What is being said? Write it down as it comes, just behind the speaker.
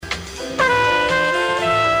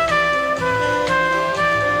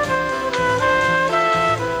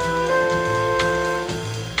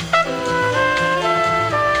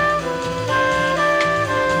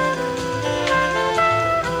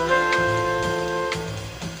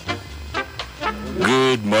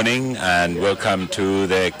Good morning and welcome to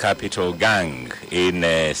the Capital Gang. In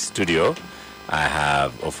studio, I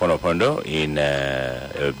have Ofonopondo in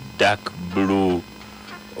a dark blue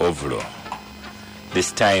overall.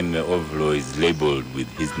 This time the overall is labeled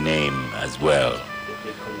with his name as well.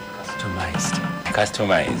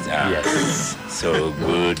 Customized. Yes. So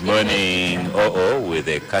good morning, with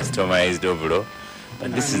a customized overall.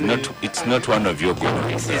 But this is not, it's not one of your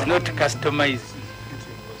colors. This is not customized.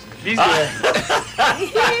 This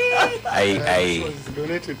It was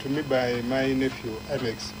donated to me by my nephew,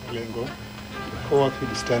 Alex Lengo, who works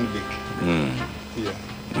with Stanbic. Yeah.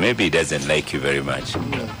 Maybe he doesn't like you very much.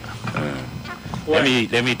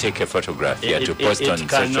 Let me take a photograph here to post on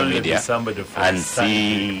social media and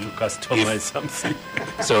see to customize something.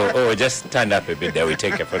 So, just stand up a bit there. We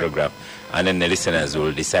take a photograph, and then the listeners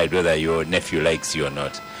will decide whether your nephew likes you or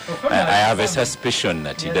not. I have a suspicion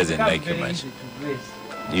that he doesn't like you much.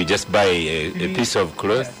 You just buy a piece of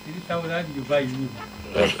cloth,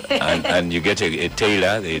 and you get a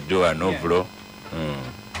tailor. They do an overall.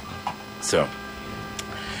 So,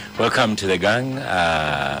 welcome to the gang,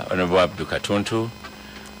 Honorable Abdu Katuntu.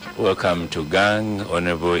 Welcome to gang,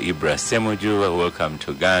 Honorable Ibra Semuju. Welcome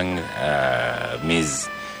to gang, Ms.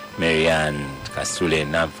 Marianne Kasule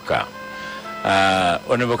Navka.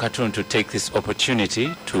 Honorable Katuntu, take this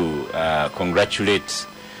opportunity to congratulate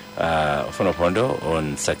Ofonopondo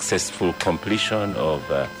on successful completion of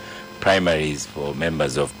primaries for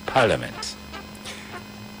members of parliament.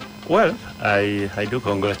 Well, I do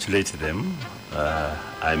congratulate them.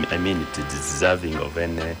 I mean, it is deserving of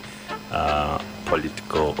any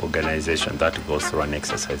political organization that goes through an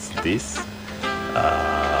exercise this.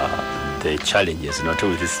 The challenges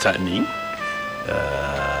notwithstanding,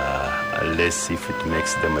 let's see if it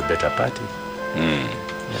makes them a better party.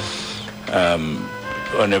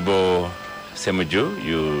 Honorable Semuju,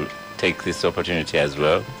 you take this opportunity as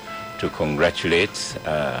well to congratulate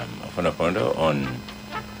Ofonopondo on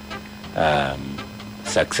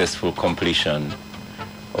successful completion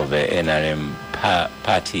of the NRM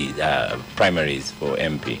Party primaries for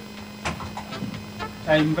MP.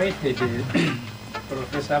 I invited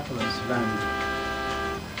Professor Apollos Land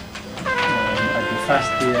at the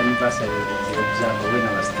first anniversary of the Observer when I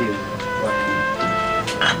was still working.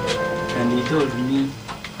 And he told me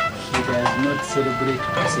he does not celebrate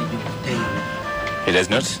passage of time. He does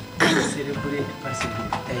not? Celebrate passage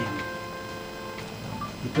of time.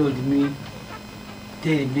 He told me,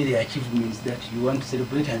 tell me the achievements that you want to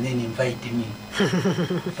celebrate and then invite me.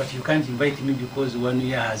 But you can't invite me because 1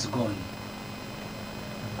 year has gone.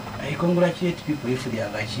 I congratulate people if they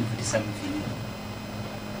have achieved something.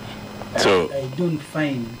 So I don't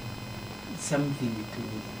find something to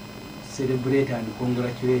celebrate and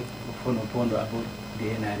congratulate Ofonopondo about the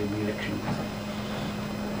NRM elections.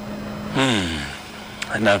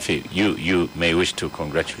 Nafi, you may wish to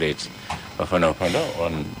congratulate Ofonopondo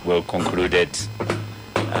on well-concluded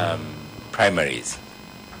primaries.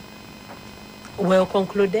 Well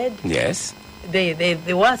concluded? Yes.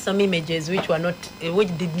 There were some images which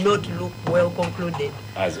did not look well concluded.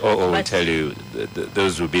 As will tell you,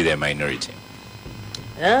 those will be the minority.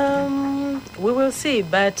 We will see,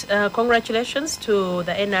 but congratulations to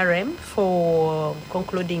the NRM for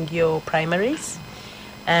concluding your primaries.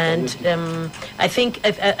 And I think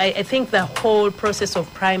the whole process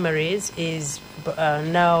of primaries is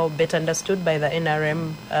now better understood by the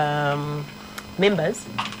NRM members,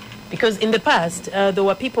 because in the past there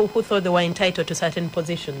were people who thought they were entitled to certain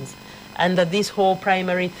positions, and that this whole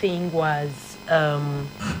primary thing was an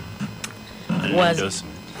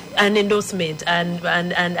endorsement, and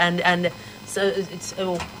so it's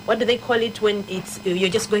what do they call it when it's you're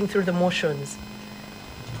just going through the motions.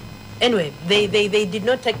 Anyway, they did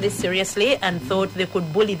not take this seriously and thought they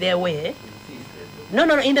could bully their way. No,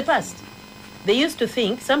 in the past. They used to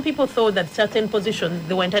think, some people thought that certain positions,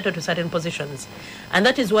 they were entitled to certain positions. And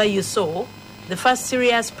that is why you saw the first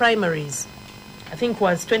serious primaries, I think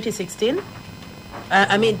was 2016.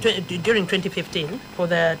 During 2015 for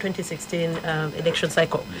the 2016 election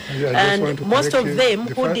cycle. And most of them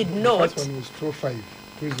who did not... The first one was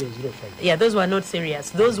 2005. Yeah, those were not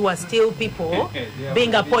serious. Those were still people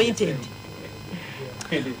being appointed.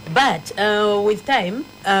 But with time,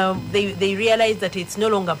 they realized that it's no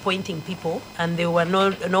longer appointing people, and there were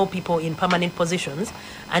no people in permanent positions.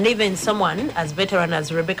 And even someone as veteran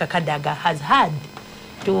as Rebecca Kadaga has had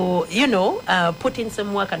to, put in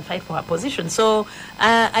some work and fight for her position. So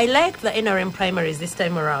I like the NRM primaries this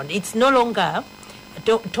time around. It's no longer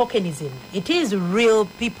tokenism. It is real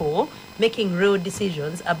people making real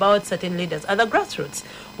decisions about certain leaders at the grassroots,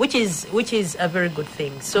 which is a very good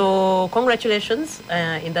thing. So congratulations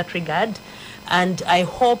in that regard, and I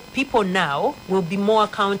hope people now will be more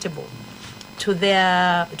accountable to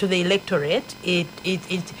the electorate. It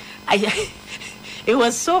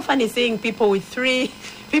was so funny seeing people with 3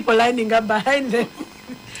 people lining up behind them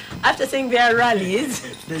after seeing their rallies,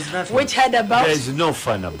 which had about... There's no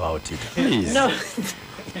fun about it, please. No.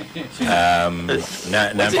 These are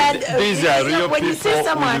real when you people see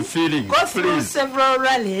someone with feelings, go through please. several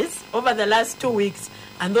rallies over the last 2 weeks,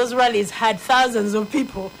 and those rallies had thousands of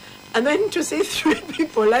people, and then to see 3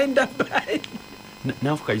 people lined up behind.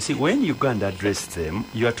 Nafuka, you see, when you go and address them,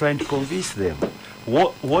 you are trying to convince them.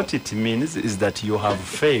 What it means is that you have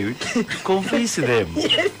failed to convince them.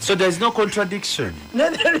 Yes. So there's no contradiction. No,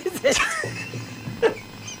 there isn't.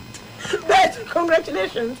 But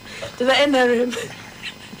congratulations to the NRM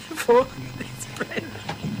for this prize.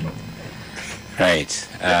 Right.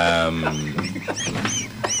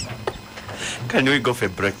 Can we go for a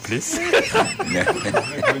break, please? It's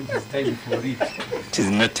time for it. It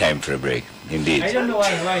is not time for a break, indeed. I don't know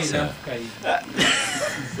why So- Africa is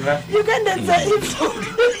laughing. Ugandans are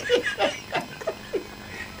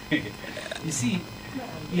evil. You see,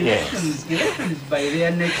 Yes. elections by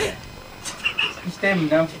their nature. Each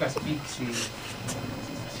time Africa speaks, she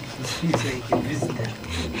speaks like a visitor.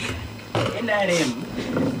 NRM,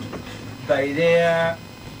 by their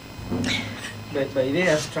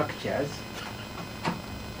structures,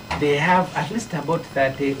 they have at least about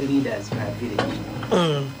 30 leaders per village.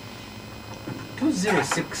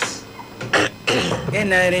 206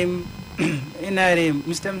 NRM,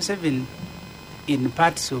 Mr. Museveni, in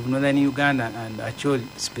parts of northern Uganda and Acholi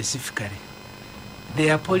specifically,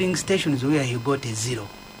 there are polling stations where he got a 0.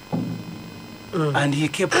 And he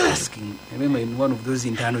kept asking, I remember in one of those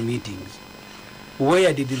internal meetings,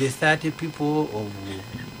 where did the 30 people of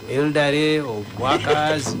elderly, of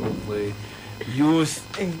workers, of youth,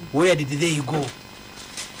 where did they go?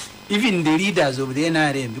 Even the leaders of the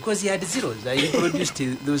NRM, because he had zeros. I produced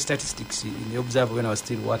those statistics in the Observer when I was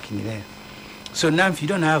still working there. So now if you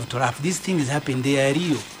don't have to laugh, these things happen, they are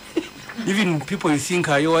real. Even people you think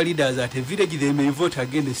are your leaders at a village, they may vote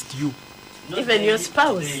against you. Even your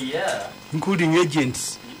spouse. Yeah. Including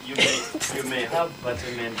agents. You may have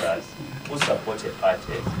party members who support a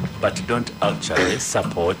party, but don't actually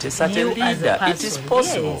support a certain You as a leader. It is person,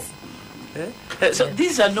 possible. So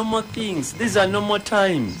these are normal things. These are normal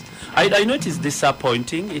times. I know it is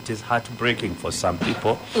disappointing. It is heartbreaking for some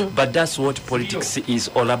people, but that's what politics is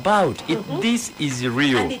all about. This is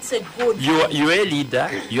real. And it's a good You're a leader.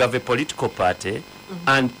 You have a political party,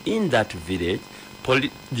 and in that village,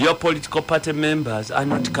 your political party members are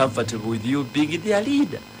not comfortable with you being their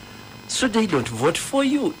leader, so they don't vote for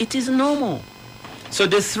you. It is normal. So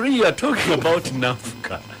the 3 you are talking about in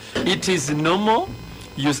Africa, it is normal.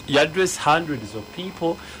 You address hundreds of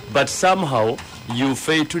people, but somehow you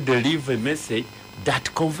fail to deliver a message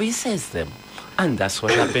that convinces them. And that's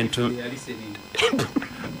what happened to... They are listening.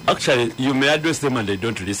 Actually, you may address them and they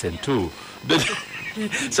don't listen too.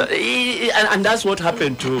 So, and that's what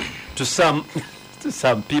happened to some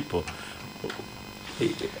people.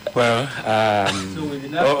 Well,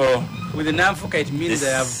 So with the Namfuka, it means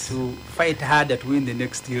I have to fight harder to win the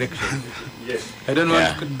next election. Yes. I don't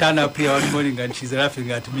want to turn up here one morning and she's laughing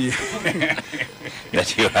at me.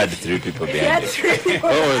 that you had 3 people behind That's you. really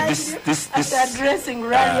This after addressing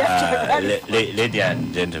rally after rally. lady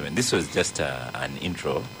and gentlemen, this was just an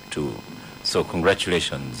intro to. So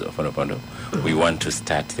congratulations, Ofonopondo. We want to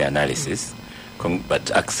start the analysis, but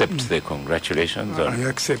accept the congratulations I on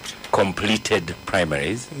accept. completed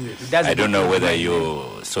primaries. Yes. I don't know whether you.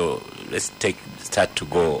 So let's start to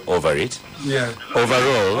go over it. Yeah.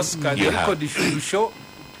 Overall, Oscar, you the have. record should show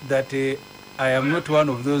that I am not one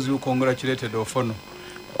of those who congratulated Ofono.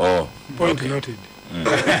 Oh, Point okay. noted.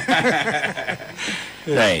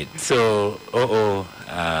 Right. So,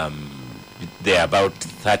 there are about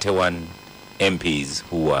 31 MPs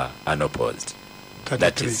who are unopposed. 33.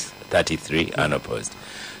 That is 33 unopposed.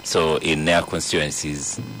 So in their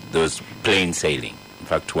constituencies, those plain sailing. In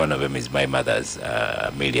fact, one of them is my mother's,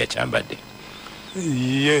 Amelia Chambadi.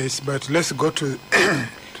 Yes, but let's go to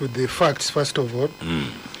to the facts first of all.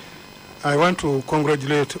 I want to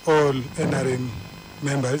congratulate all NRM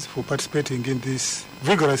members for participating in this,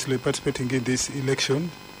 vigorously participating in this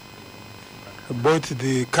election. Both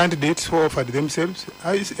the candidates who offered themselves,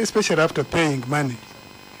 especially after paying money,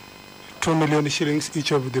 2 million shillings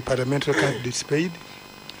each of the parliamentary candidates paid,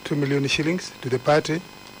 2 million shillings to the party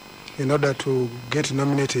in order to get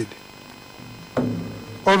nominated.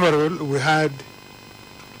 Overall, we had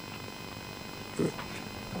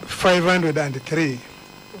 503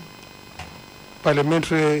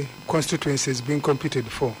 parliamentary constituencies being competed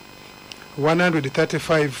for.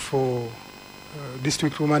 135 for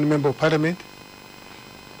district woman member of parliament,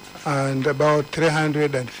 and about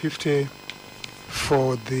 350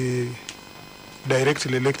 for the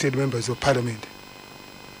directly elected members of parliament.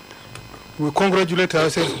 We congratulate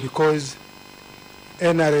ourselves because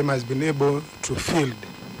NRM has been able to field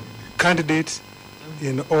candidates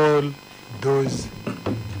in all those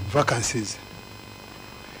vacancies.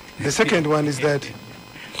 The second one is that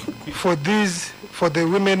for the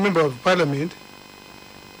women member of parliament,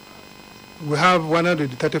 we have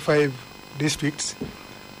 135 districts.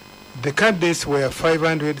 The candidates were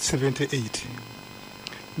 578,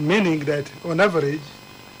 meaning that on average,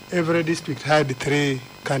 every district had 3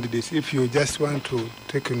 candidates, if you just want to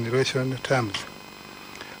take in relation terms.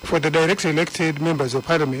 For the directly elected members of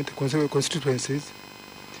parliament constituencies,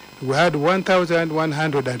 we had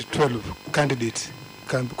 1,112 candidates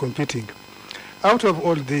competing. Out of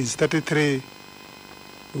all these, 33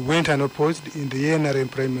 went unopposed in the NRM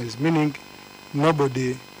primaries, meaning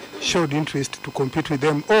nobody showed interest to compete with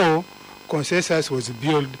them, or consensus was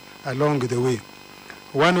built along the way.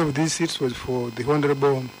 One of these seats was for the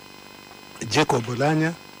Honorable Jacob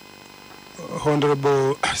Olanya,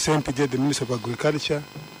 Honorable Sempije, the Minister of Agriculture,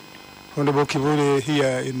 Honorable Kivule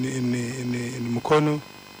here in Mukono,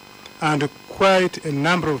 and quite a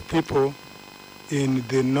number of people in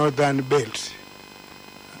the northern belt,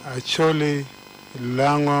 Acholi,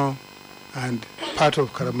 Lango, and part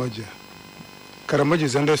of Karamoja. Karamoja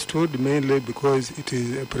is understood mainly because it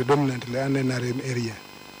is a predominantly an NRM area.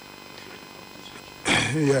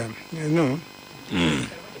 Yeah, you know.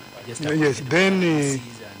 Yes, then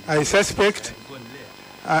I suspect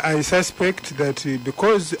that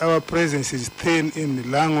because our presence is thin in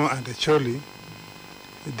Lango and Acholi,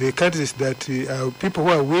 the candidates that people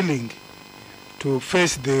who are willing to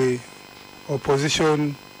face the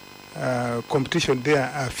opposition competition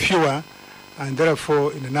there are fewer, and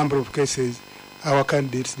therefore in a number of cases our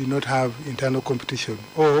candidates did not have internal competition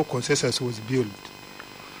or consensus was built.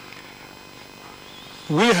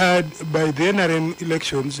 We had, by the NRM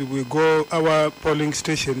elections, our polling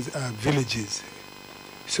stations are villages.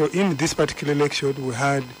 So in this particular election we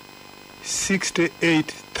had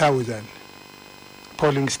 68,000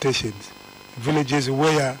 polling stations, villages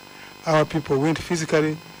where our people went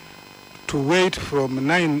physically to wait from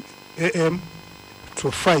 9 a.m.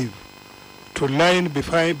 to 5 to line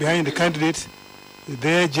behind the candidates,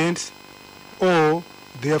 their agents, or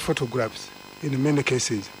their photographs in many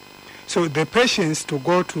cases. So the patience to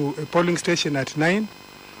go to a polling station at 9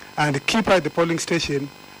 and keep at the polling station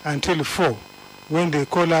until 4 when they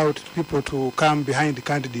call out people to come behind the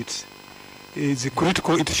candidates is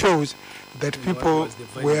critical. It shows that people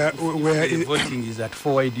were voting is at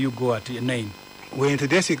 4. Why do you go at 9? We're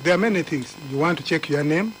enthusiastic. There are many things. You want to check your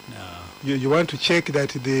name. No. You want to check that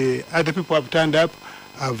the other people have turned up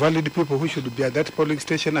are valid people who should be at that polling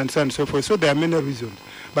station, and so on and so forth. So there are many reasons.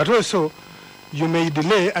 But also, you may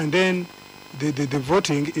delay, and then the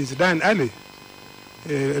voting is done early,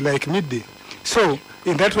 like midday. So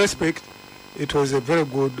in that respect, it was a very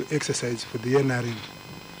good exercise for the NRM.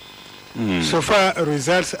 So far,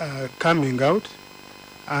 results are coming out,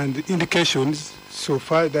 and indications so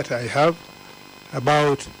far that I have,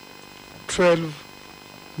 about 12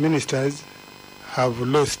 ministers have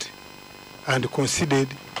lost and conceded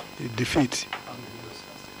defeat.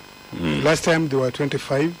 Last time there were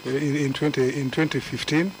 25. In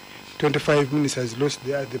 2015, 25 ministers lost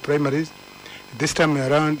the primaries. This time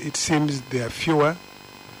around, it seems there are fewer.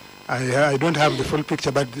 I don't have the full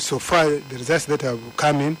picture, but so far the results that have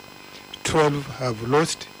come in, 12 have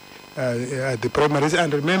lost at the primaries.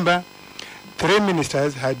 And remember, 3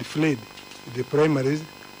 ministers had fled the primaries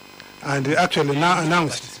and actually now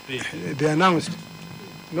announced. They announced.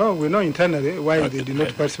 No, we know internally why they did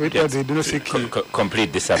not participate, or they did not seek.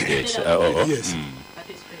 Complete this update. Yes.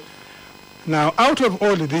 Now, out of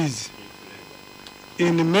all of these,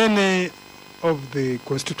 in many of the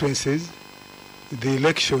constituencies, the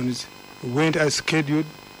elections went as scheduled,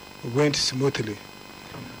 went smoothly.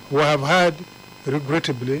 We have had,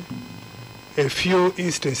 regrettably, a few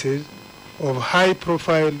instances of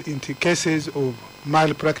high-profile cases of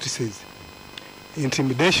malpractices,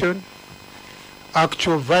 intimidation,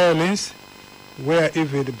 actual violence, where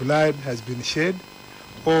even blood has been shed,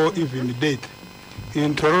 or even death.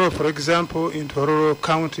 In Tororo, for example, in Tororo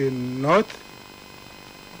County North,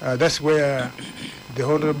 that's where the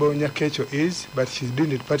Honorable Nyakecho is, but she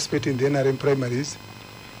didn't participate in the NRM primaries.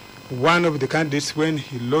 One of the candidates, when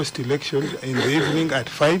he lost elections in the evening at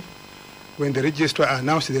 5, when the registrar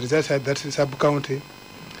announced the results at that sub-county,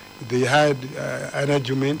 they had an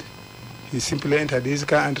argument. He simply entered his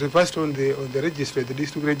car and reversed on the registrar, the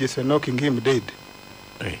district registrar, knocking him dead.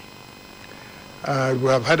 Hey. We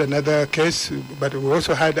have had another case, but we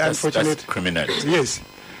also had unfortunate... That's criminality. Yes,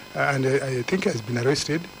 and I think he has been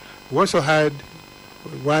arrested. We also had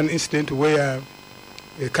one incident where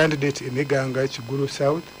a candidate in Iganga, Chiguru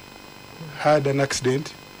South, had an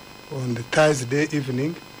accident on the Thursday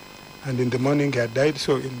evening, and in the morning he had died.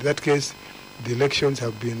 So in that case, the elections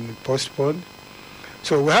have been postponed.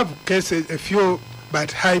 So we have cases, a few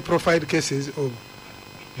but high-profile cases of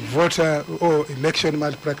voter or election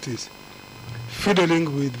malpractice,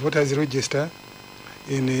 fiddling with voters' register.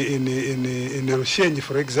 In Rushenyi,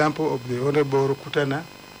 for example, of the Honorable Rukutana,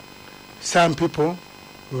 some people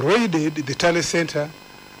raided the tally center,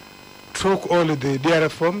 took all the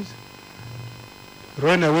DRF forms,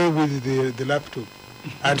 ran away with the laptop.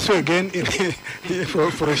 And so again, for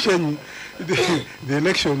Rushenyi, the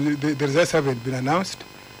election, the results haven't been announced.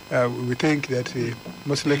 We think that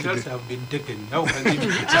most likely... Results have been taken. How can it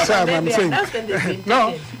be? So I'm saying,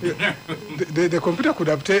 no, the computer could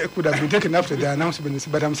have been taken after the announcements,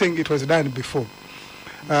 but I'm saying it was done before.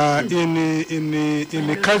 In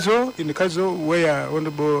Kazo, where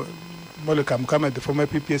Honorable Moleka Mukama, the former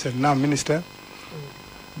PPS and now minister,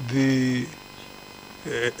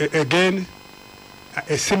 again,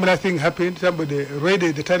 a similar thing happened. Somebody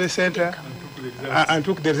raided the tally center and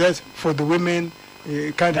took the results for the women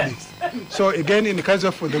candidates. So again, in the case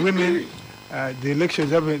of for the women, the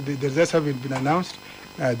elections the results haven't been announced.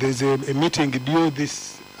 There's a meeting due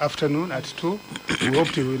this afternoon at 2. We hope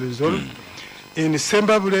to resolve. In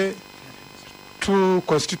Zimbabwe, 2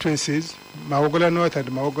 constituencies, Maogola North and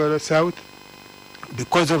Maogola South,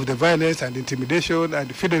 because of the violence and intimidation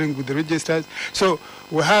and fiddling with the registers. So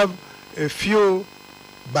we have a few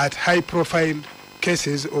but high-profile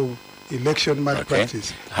cases of election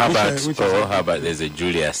malpractice. Okay. How about there's a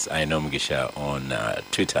Julius Ainomgisha on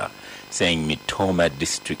Twitter saying Mitoma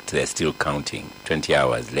district, they're still counting 20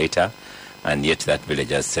 hours later, and yet that village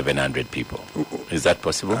has 700 people. Is that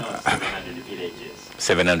possible? 700 villages.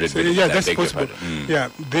 700 villages. Yeah, that's possible. Yeah,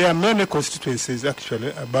 there are many constituencies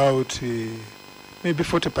actually, about maybe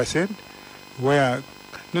 40%, where,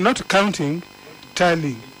 no, not counting,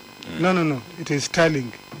 tallying. No, it is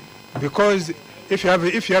tallying. Because if you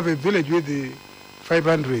have a village with the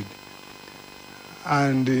 500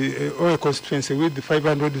 and or a constituency with the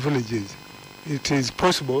 500 villages, it is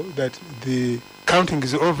possible that the counting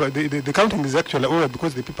is over. The counting is actually over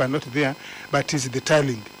because the people are not there, but it's the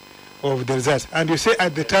tallying of the results. And you say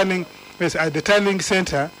at the tallying, yes, at the tallying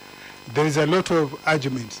center, there is a lot of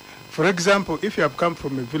arguments. For example, if you have come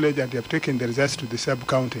from a village and you have taken the results to the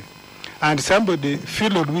sub-county, and somebody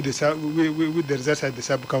fiddled with the results at the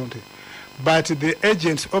sub-county, but the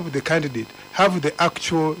agents of the candidate have the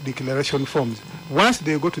actual declaration forms. Once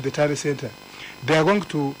they go to the tally center, they are going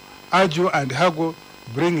to argue and haggle,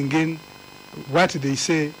 bringing in what they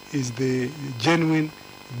say is the genuine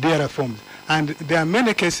DRA forms. And there are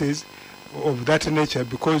many cases of that nature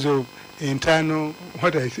because of internal,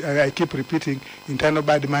 what I keep repeating, internal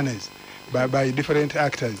bad manners by different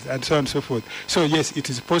actors and so on and so forth. So yes, it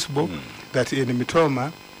is possible that in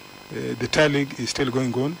Mitoma, the tallying is still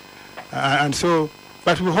going on. And so,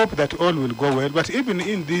 but we hope that all will go well. But even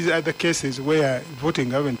in these other cases where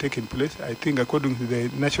voting haven't taken place, I think according to the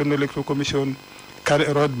National Electoral Commission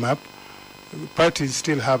roadmap, parties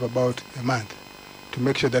still have about a month to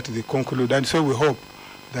make sure that they conclude. And so we hope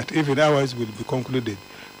that even ours will be concluded.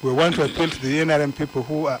 We want to appeal to the NRM people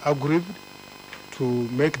who are aggrieved to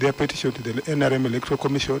make their petition to the NRM Electoral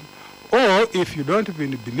Commission. Or if you don't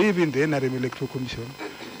even believe in the NRM Electoral Commission,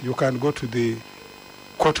 you can go to the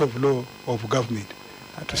Court of Law of Government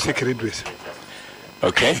to seek redress.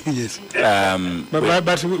 Okay. Yes. But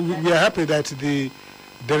we are happy that the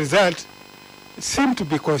result seemed to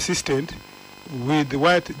be consistent with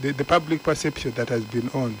what the public perception that has been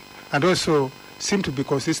on, and also seem to be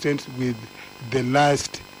consistent with the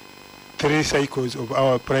last 3 cycles of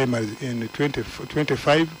our primaries in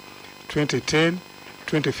 2025, 2010,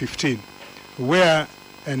 2015, where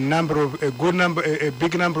a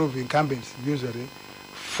big number of incumbents usually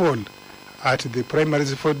fall at the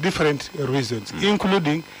primaries for different reasons,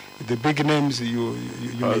 including the big names you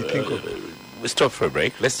may think of. Stop for a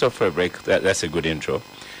break. Let's stop for a break. That's a good intro.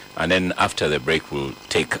 And then after the break, we'll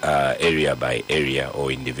take area by area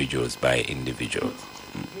or individuals by individuals.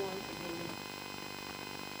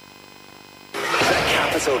 The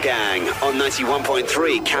Capital Gang on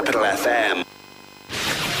 91.3 Capital FM.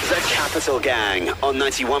 The Capital Gang on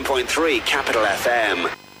 91.3 Capital FM.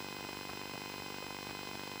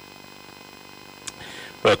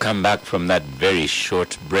 Welcome back from that very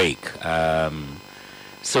short break.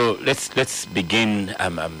 So let's begin.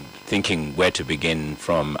 I'm thinking where to begin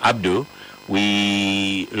from. Abdu,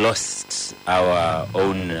 we lost our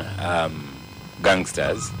own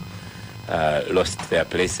gangsters, lost their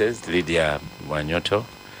places, Lydia Wanyoto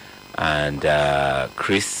and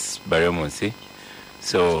Chris Baremonsi.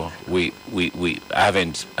 So we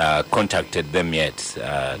haven't contacted them yet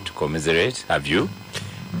to commiserate. Have you?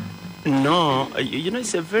 No,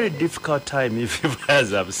 it's a very difficult time,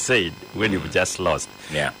 as I've said, when you've just lost.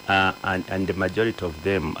 Yeah. And the majority of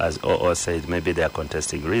them, as O said, maybe they are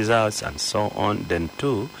contesting results and so on. Then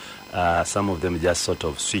too, some of them just sort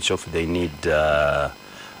of switch off. They need a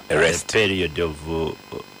rest period of,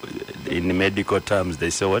 in medical terms, they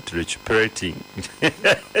say what? Recuperating.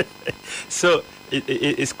 So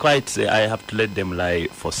it's quite, I have to let them lie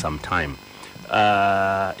for some time.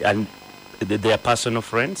 And they are personal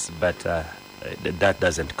friends, but that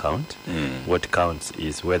doesn't count. What counts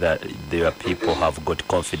is whether their people have got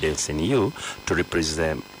confidence in you to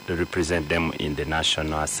represent them in the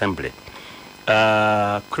National Assembly.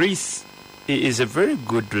 Chris is a very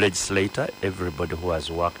good legislator. Everybody who has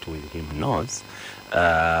worked with him knows.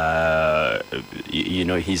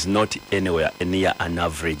 He's not anywhere near an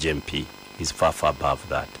average MP. He's far, far above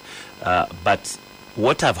that. But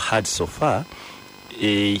what I've heard so far,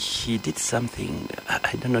 he did something,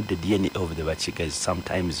 I don't know, the DNA of the Bachiga is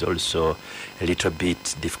sometimes also a little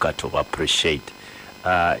bit difficult to appreciate.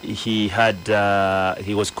 He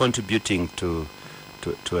was contributing to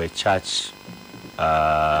a church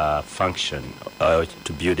function,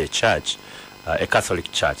 to build a church, a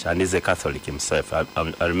Catholic church, and he's a Catholic himself. I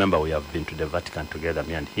remember we have been to the Vatican together,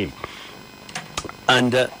 me and him.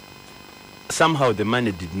 And somehow the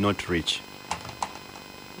money did not reach.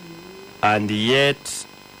 And yet,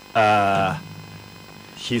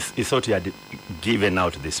 he thought he had given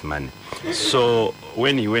out this money. So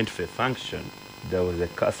when he went for a function, there was a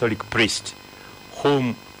Catholic priest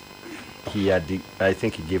whom he had, I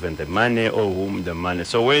think, given the money, or whom the money.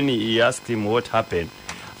 So when he asked him what happened,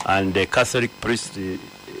 and the Catholic priest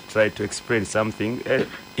tried to explain something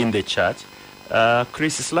in the church,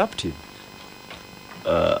 Chris slapped him.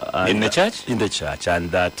 In the church? In the church, and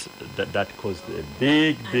that caused a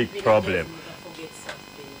big problem.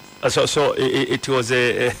 So it was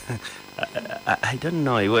I don't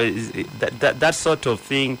know. It was that sort of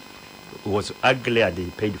thing was ugly, and he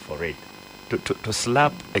paid for it. To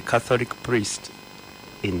slap a Catholic priest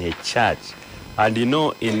in a church, and in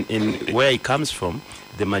where he comes from,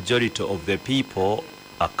 the majority of the people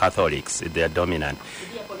are Catholics. They are dominant.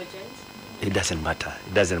 It doesn't matter.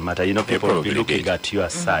 It doesn't matter. People will be looking at you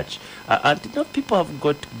as such. And people have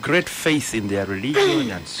got great faith in their religion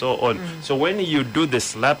and so on. So when you do the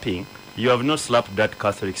slapping, you have not slapped that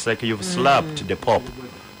Catholic. It's like you've slapped the Pope,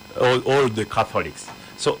 all the Catholics.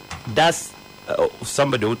 So that's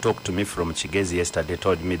somebody who talked to me from Chigezi yesterday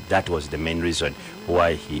told me that was the main reason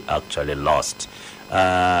why he actually lost.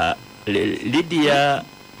 Lydia,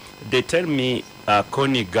 they tell me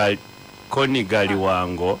Connie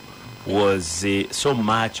Galiwango was so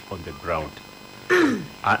much on the ground,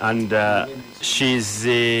 and she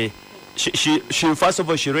first of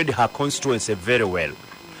all, she read her constituency very well,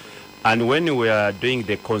 and when we were doing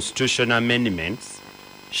the constitutional amendments,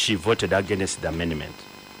 she voted against the amendment,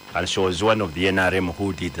 and she was one of the NRM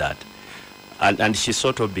who did that, and she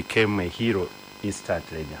sort of became a hero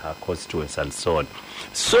instantly in her constituency and so on.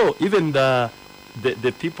 So even the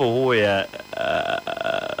people who were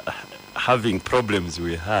having problems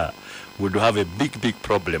with her would have a big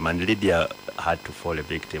problem, and Lydia had to fall a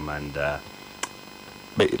victim, and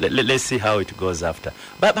but let's see how it goes after.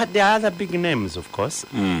 But there are other big names, of course.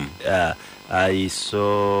 I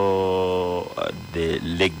saw the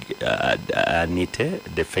Anite,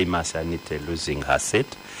 the famous Anite, losing her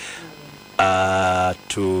seat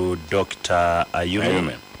to Dr.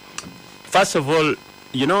 Ayume. First of all,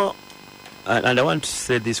 and I want to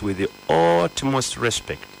say this with the utmost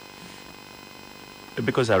respect,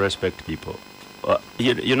 because I respect people.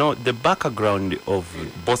 The background of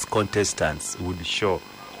both contestants would show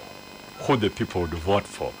who the people would vote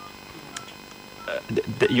for.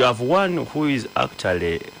 You have one who is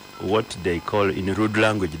actually what they call, in rude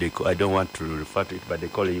language, I don't want to refer to it, but they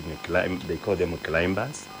call them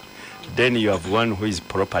climbers. Then you have one who is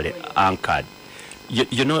properly anchored.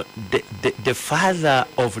 The father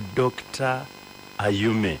of Dr.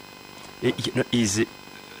 Ayume, is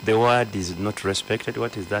the word is not respected.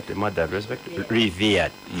 What is that? The mother respected?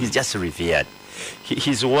 Revered. He's just revered.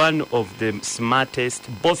 He's one of the smartest,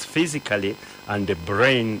 both physically and the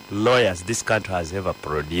brain lawyers this country has ever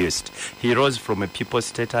produced. He rose from a people's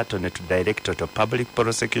state attorney to director to public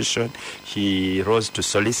prosecution. He rose to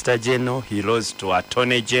solicitor general. He rose to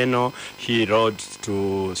attorney general. He rose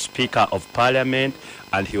to speaker of parliament.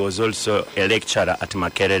 And he was also a lecturer at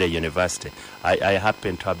Makerere University. I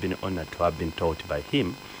happen to have been honored to have been taught by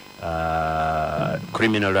him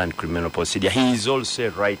criminal and criminal procedure. He is also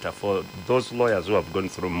a writer. For those lawyers who have gone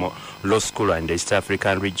through law school and the East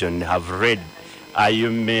African region, have read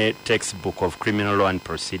Ayume textbook of criminal law and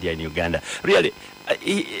procedure in Uganda. Really,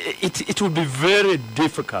 it would be very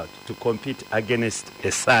difficult to compete against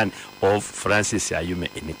a son of Francis Ayume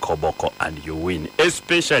in Koboko and you win,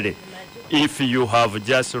 especially if you have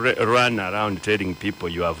just run around telling people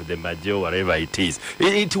you have the major, whatever it is.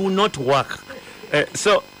 It will not work.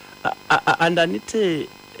 And Anita,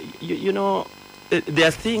 you know, there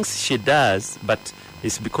are things she does, but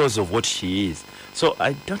it's because of what she is. So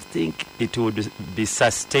I don't think it would be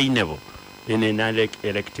sustainable in an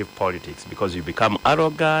elective politics because you become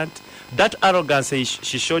arrogant. That arrogance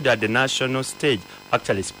she showed at the national stage,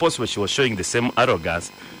 actually it's possible she was showing the same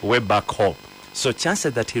arrogance way back home. So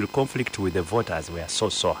chances that he'll conflict with the voters were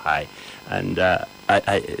so high. And there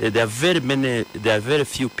are very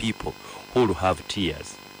few people who will have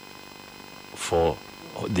tears for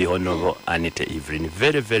the Honorable Anita Ivrin.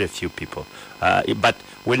 Very, very few people. But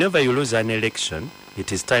whenever you lose an election,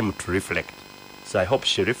 it is time to reflect. So I hope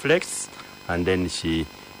she reflects and then she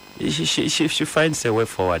finds a way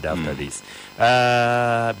forward after this.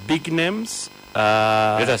 Big names.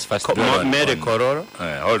 Let us first Mary Kororo.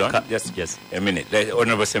 Hold on, just a minute.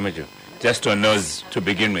 Honorable Semeju, just on those to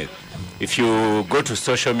begin with. If you go to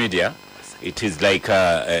social media, it is like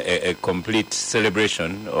a complete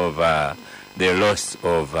celebration of the loss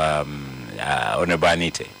of Honorable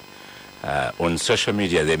Anita. On social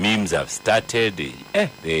media, the memes have started.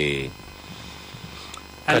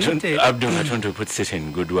 Abdul Katuntu puts it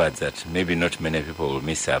in good words that maybe not many people will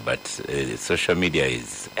miss her, but social media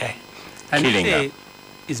is killing her.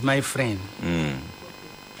 Is my friend.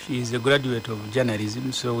 She is a graduate of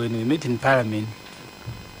journalism, so when we met in Parliament,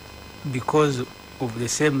 because of the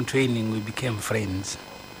same training, we became friends.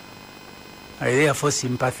 I therefore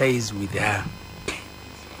sympathize with her.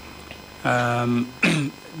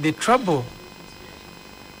 The trouble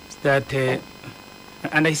is that,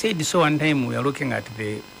 and I said so one time, we were looking at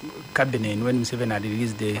the cabinet when Museveni had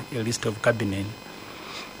released a list of cabinet.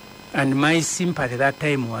 And my sympathy at that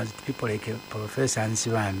time was people like Professor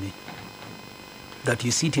Ansibambi, that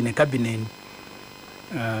you sit in a cabinet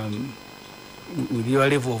with your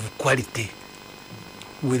level of quality,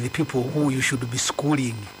 with the people who you should be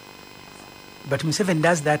schooling. But Museveni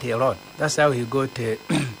does that a lot. That's how he got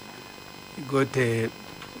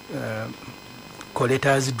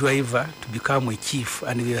Coleta's driver to become a chief,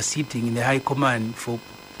 and they are sitting in the high command for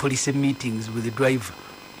policy meetings with the driver.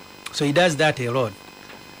 So he does that a lot.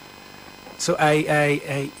 So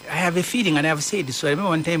I have a feeling, and I've said so. I remember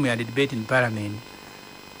one time we had a debate in Parliament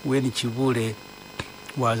when Chibule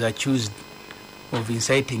was accused of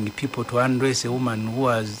inciting people to undress a woman who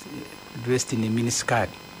was dressed in a miniskirt.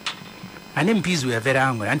 And MPs were very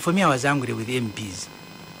angry. And for me, I was angry with the MPs.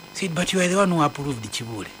 I said, but you are the one who approved the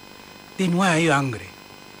Chibule. Then why are you angry?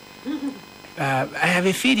 I have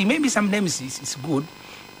a feeling, maybe sometimes it's good,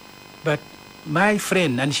 but my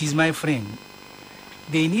friend, and she's my friend,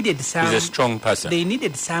 they needed some... He's a strong person. They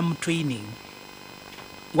needed some training.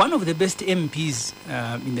 One of the best MPs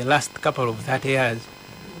in the last couple of 30 years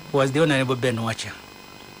was the Honorable Ben Watcher.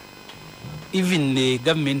 Even the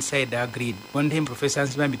government side agreed. One time Professor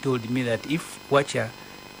Ansibambi told me that if Watcher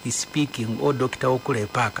is speaking or Dr.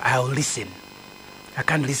 Okule Park, I'll listen. I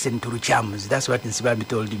can't listen to Ruchams. That's what Ansibambi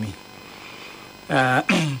told me.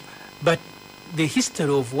 But the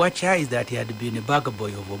history of Watcher is that he had been a bugger boy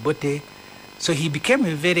of Obote. So he became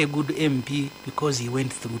a very good MP because he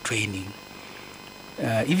went through training.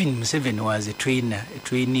 Even Museveni was a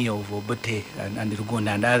trainee of Obote and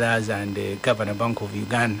Rugunda and others, and Governor Bank of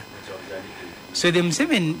Uganda. So the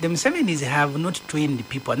Musevenis have not trained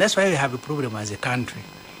people, and that's why we have a problem as a country.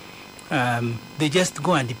 They just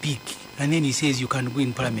go and pick, and then he says you can go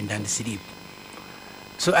in Parliament and sleep.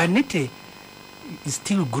 So Anita is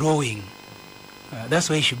still growing. That's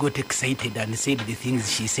why she got excited and said the things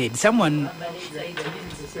she said. Someone...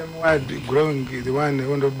 The same word, growing, the one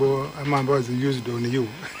Honorable Amamba was used on you.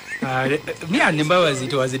 Me and Mbabazi,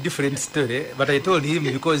 it was a different story, but I told him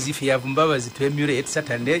because if you have Mbabazi to emulate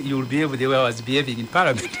Saturday, you will behave the way I was behaving in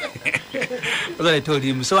Parliament. That's what I told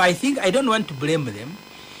him. So I think I don't want to blame them.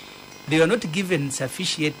 They were not given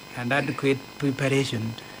sufficient and adequate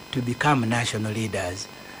preparation to become national leaders.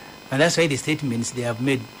 And that's why the statements they have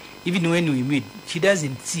made, even when we meet, she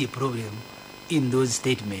doesn't see a problem in those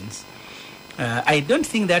statements. I don't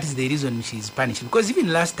think that is the reason she's punished, because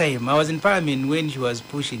even last time I was in Parliament when she was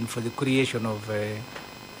pushing for the creation of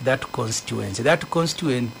that constituency. That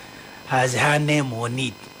constituency has her name on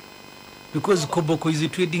it, because Koboko is a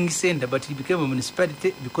trading center, but it became a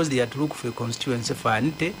municipality because they had to look for a constituency for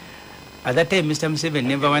Anite. At that time, Mr. Museveni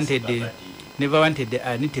never wanted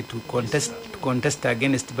Anite to contest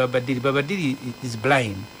against Babadiri. Babadiri is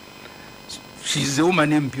blind. She's the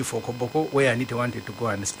woman MP for Koboko, where Anita wanted to go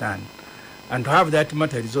and stand. And to have that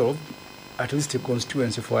matter resolved, at least a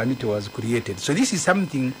constituency for Anita was created. So this is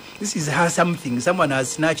her something. Someone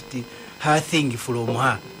has snatched her thing from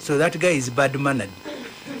her. So that guy is bad-mannered.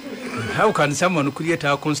 How can someone create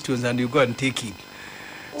her constituency and you go and take it?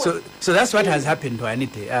 So that's what has happened to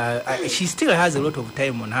Anita. She still has a lot of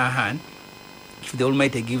time on her hand, if the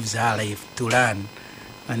Almighty gives her life to learn,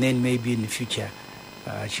 and then maybe in the future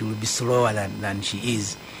she will be slower than she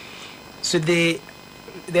is. So there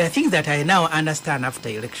are things that I now understand after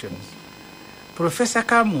elections. Professor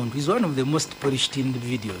Kamund is one of the most polished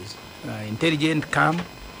individuals, intelligent, calm.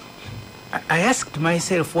 I asked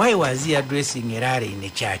myself, why was he addressing a rally in a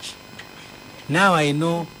church? Now I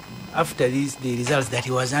know after the results that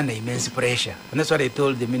he was under immense pressure. And that's what I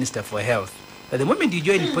told the Minister for Health. At the moment you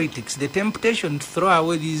join politics, the temptation to throw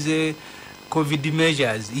away these COVID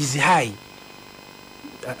measures is high.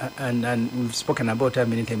 And we've spoken about that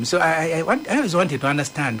many times. So I always wanted to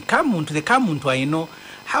understand, the Kamuntu I know,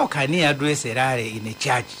 how can he address a rally in a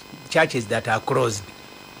church, churches that are closed?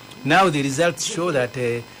 Now the results show that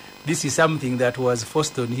this is something that was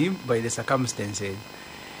forced on him by the circumstances.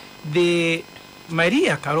 The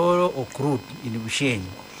Maria Karoro Okrut in Bushenyi.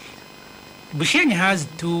 Bushenyi has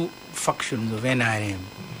two factions of NRM.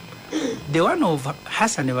 The one of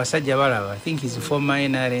Hassan Basajjabalawa, I think he's the former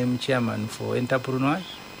NRM chairman for entrepreneurs.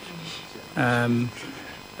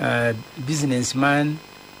 Businessman,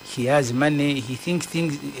 he has money, he thinks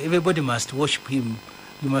things, everybody must worship him.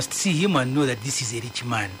 You must see him and know that this is a rich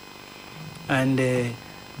man. And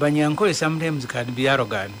Banyankole sometimes can be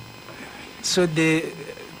arrogant. So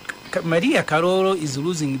Maria Karoro is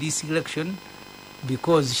losing this election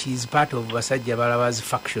because she's part of Basajjabalawa's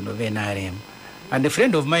faction of NRM. And a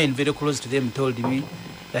friend of mine very close to them told me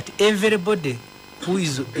that everybody who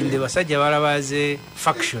is in the Basajjabalawa's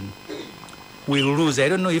faction will lose. I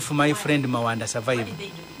don't know if my friend Mawanda survived.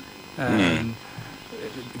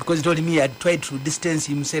 Because he told me he had tried to distance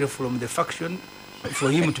himself from the faction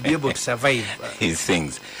for him to be able to survive. His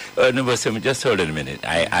things. Honorable Sam, just hold on a minute.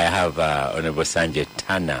 I have Honorable Sanjay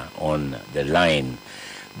Tana on the line.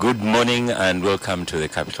 Good morning and welcome to the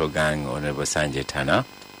Capital Gang, Honorable Sanjay Tana.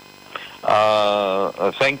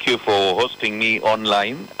 Thank you for hosting me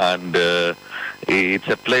online, and it's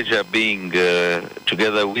a pleasure being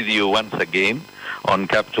together with you once again on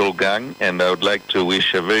Capital Gang, and I would like to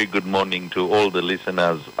wish a very good morning to all the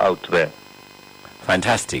listeners out there.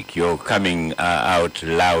 Fantastic. You're coming out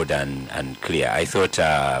loud and clear. I thought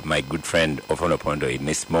my good friend Ofonopondo in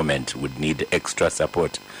this moment would need extra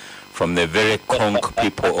support from the very conk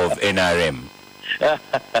people of NRM.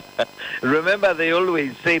 Remember, they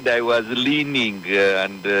always said I was leaning,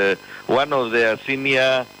 and one of their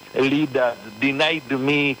senior leaders denied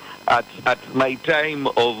me at my time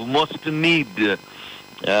of most need.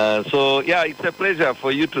 So, yeah, it's a pleasure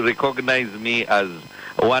for you to recognize me as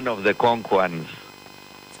one of the conk ones.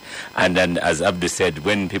 And then, as Abdu said,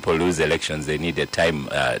 when people lose elections, they need a time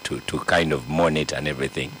to kind of mourn it and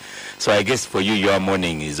everything. So I guess for you, your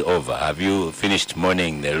mourning is over. Have you finished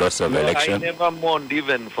mourning the loss of election? I never mourned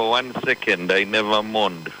even for 1 second. I never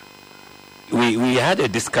mourned. We had a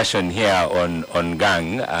discussion here on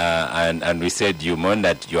Gang, and we said you mourned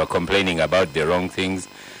that you are complaining about the wrong things.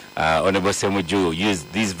 Honorable Semuju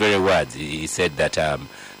used these very words. He said that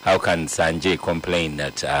how can Sanjay complain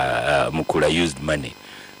that Mukula used money?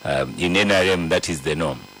 In NRM, that is the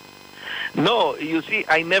norm. No, you see,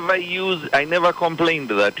 I never complained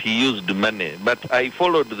that he used money, but I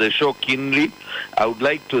followed the show keenly. I would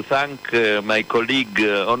like to thank my colleague,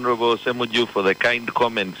 Honorable Semuju, for the kind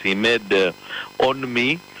comments he made on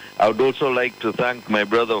me. I would also like to thank my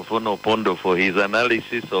brother Fono Pondo for his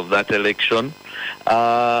analysis of that election.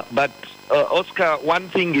 But, Oscar, one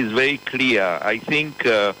thing is very clear. I think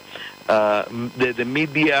the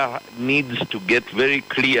media needs to get very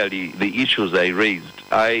clearly the issues I raised.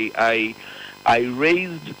 I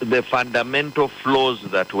raised the fundamental flaws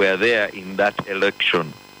that were there in that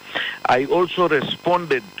election. I also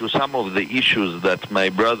responded to some of the issues that my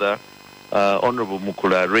brother, Honorable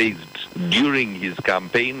Mukula, raised during his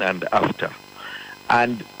campaign and after.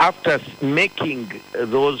 And after making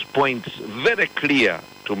those points very clear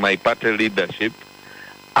to my party leadership,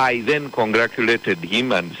 I then congratulated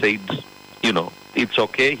him and said, it's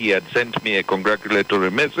okay. He had sent me a congratulatory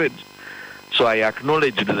message. So I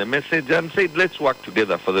acknowledged the message and said, let's work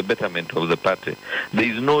together for the betterment of the party. There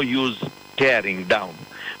is no use tearing down.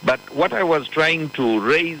 But what I was trying to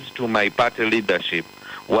raise to my party leadership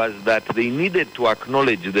was that they needed to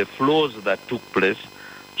acknowledge the flaws that took place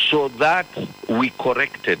so that we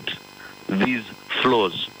corrected these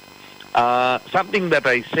flaws. Something that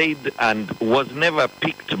I said and was never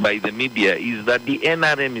picked by the media is that the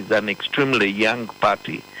NRM is an extremely young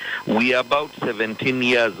party. We are about 17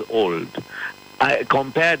 years old.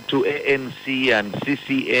 Compared to ANC and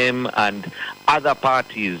CCM and other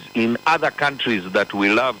parties in other countries that we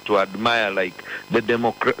love to admire, like the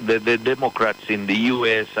Democrats in the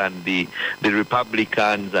US and the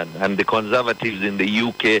Republicans and the Conservatives in the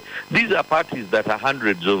UK, these are parties that are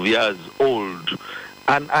hundreds of years old.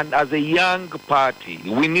 And as a young party,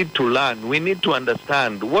 we need to learn, we need to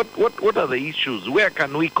understand what are the issues, where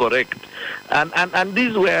can we correct? And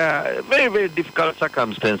these were very, very difficult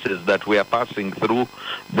circumstances that we are passing through,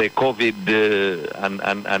 the COVID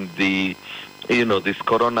and the, this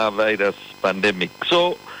coronavirus pandemic.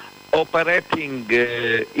 So operating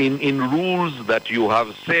in rules that you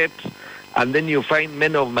have set, and then you find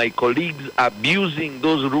many of my colleagues abusing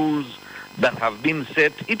those rules that have been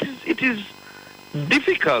set, it is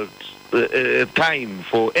difficult time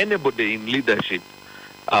for anybody in leadership,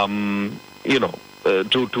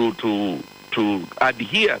 to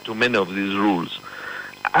adhere to many of these rules.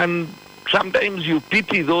 And sometimes you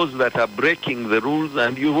pity those that are breaking the rules,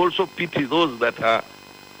 and you also pity those that are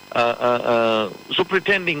so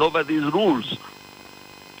pretending over these rules.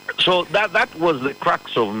 So that was the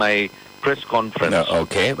crux of my press conference. No,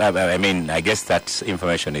 okay. I mean, I guess that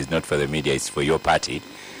information is not for the media, it's for your party.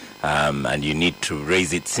 And you need to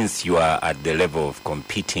raise it since you are at the level of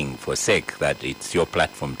competing for sake, that it's your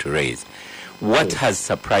platform to raise. What has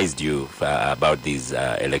surprised you about these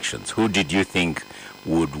elections? Who did you think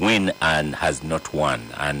would win and has not won,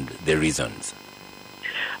 and the reasons?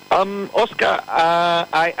 Oscar,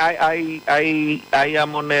 I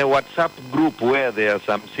am on a WhatsApp group where there are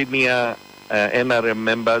some senior NRM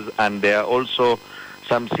members, and there are also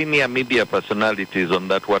some senior media personalities on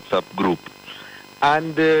that WhatsApp group.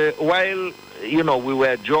 And while, we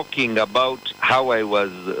were joking about how I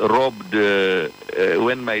was robbed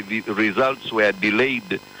when my results were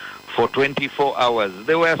delayed for 24 hours,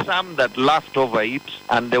 there were some that laughed over it,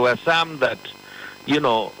 and there were some that,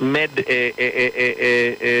 made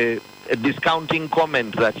a discounting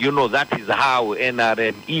comment that, that is how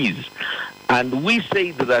NRM is. And we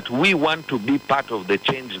said that we want to be part of the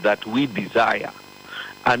change that we desire.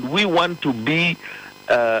 And we want to be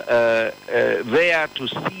there to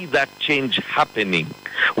see that change happening.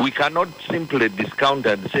 We cannot simply discount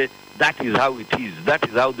and say that is how it is. That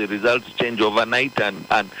is how the results change overnight. So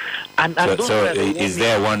is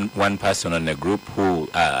there one person on the group who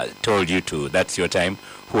told you to, that's your time,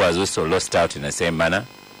 who has also lost out in the same manner?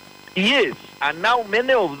 Yes, and now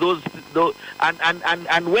many of those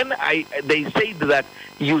and when they said that,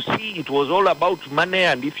 you see, it was all about money,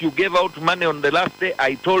 and if you gave out money on the last day,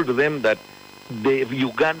 I told them that the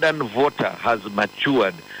Ugandan voter has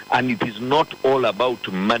matured, and it is not all about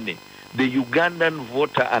money. The Ugandan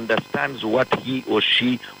voter understands what he or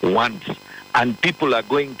she wants, and people are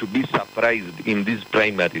going to be surprised in these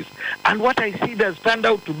primaries. And what I see has turned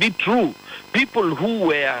out to be true. People who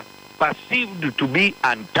were perceived to be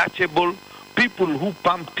untouchable, people who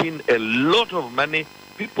pumped in a lot of money,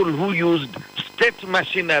 people who used state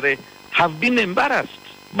machinery have been embarrassed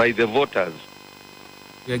by the voters.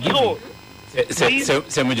 So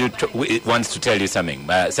Semuju wants to tell you something.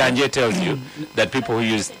 Sanjay tells you that people who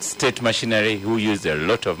use state machinery, who use a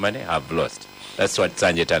lot of money, have lost. That's what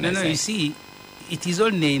Sanjay Tana is saying. You see, it is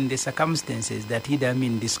only in the circumstances that Idi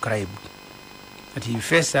Amin described. That you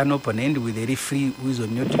face an opponent with a referee who is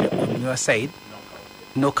on your side,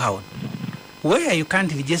 knockout. Where you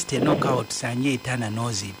can't register a knockout, Sanjay Tana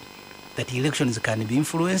knows it. That elections can be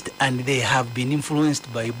influenced, and they have been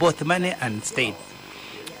influenced by both money and state.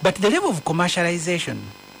 But the level of commercialization,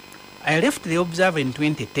 I left the Observer in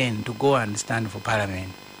 2010 to go and stand for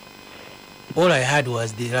Parliament. All I had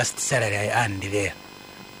was the last salary I earned there.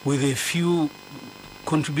 With a few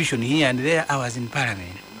contributions here and there, I was in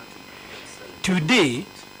Parliament. Today,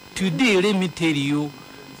 let me tell you,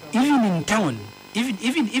 even in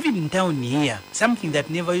town here, something that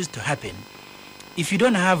never used to happen, if you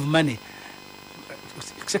don't have money,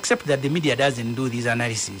 except that the media doesn't do these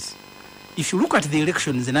analyses. If you look at the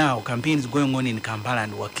elections now, campaigns going on in Kampala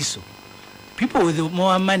and Wakiso, people with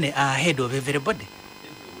more money are ahead of everybody.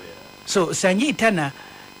 So, Sanjay Tana,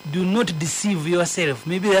 do not deceive yourself.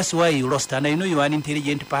 Maybe that's why you lost, and I know you are an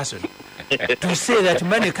intelligent person. To say that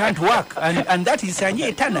money can't work, and that is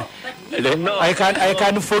Sanjay Tana. No, I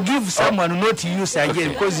can forgive someone not you, Sanjay,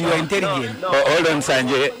 because you are intelligent. Hold on,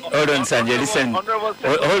 Sanjay. Listen. Hold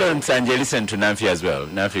on, Sanjay. Listen to Nafi as well.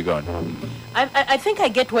 Nafi, go on. I think I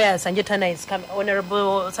get where Sanjay Tana is coming.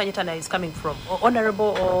 Honorable Sanjay Tana is coming from.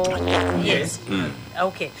 Honorable or yes.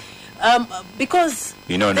 Okay. Because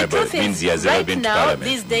honorable means he has never been to parliament.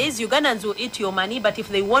 These days, Ugandans will eat your money, but if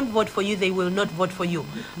they won't vote for you, they will not vote for you.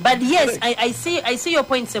 But yes, I see your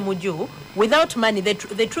point, Semuju. Without money, the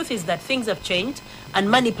truth is that things have changed, and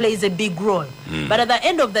money plays a big role. But at the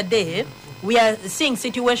end of the day, we are seeing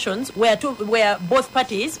situations where both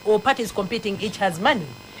parties or parties competing each has money.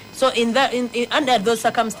 So under those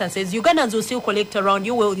circumstances, Ugandans will still collect around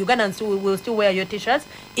you. Ugandans will still wear your T-shirts,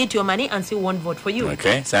 eat your money, and still won't vote for you.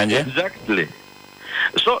 Okay, Sanjay? Exactly.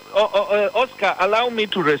 So, Oscar, allow me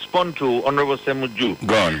to respond to Honorable Semuju.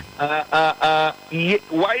 Go on.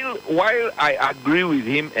 While I agree with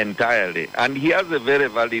him entirely, and he has a very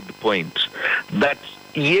valid point, that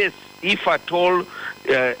yes, if at all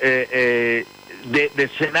the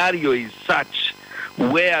scenario is such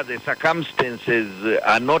where the circumstances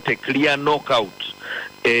are not a clear knockout,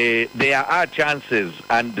 there are chances,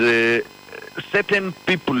 and certain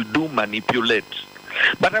people do manipulate.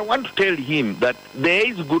 But I want to tell him that there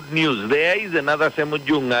is good news. There is another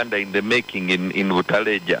Semuju Nganda in the making in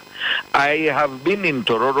Butaleja. I have been in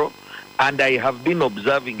Tororo, and I have been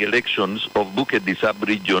observing elections of Bukedi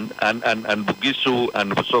sub-region and Bugisu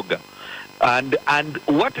and Busoga. And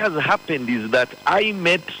what has happened is that I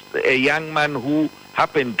met a young man who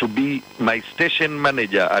happened to be my station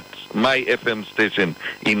manager at my FM station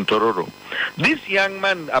in Tororo. This young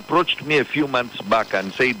man approached me a few months back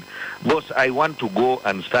and said, "Boss, I want to go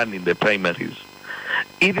and stand in the primaries."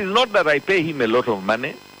 It is not that I pay him a lot of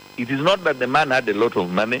money. It is not that the man had a lot of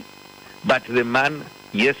money. But the man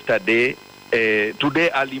today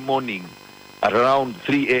early morning, around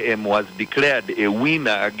 3 a.m., was declared a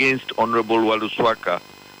winner against Honorable Waluswaka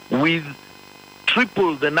with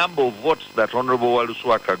triple the number of votes that Honorable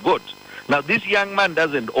Waluswaka got. Now, this young man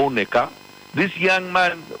doesn't own a car. This young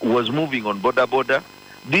man was moving on border.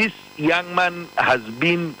 This young man has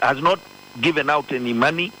not given out any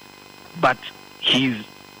money, but he's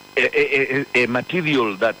a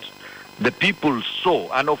material that the people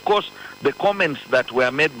saw. And of course, the comments that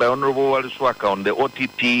were made by Honorable Waluswaka on the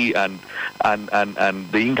OTT and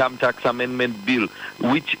the income tax amendment bill,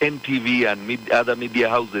 which NTV and other media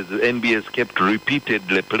houses, NBS, kept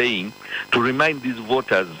repeatedly playing to remind these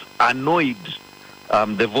voters, annoyed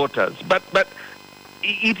the voters. But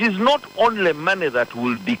it is not only money that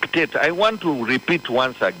will dictate. I want to repeat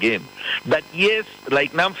once again that yes,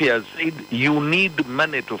 like Namfi has said, you need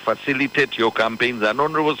money to facilitate your campaigns, and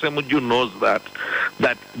Honorable Semuju knows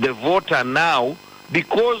that the voter now,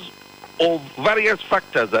 because of various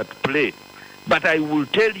factors at play. But I will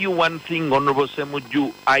tell you one thing, Honorable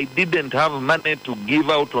Semuju, I didn't have money to give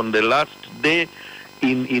out on the last day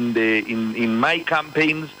in my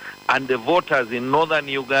campaigns. And the voters in northern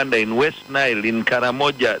Uganda, in West Nile, in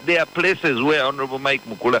Karamoja, there are places where Honorable Mike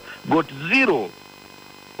Mukula got zero.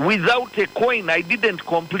 Without a coin, I didn't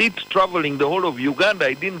complete traveling the whole of Uganda.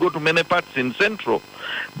 I didn't go to many parts in Central.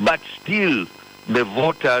 But still, the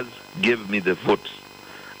voters gave me the votes.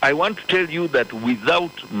 I want to tell you that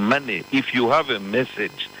without money, if you have a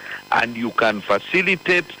message and you can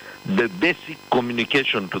facilitate the basic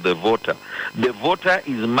communication to the voter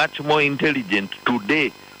is much more intelligent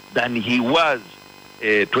today than he was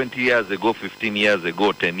 20 years ago, 15 years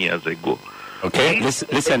ago, 10 years ago. Okay,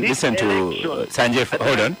 listen to Sanjay.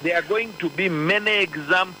 Hold on. There are going to be many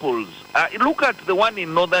examples. Look at the one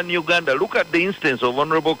in northern Uganda. Look at the instance of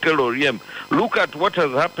Honorable Keloriem. Look at what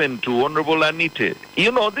has happened to Honorable Anite.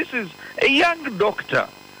 You know, this is a young doctor.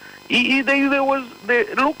 Look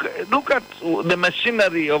at the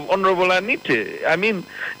machinery of Honorable Anite. I mean,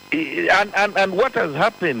 and what has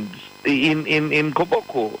happened in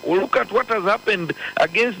Koboko. Look at what has happened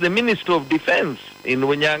against the Minister of Defense in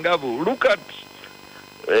Wenyangavu. Look at,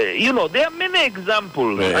 there are many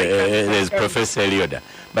examples. There's Professor Elioda.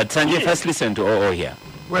 But Sanjay, yes. First listen to OO here.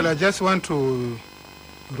 Well, I just want to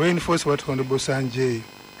reinforce what Honorable Sanjay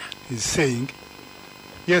is saying.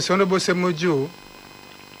 Yes, Honorable Semuju,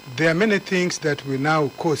 there are many things that will now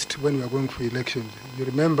cost when we are going for elections. You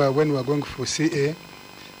remember when we were going for CA,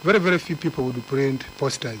 very, very few people would print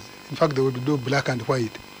posters. In fact, they would do black and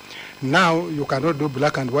white. Now, you cannot do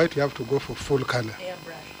black and white. You have to go for full color.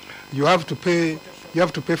 You have to pay you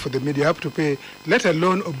have to pay for the media, you have to pay, let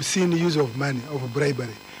alone obscene use of money, of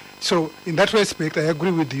bribery. So in that respect, I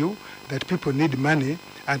agree with you that people need money,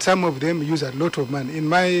 and some of them use a lot of money.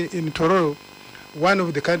 In Toro, one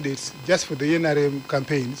of the candidates, just for the NRM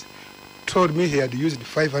campaigns, told me he had used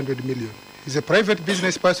 500 million. He's a private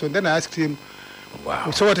business person. Then I asked him,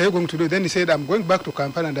 wow. So what are you going to do? Then he said, I'm going back to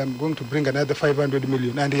Kampala and I'm going to bring another 500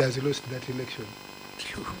 million. And he has lost that election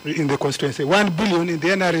in the constituency. 1 billion in the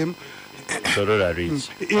NRM. Sorora reach.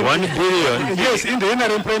 1 billion? Yes, in the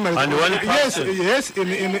NRM primary. And one person. Yes,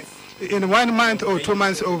 in 1 month or 2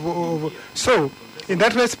 months of. So, in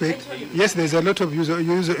that respect, yes, there's a lot of user.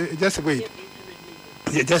 Just wait.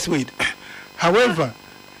 Yeah, just wait. However,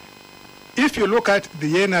 if you look at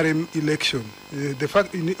the NRM election, the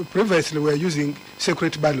fact previously we were using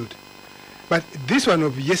secret ballot, but this one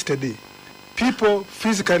of yesterday, people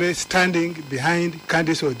physically standing behind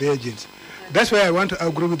candidates or their agents. That's why I want to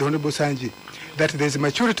agree with Honorable Sanji that there is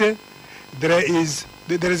maturity. There is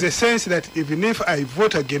a sense that even if I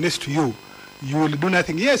vote against you, you will do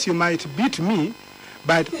nothing. Yes, you might beat me,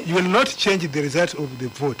 but you will not change the result of the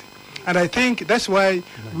vote. And I think that's why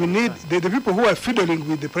we need, the people who are fiddling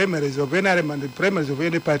with the primaries of NRM and the primaries of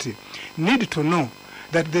any party need to know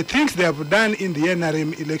that the things they have done in the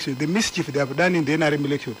NRM election, the mischief they have done in the NRM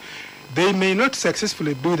election, they may not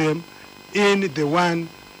successfully do them in the one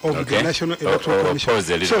of the National Electoral Commission. Pause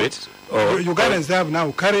a little bit. Ugandans have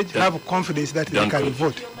now courage, have confidence that they can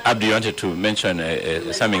vote. Abdi, you wanted to mention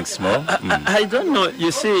something small? I don't know. You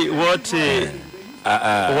see, what the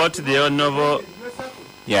Honorable...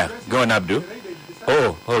 Yeah, go on, Abdu.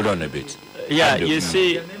 Oh, hold on a bit. Yeah, Abdu. You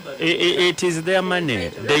see, it is their money.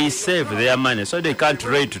 They save their money, so they can't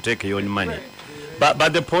try to take your own money.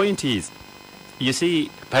 But the point is, you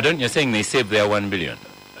see... Pardon, you're saying they save their 1 billion?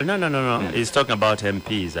 No. He's talking about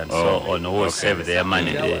MPs and so on who save their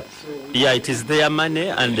money. Yeah, it is their money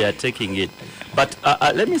and they are taking it. But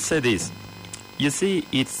let me say this. You see,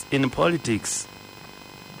 it's in politics,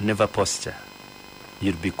 never posture.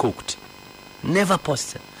 You'll be cooked. Never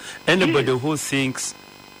posture. Anybody who thinks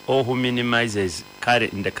or who minimizes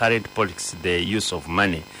in the current politics the use of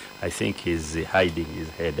money, I think is hiding his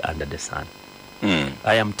head under the sun.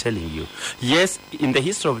 I am telling you. Yes, in the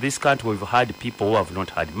history of this country, we've had people who have not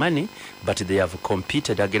had money, but they have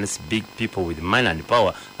competed against big people with money and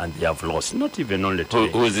power, and they have lost. Not even only today.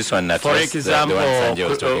 Who is this one? For example,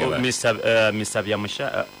 Mr.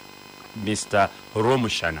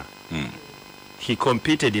 Romushana. He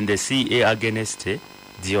competed in the CA against the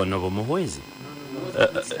Honorable Muhwezi.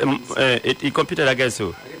 He competed against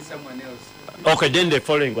who? Against someone else. Okay, then the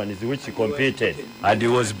following one is which he competed, and he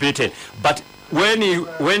was beaten. But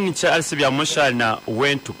when Charles Byamushana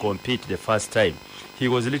went to compete the first time, he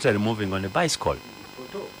was literally moving on a bicycle.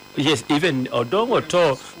 Yes, even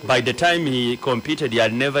Odongo, by the time he competed, he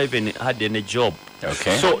had never even had any job.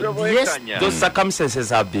 Okay. So, yes, those circumstances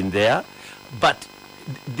have been there, but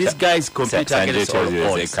these guys compete against all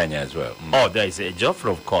odds. As well. Oh, there is a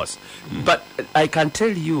Joffre, of course. But I can tell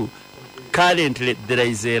you, currently there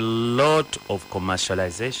is a lot of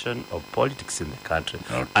commercialization of politics in the country,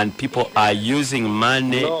 and people are using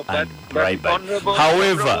money and bribery.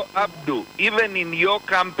 However, Abdu, even in your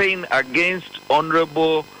campaign against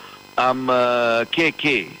Honorable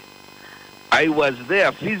KK, I was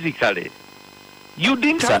there physically. You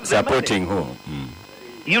didn't have the money. Supporting who?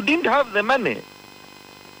 You didn't have the money.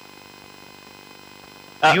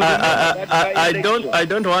 I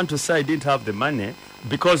don't want to say I didn't have the money,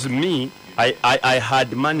 because I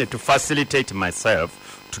had money to facilitate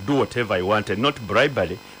myself to do whatever I wanted, not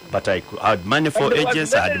bribery, but I had money for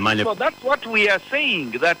agents, I had money. So that's what we are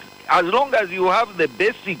saying, that as long as you have the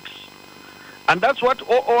basics, and that's what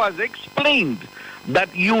OO has explained,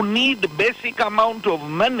 that you need basic amount of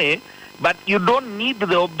money, but you don't need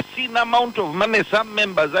the obscene amount of money some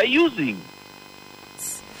members are using.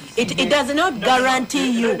 It does not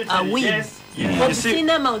guarantee you a win. Obscene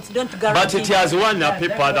amounts don't guarantee. But it has won up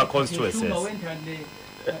people other constituencies.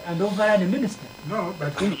 And overrun the minister. No,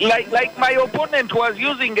 but like my opponent was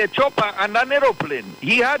using a chopper and an aeroplane.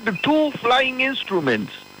 He had 2 flying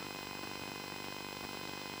instruments.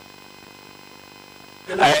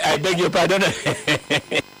 I beg your pardon.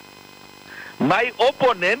 My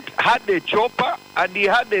opponent had a chopper and he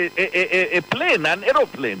had a plane, an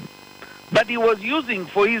aeroplane, that he was using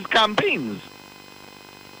for his campaigns.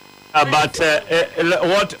 But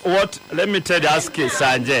what? Let me tell you, ask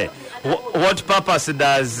Sanjay. What purpose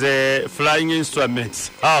does flying instruments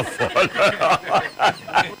have for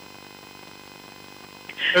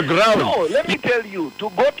the ground? No, let me tell you, to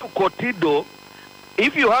go to Kotido,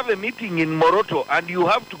 If you have a meeting in Moroto and you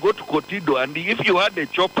have to go to Kotido, and if you had a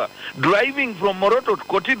chopper, driving from Moroto to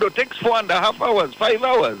Kotido takes 4.5 hours, 5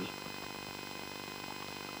 hours.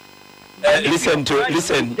 Listen,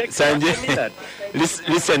 Sanjay.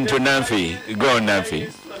 Listen to Namfi. Go on,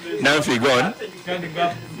 Namfi. Namfi, go on.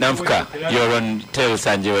 Namfka, you're on. Tell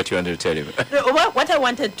Sanjay what you wanted to tell him. What I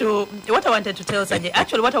wanted to tell Sanjay,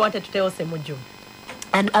 actually, what I wanted to tell Semuju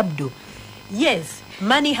and Abdu, yes,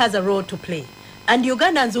 money has a role to play. And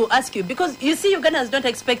Ugandans will ask you, because you see, Ugandans don't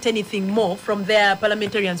expect anything more from their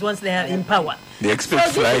parliamentarians once they are in power. They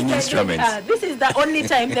expect flying instruments. This is the only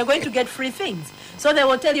time they're going to get free things. So they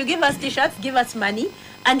will tell you, give us t-shirts, give us money.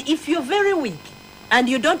 And if you're very weak and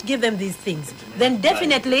you don't give them these things, then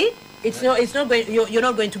definitely you're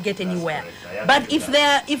not going to get anywhere. But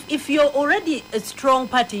if you're already a strong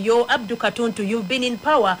party, you're Abdu Katuntu, you've been in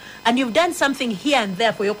power and you've done something here and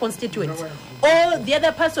there for your constituents, or the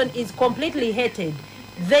other person is completely hated,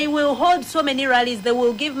 they will hold so many rallies, they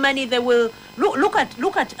will give money, they will look at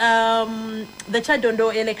the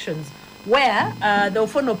Chadondo elections, where the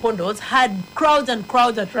Ofono Pondos had crowds and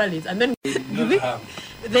crowds at rallies, and then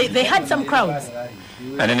they had some crowds.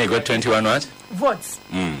 And then they got 21 what? Votes.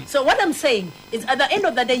 So what I'm saying is, at the end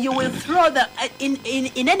of the day, you will throw the in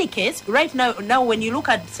any case. Right now when you look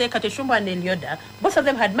at, say, Kateshumba and Elioda, both of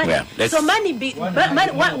them had money. Yeah, so money,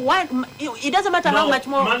 it doesn't matter how much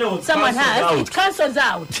more someone has, it cancels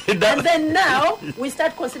out. And then now we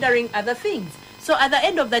start considering other things. So at the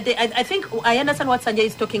end of the day, I think I understand what Sanjay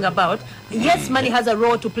is talking about. Yes, money has a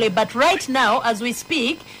role to play, but right now, as we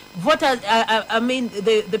speak, voters,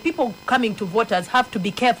 the people coming to voters have to be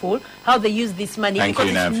careful how they use this money, because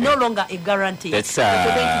it's no longer a guarantee. Let's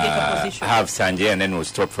have Sanjay, and then we'll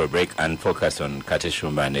stop for a break and focus on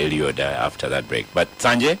Kateshumba and Elioda after that break. But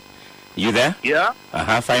Sanjay, you there? Yeah.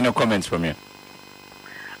 Final comments from you.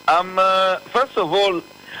 First of all,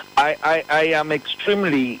 I am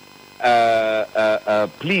extremely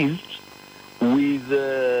pleased with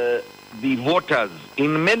the voters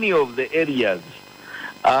in many of the areas.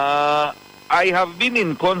 I have been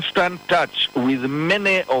in constant touch with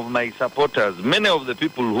many of my supporters, many of the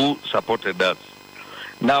people who supported us.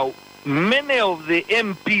 Now, many of the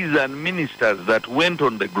MPs and ministers that went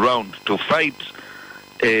on the ground to fight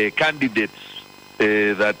candidates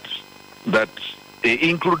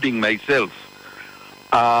including myself,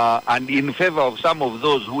 and in favor of some of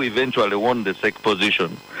those who eventually won the SEC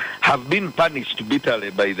position, have been punished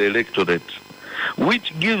bitterly by the electorate,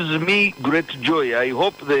 which gives me great joy. I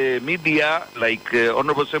hope the media, like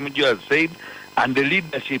Honorable Semuju has said, and the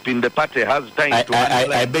leadership in the party has time to analyze.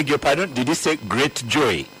 I beg your pardon, did you say great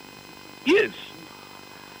joy? Yes.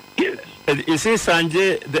 Yes. You see,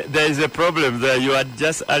 Sanjay, there is a problem there. You had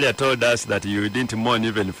just earlier told us that you didn't mourn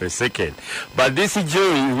even for a second. But this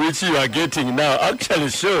joy which you are getting now actually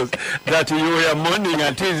shows that you were mourning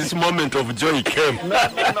until this moment of joy came.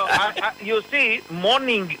 No. You see,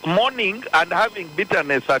 mourning and having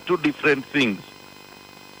bitterness are two different things.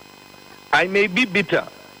 I may be bitter,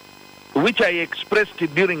 which I expressed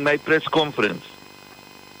during my press conference.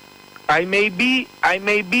 I may be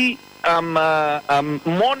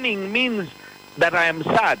mourning means that I am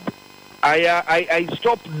sad. I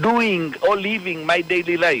stopped doing or living my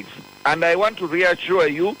daily life. And I want to reassure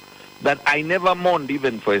you that I never mourned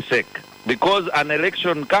even for a sec. Because an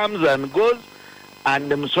election comes and goes, and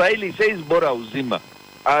the Mswahili says, Bora uzima.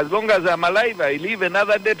 As long as I'm alive, I live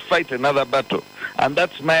another day to fight another battle. And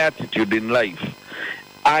that's my attitude in life.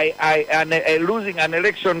 Losing an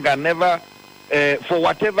election can never, for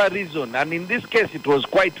whatever reason, and in this case it was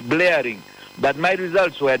quite blaring, that my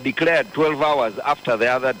results were declared 12 hours after the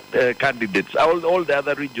other candidates, all the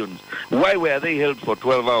other regions. Why were they held for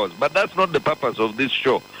 12 hours? But that's not the purpose of this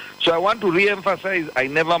show. So I want to re-emphasize, I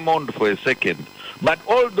never mourned for a second. But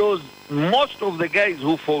most of the guys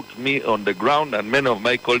who fought me on the ground and many of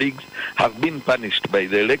my colleagues have been punished by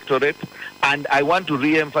the electorate. And I want to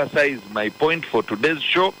re-emphasize my point for today's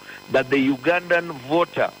show, that the Ugandan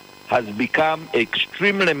voter has become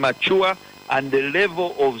extremely mature, and the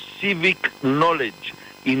level of civic knowledge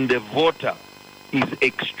in the voter is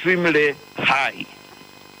extremely high.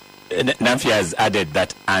 Namfi has added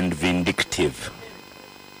that, and vindictive.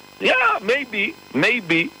 Yeah, maybe.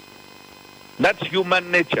 That's human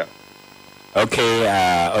nature. Okay,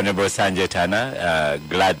 Honorable Sanjay Tana,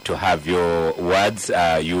 glad to have your words.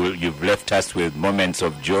 You've left us with moments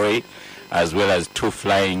of joy, as well as two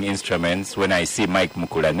flying instruments. When I see Mike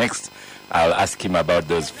Mukula next, I'll ask him about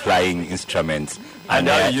those flying instruments and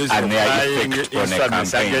their effect on a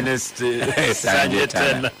campaign. Against Sanjay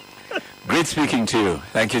Tana. Great speaking to you.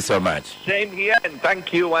 Thank you so much. Same here, and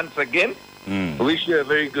thank you once again. Wish you a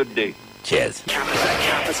very good day. Cheers. The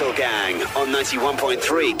Capital Gang on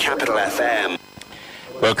 91.3 Capital FM.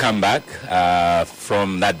 Welcome back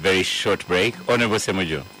from that very short break. Honorable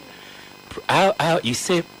Semuju, you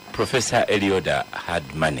say Professor Elioda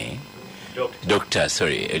had money. Doctor,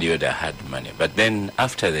 Elioda had money. But then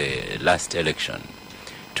after the last election,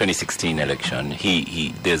 2016 election,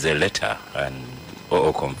 he there's a letter, and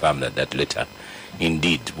OO confirmed that letter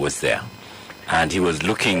indeed was there. And he was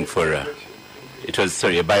looking for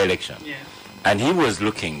a by-election. Yeah. And he was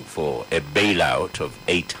looking for a bailout of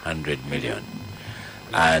 800 million.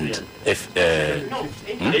 And if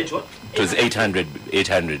it was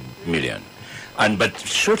 800 million. But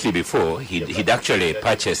shortly before, he'd actually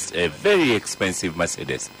purchased a very expensive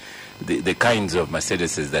Mercedes, the kinds of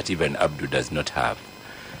Mercedeses that even Abdu does not have.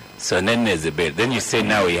 So then there's a bail. Then you say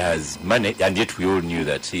now he has money, and yet we all knew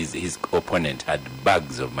that his opponent had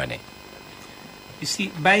bags of money. You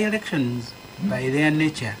see, by-elections, by their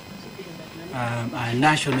nature, are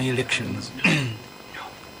national elections.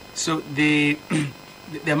 So the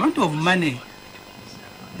amount of money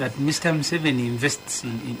that Mr. Museveni invests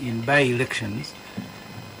in by-elections,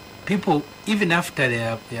 people, even after they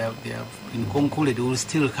have been concluded, will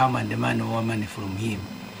still come and demand more money from him.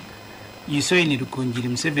 You saw in Rukunjiri,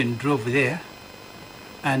 Museveni drove there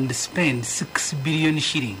and spent 6 billion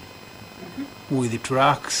shilling with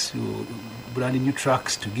trucks, brand new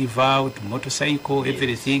trucks to give out, motorcycle,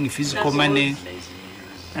 everything, physical money.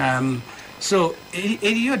 So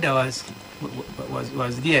Elioda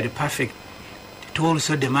was really perfect to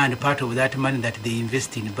also demand part of that money that they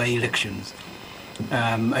invest in by-elections.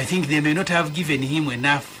 I think they may not have given him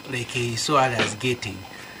enough like he saw others getting.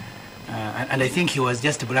 And I think he was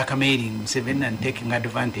just blackmailing Museveni and taking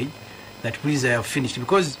advantage that please I have finished.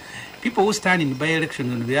 Because people who stand in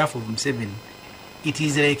by-elections on behalf of Museveni, it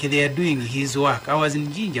is like they are doing his work. I was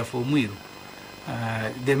in Jinja for Mwiru.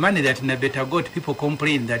 The money that Nabeta got, people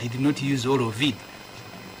complained that he did not use all of it.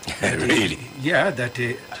 Really? Yeah, that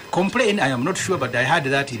complain, I am not sure, but I heard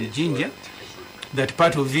that in Jinja, that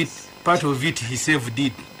part of it he saved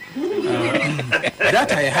it.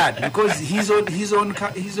 That I heard, because his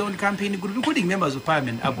own campaign group, including members of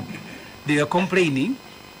parliament, they are complaining,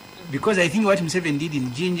 because I think what Museveni did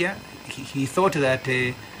in Jinja, he thought that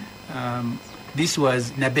this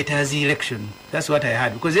was Nabeta's election. That's what I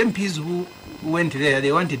heard, because MPs who went there,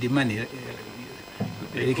 they wanted the money,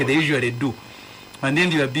 like they usually do. And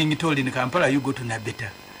then they were being told in Kampala, you go to Nabeta.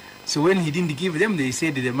 So when he didn't give them, they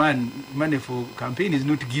said the money for campaign is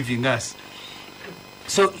not giving us.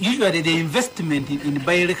 So usually the investment in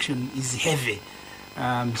by-election is heavy.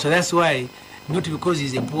 So that's why, not because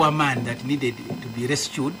he's a poor man that needed to be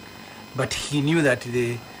rescued, but he knew that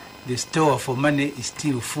the store for money is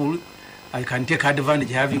still full. I can take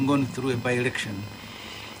advantage having gone through a by-election.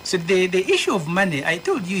 So the issue of money, I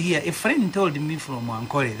told you here, a friend told me from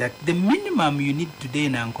Ankole that the minimum you need today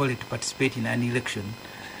in Ankole to participate in an election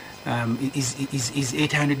is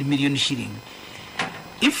 800 million shilling.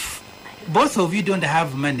 If both of you don't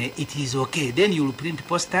have money, it is okay. Then you will print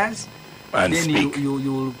posters, And then speak. you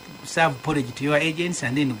will serve porridge to your agents,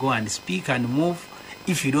 and then go and speak and move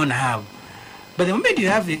if you don't have. But the moment you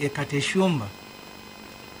have a Kateshumba,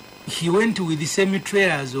 he went with the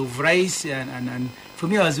semi-trailers of rice and for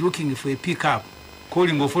me, I was looking for a pickup,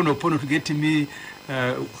 calling Ofono to get me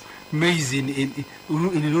maize in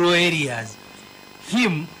rural areas.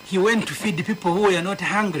 He went to feed the people who were not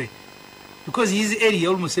hungry, because his area,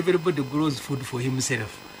 almost everybody grows food for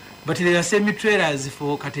himself. But there are semi-trailers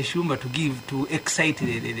for Kateshumba to give to excite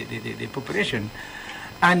the population.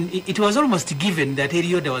 And it was almost given that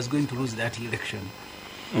Elioda was going to lose that election.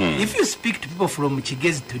 If you speak to people from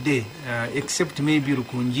Chigezi today, except maybe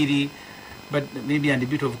Rukunjiri, but maybe and a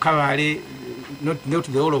bit of Kavale, not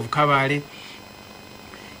the whole of Kavale,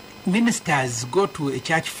 ministers go to a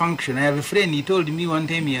church function. I have a friend, he told me one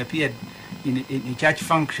time he appeared in a church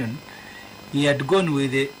function. He had gone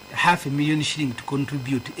with 500,000 shilling to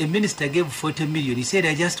contribute. A minister gave 40 million. He said,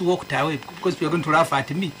 I just walked away because people are going to laugh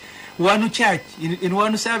at me. One church, in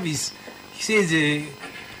one service, he says,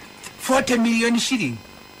 40 million shilling.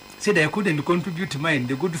 He said, I couldn't contribute mine.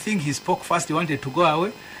 The good thing, he spoke fast, he wanted to go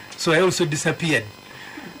away. So I also disappeared.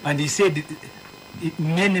 And he said,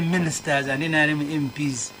 many ministers and NRM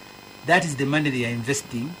MPs, that is the money they are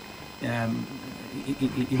investing in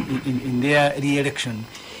their re-election.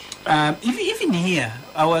 Even here,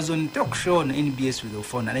 I was on talk show on NBS with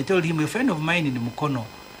Ofon, and I told him, a friend of mine in Mukono,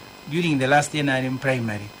 during the last NRM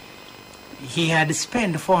primary, he had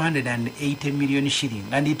spent 480 million shilling.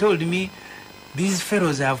 And he told me, these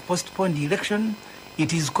fellows have postponed the election.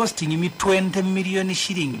 It is costing me 20 million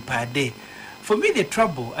shilling per day. For me, the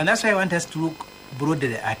trouble, and that's why I want us to look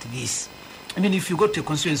broadly at this. I mean, if you go to a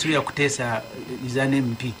constituency where Kutesa is an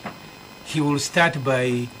MP, he will start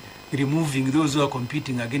by removing those who are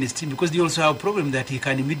competing against him, because they also have a problem that he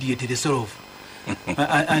can immediately solve.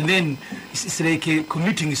 And then it's like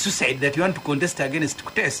committing suicide that you want to contest against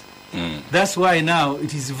Kutesa. That's why now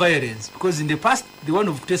it is violence, because in the past the one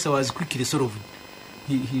of Kutesa was quickly solved.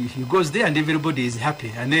 He goes there and everybody is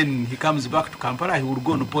happy, and then he comes back to Kampala, he will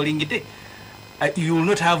go on a polling day. You will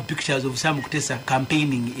not have pictures of Sam Kutesa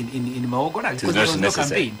campaigning in Maogola, because there was no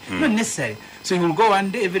campaign. Not necessary. So he will go one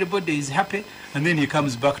day, everybody is happy, and then he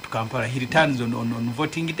comes back to Kampala. He returns on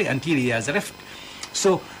voting day until he has left.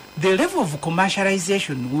 So the level of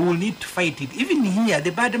commercialization, we will need to fight it. Even here,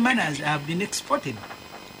 the bad manners have been exported.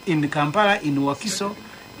 In Kampala, in Wakiso,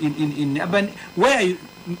 in Urban, where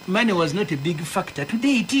money was not a big factor.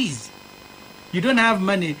 Today it is. You don't have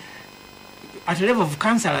money at the level of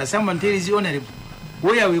councillor. Someone tells you, honorable,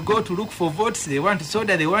 where we go to look for votes, they want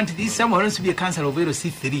soda, they want this. Someone wants to be a councillor of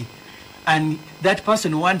LC3. And that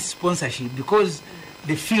person wants sponsorship because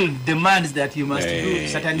the field demands that you must do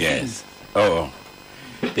certain things.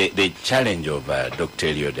 The challenge of Dr.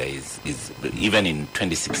 Elioda is even in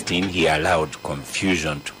 2016 he allowed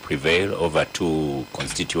confusion to prevail over two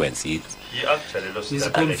constituencies. He actually lost He's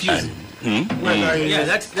that confused.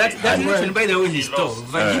 That's election, by the way, he stole.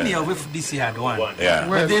 Virginia of FDC had won. Yeah.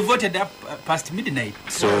 But they voted up past midnight.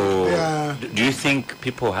 So, do you think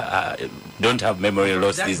people don't have memory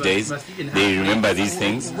loss these days? They remember these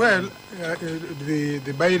things? Well,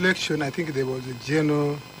 the by-election, I think there was a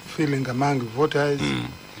general feeling among voters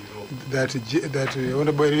that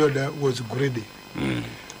Honorable Elioda was greedy.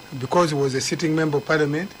 Because he was a sitting member of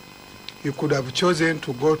parliament, he could have chosen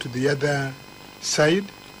to go to the other side,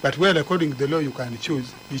 but well, according to the law, you can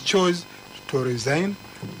choose. He chose to resign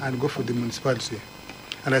and go for the municipality.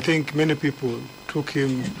 And I think many people took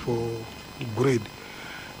him for greed.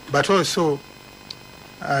 But also,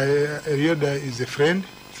 Elioda is a friend.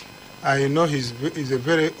 I know he's a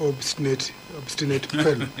very obstinate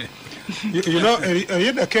fellow. you know,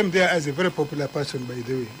 Elioda came there as a very popular person, by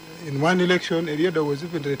the way. In one election, Elioda was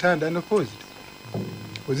even returned unopposed.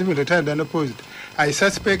 I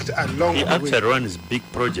suspect along the way... He actually runs big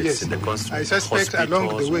projects in the constituency. I suspect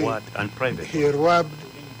along the way and private. He robbed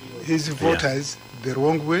his voters the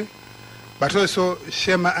wrong way. But also,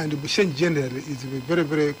 Shema and Bushen generally is a very,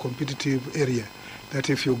 very competitive area. That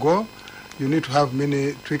if you go, you need to have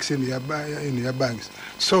many tricks in your bags.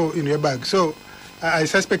 So I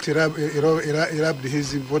suspect he robbed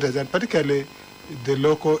his voters, and particularly the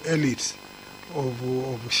local elites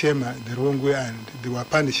of Shema the wrong way, and they were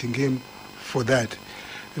punishing him for that.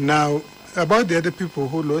 Now, about the other people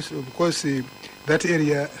who lost, because that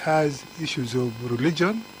area has issues of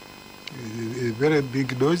religion, a very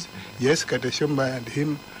big dose. Yes, Katashomba and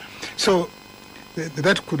him. So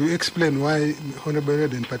that could explain why Honorable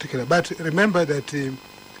Elioda in particular. But remember that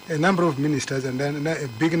a number of ministers and then a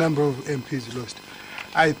big number of MPs lost.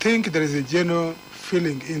 I think there is a general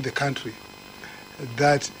feeling in the country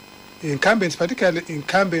that incumbents, particularly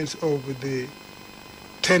incumbents of the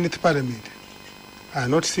 10th Parliament, are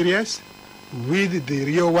not serious with the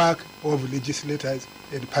real work of legislators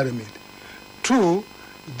in Parliament. Two,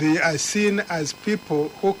 they are seen as people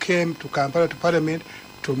who came to Kampala to Parliament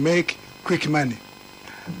to make quick money.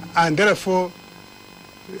 And therefore,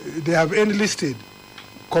 they have enlisted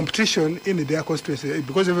competition in their constituency,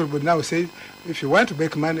 because everybody now says, if you want to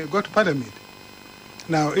make money, go to Parliament.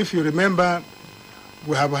 Now, if you remember,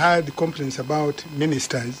 we have had complaints about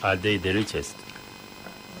ministers. Are they the richest?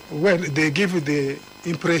 Well, they give the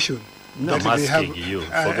impression that they have. You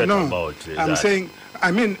forget about I'm that. saying,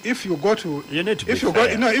 I mean, if you go to, you need to be if you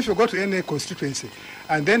fair. go, if you go to any constituency,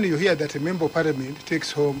 and then you hear that a member of parliament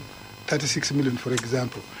takes home 36 million, for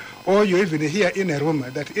example, or you even hear in a rumor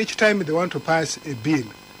that each time they want to pass a bill,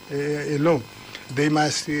 a law, they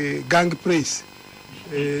must gang praise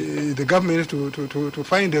the government to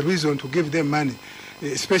find a reason to give them money,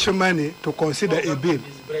 special money to consider a bill.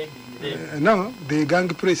 No, the gang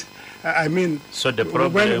praise. I mean, so the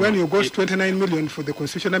problem when you got 29 million for the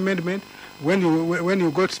constitutional amendment, when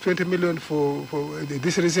you got 20 million for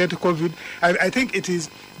this recent COVID, I think it is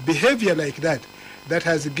behavior like that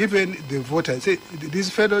has given the voters. Say, these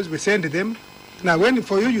fellows, we send them. Now, when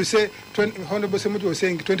for you say, Honorable Semuju was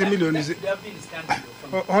saying 20 million is...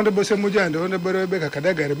 Honorable Semuju and Honorable Rebecca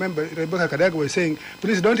Kadaga, remember, Rebecca Kadaga was saying,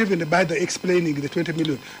 please don't even bother explaining the 20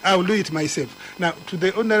 million. I will do it myself. Now, to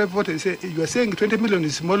the honorable voter, say, you are saying 20 million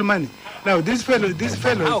is small money. Now, these fellows...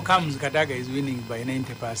 How comes Kadaga is winning by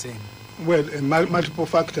 90%? Well, multiple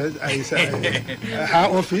factors. Her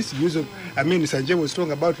office, use of... I mean, Sanjay was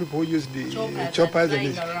talking about people who use the choppers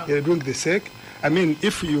and doing the sec. I mean,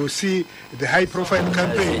 if you see the high-profile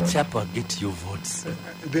campaign, Chopper get you votes.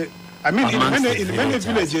 I mean, in Amongst many the villages,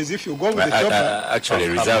 villagers. if you go with the chopper, Actually,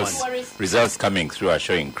 results coming through are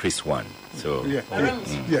showing Chris won. So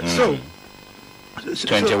So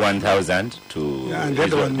 21,000 to and the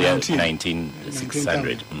other one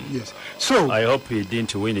 19,600. Yes. So I hope he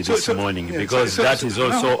didn't win it this morning, because that is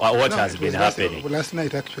also what has been happening. Last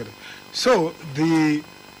night, actually. So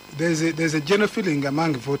there's a general feeling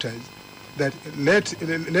among voters that let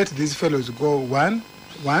these fellows go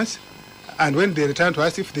once, and when they return to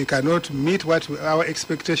us, if they cannot meet what our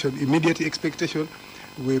immediate expectation,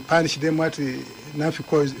 we punish them what now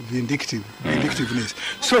calls vindictiveness.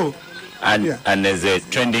 So. And there's a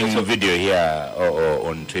trending video here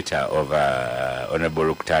on Twitter of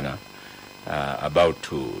Honorable Ruktana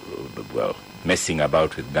messing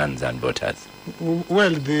about with guns and voters.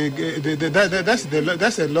 Well,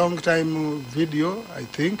 that's a long time video, I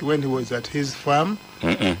think, when he was at his farm.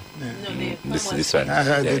 This one.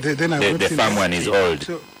 The farm one is old.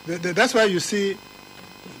 So that's why you see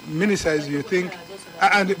ministers, you think,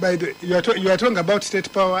 and you are talking about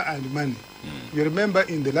state power and money. You remember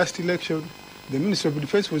in the last election, the Minister of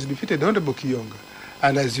Defense was defeated, Honorable Kiyonga.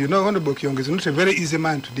 And as you know, Honorable Kiyonga is not a very easy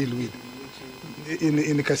man to deal with.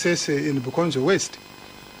 In Kasese, in Bukonzo West.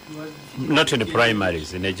 Not in the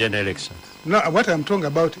primaries, in the general elections. No, what I'm talking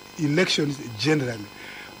about, elections generally.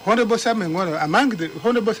 Honorable Samengwala,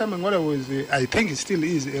 Honorable Samengwala was, I think he still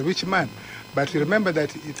is, a rich man. But remember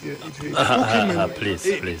that it took him... Please.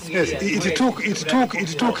 Yes,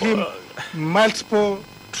 it took him multiple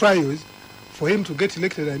trials for him to get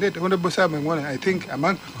elected. And that Honorable Samengwala, I think,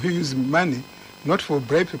 among who use money, not for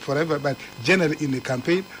bribes forever, but generally in the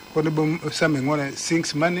campaign, Honorable Samengwala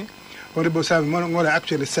sinks money. Honorable Samengwala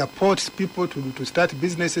actually supports people to start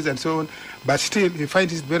businesses and so on, but still he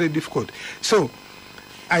finds it very difficult. So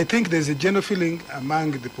I think there's a general feeling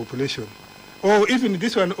among the population, or even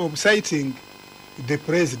this one of citing the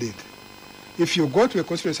president. If you go to a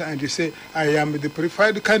constituency and you say, I am the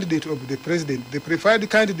preferred candidate of the president, the preferred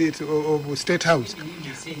candidate of State House,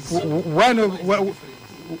 one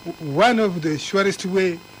of the surest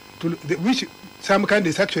way which some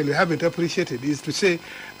candidates actually haven't appreciated is to say,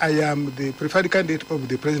 I am the preferred candidate of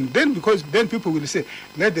the president. Then people will say,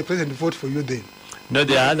 let the president vote for you then. No,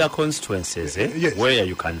 there are other constituencies yes. where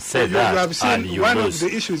you can say you that have seen and you one lose. Of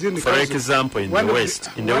the issues in the For council, example, in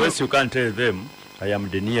the West, you can't tell them, I am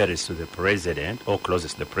the nearest to the president or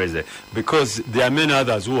closest to the president, because there are many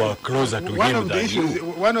others who are closer to him than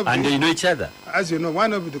you, and they know each other. As you know,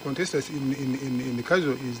 one of the contestants in the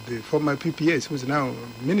council is the former PPS, who is now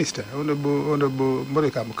minister, Honorable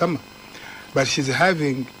Morika Mukama. But she's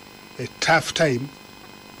having a tough time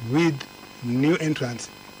with new entrants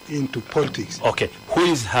into politics. Okay, who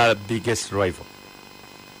is her biggest rival?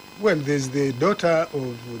 Well, there's the daughter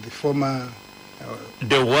of the former...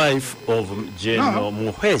 the wife of General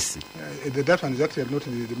Muhesi. That one is actually not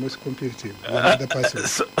the most competitive. Another person.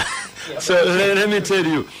 So let me tell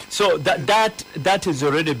you. So that has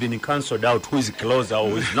already been cancelled out. Who is closer or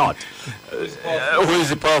who is not? Who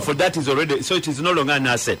is powerful? That is already. So it is no longer an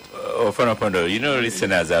asset. Fonopondo,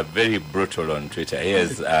 listeners are very brutal on Twitter.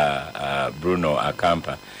 Here's Bruno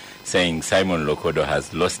Akampa saying Simon Lokodo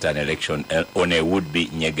has lost an election on a would-be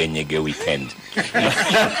nyege weekend.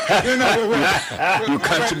 You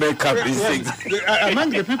can't make up these things.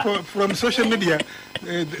 Among the people from social media,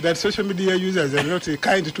 that social media users are not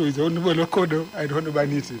kind to his Honorable Lokodo and Honorable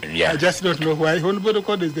Aniti. Yeah. I just don't know why. Honorable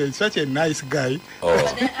Lokodo is such a nice guy.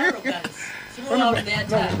 But they're arrogant. Honorable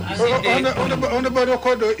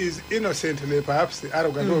Lokodo is innocently, perhaps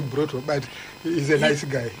arrogant or brutal, but he's a nice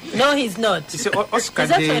guy. No, he's not. Oscar,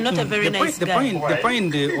 he's actually not a very nice guy. The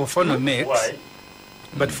point of Honor makes,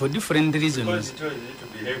 but for different reasons.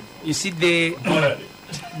 You see, he's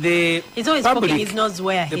always poking his nose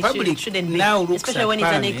where he shouldn't be, now looks especially when he's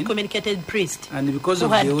an excommunicated priest. And because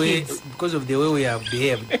of the way we have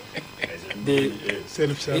behaved,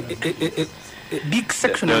 a big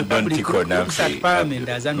section of the public looks at Parliament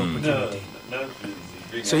as an opportunity.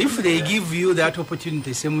 So if they give you that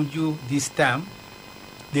opportunity, same you this time,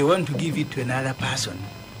 they want to give it to another person.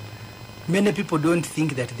 Many people don't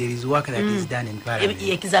think that there is work that is done in Parliament.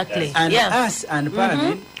 Exactly. And us and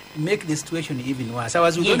Parliament make the situation even worse. I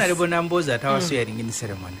was with Honorable Numbers at our swearing in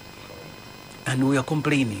ceremony, and we are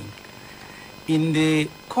complaining. In the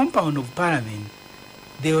compound of Parliament,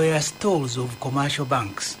 there were stalls of commercial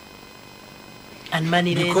banks. And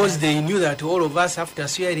money because they knew that all of us, after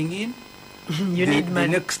swearing in, need money.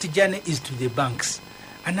 The next journey is to the banks.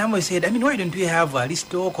 And now I said, I mean, why don't we have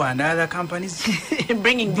Aristotle and other companies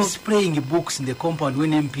Bringing books. displaying books in the compound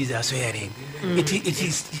when MPs are swearing? It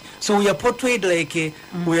is so we are portrayed like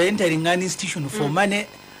we are entering an institution for money,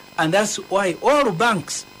 and that's why all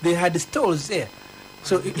banks, they had stalls there.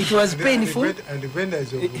 So it was painful. And the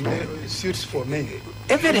vendors of suits for men.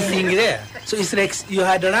 Everything there. So it's like you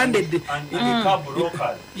had landed.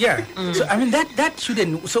 Yeah. So I mean that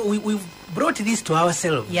shouldn't. So we've brought this to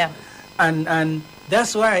ourselves. Yeah. And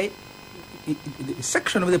that's why the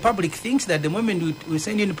section of the public thinks that the moment we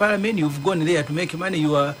send you in parliament, you've gone there to make money,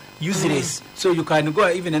 you are useless. So you can go,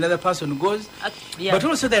 even another person goes. Yeah. But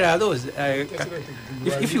also there are those.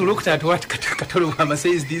 If you looked at what Katolo Wama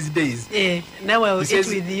says these days. Now I will he eat says,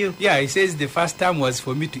 with you. Yeah, he says the first time was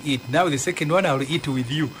for me to eat. Now the second one, I will eat with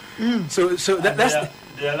you. So that's...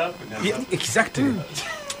 They are laughing. Yeah, exactly.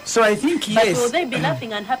 So I think, But yes. will they be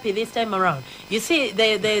laughing and happy this time around? You see,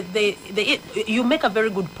 you make a very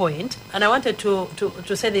good point, and I wanted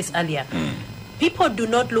to say this earlier. People do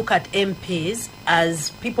not look at MPs as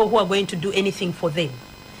people who are going to do anything for them.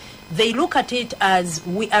 They look at it as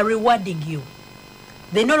we are rewarding you.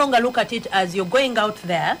 They no longer look at it as you're going out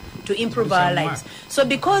there to improve our lives. So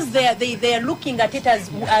because they are looking at it as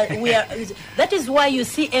we are, that is why you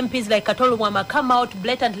see MPs like Katolo Wama come out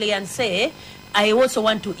blatantly and say, I also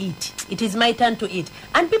want to eat. It is my turn to eat.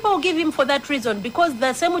 And people will give him for that reason, because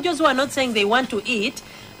the Semujos who are not saying they want to eat,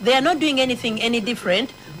 they are not doing anything any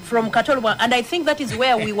different from Katolwa. And I think that is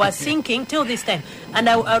where we were sinking till this time. And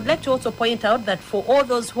I would like to also point out that for all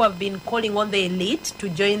those who have been calling on the elite to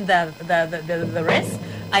join the rest,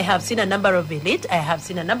 I have seen a number of elite. I have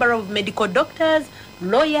seen a number of medical doctors,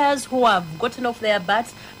 lawyers who have gotten off their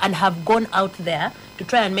butts and have gone out there to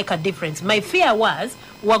try and make a difference. My fear was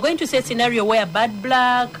we're going to see a scenario where Bad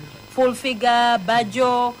Black, Full Figure,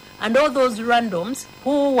 Bajo, and all those randoms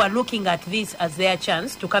who were looking at this as their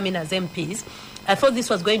chance to come in as MPs, I thought this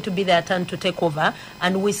was going to be their turn to take over,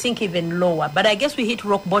 and we sink even lower. But I guess we hit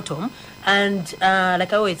rock bottom, and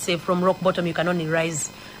like I always say, from rock bottom you can only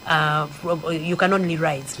rise. You can only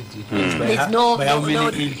rise. There's no. By how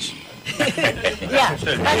many inch? Yeah.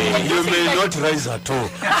 You may not rise at all.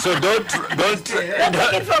 So don't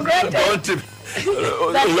take it for granted.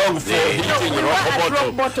 Long for hitting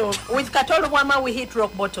rock bottom. With Katolo Wama, we hit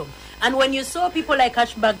rock bottom. And when you saw people like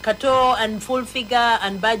Ashbag Kato and Full Figure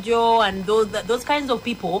and Bajo and those kinds of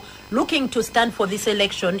people looking to stand for this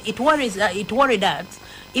election, it worried us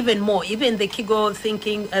even more. Even the Kigo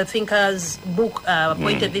Thinkers book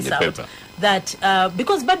pointed this out. Paper. That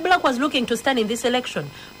because Bad Black was looking to stand in this election.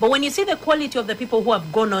 But when you see the quality of the people who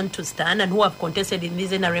have gone on to stand and who have contested in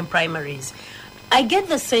these NRM primaries, I get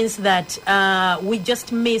the sense that we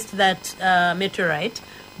just missed that meteorite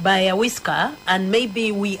by a whisker, and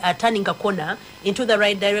maybe we are turning a corner into the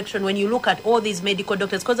right direction when you look at all these medical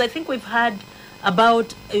doctors. Because I think we had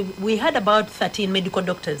about 13 medical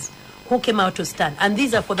doctors who came out to stand, and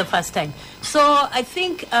these are for the first time. So I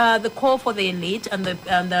think the call for the elite and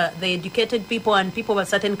the educated people and people of a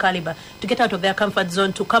certain caliber to get out of their comfort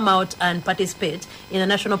zone to come out and participate in the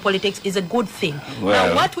national politics is a good thing. Well,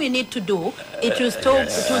 now, what we need to do is to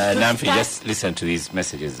Namfi, just listen to these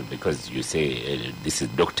messages, because you say this is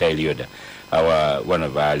Dr. Elioda. One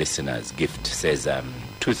of our listeners, Gift, says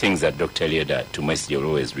two things that Dr. Elioda to Messi will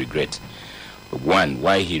always regret. One,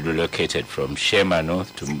 why he relocated from Shema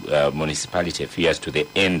North to municipality a few years to the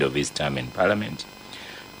end of his term in parliament.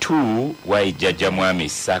 Two, why Jaja Mwami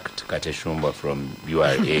sacked Kateshumba from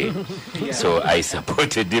URA. So I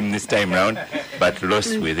supported him this time round, but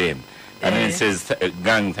lost with him. And then it says,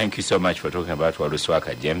 gang, thank you so much for talking about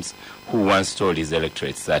Waluswaka James, who once told his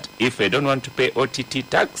electorates that if they don't want to pay OTT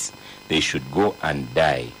tax, they should go and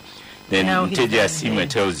die. Then Teja Asime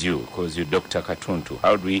tells you, because you're Dr. Katuntu,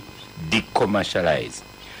 how do we decommercialize?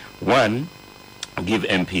 One, give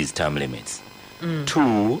MPs term limits.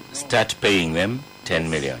 Two, start paying them 10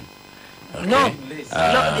 million. Okay? No,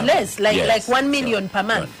 less, like 1 million per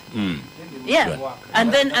month. Yeah,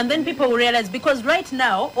 and then people will realize, because right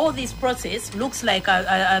now all this process looks like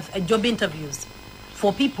a job interviews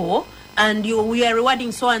for people, and we are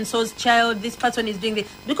rewarding so and so's child. This person is doing this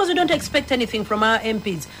because we don't expect anything from our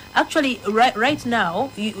MPs. Actually, right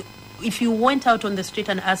now, if you went out on the street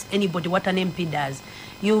and asked anybody what an MP does,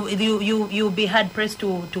 you'll be hard pressed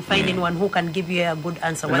to find anyone who can give you a good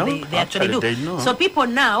answer what they actually do. So people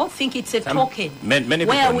now think it's a token many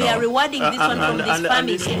where we are rewarding this one from this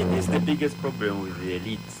family. And this is the biggest problem with the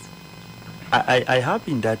elites. I have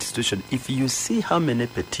in that situation, if you see how many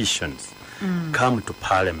petitions come to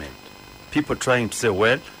parliament, people trying to say,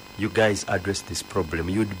 well, you guys address this problem,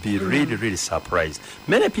 you'd be really, really surprised.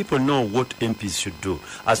 Many people know what MPs should do.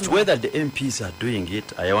 As to whether the MPs are doing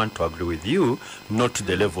it, I want to agree with you, not to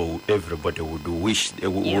the level everybody would wish,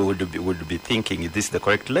 would be thinking, is this the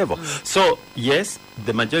correct level? So, yes,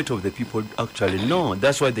 the majority of the people actually know.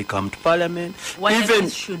 That's why they come to Parliament. What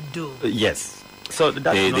MPs should do. Yes. So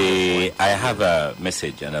that's I have a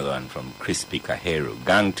message, another one from Crispy Kaheru.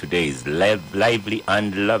 Gang today is lively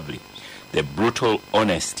and lovely. The brutal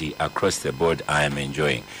honesty across the board I am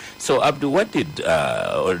enjoying. So, Abdu, what did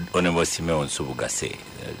Honorable Simeon Nsubuga say?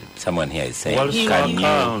 Someone here is saying,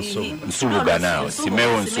 Nsubuga now.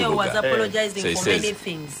 Simeon was apologizing so for many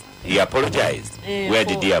things. He apologized. Where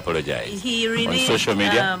did he apologize? He released, on social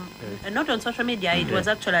media? Not on social media. It was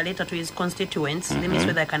actually a letter to his constituents. Let me see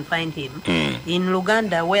whether I can find him. In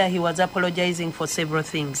Luganda, where he was apologizing for several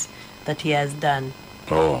things that he has done.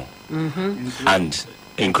 Oh. And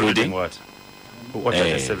including what? What are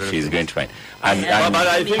the several she's things? going to find. And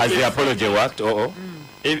has the apology worked?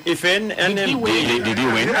 If NRM did he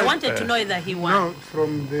win? I wanted to know whether he won. No,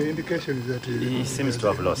 from the indications that he seems to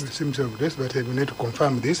have lost. Seems to have lost, but we need to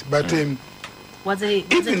confirm this. But Was he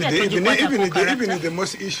even the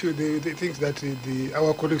most issue, the things that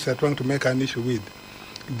our colleagues are trying to make an issue with,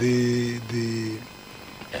 the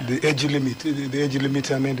age limit, the age limit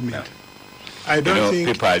amendment. I don't think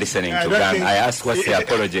people are listening to Gang. I asked what's the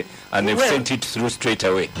apology, and they've sent it through straight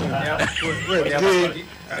away.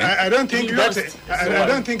 I don't think that. I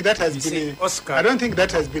don't think that has been. I don't think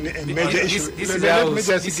that has been a major issue.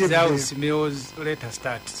 This is how Simeo's letter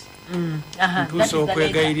starts. Ntuusa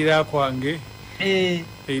okwegayirira kwange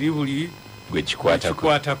eri buli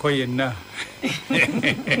kikwatako yenna.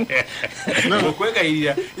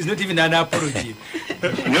 Okwegayirira is not even an apology.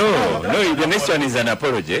 No, the next one is an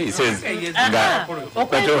apology. He says,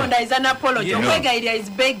 Okwegonda is an apology. Okwegayirira is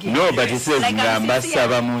begging. No, but he says,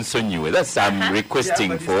 Ngambasaba munsonyiwe. That's I'm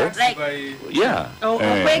requesting for.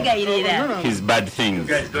 Okwegayirira. His bad things.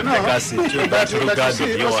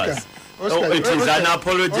 It is an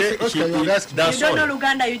apology. That's you don't know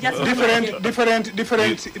Luganda, you just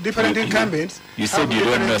different incumbents. You said you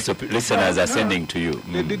don't know, so listeners are sending to you.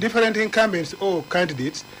 The different incumbents or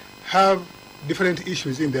candidates have different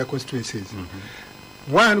issues in their constituencies.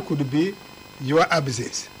 One could be your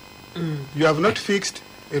absence. You have not fixed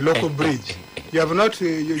a local bridge. You have not.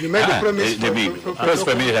 You made a promise. Pause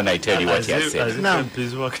for a minute, and I tell you what he has said. Now,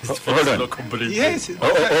 hold on. Yes.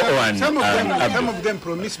 Some of them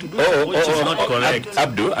promised to do. Which is not correct.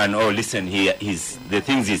 Abdu, and listen here. The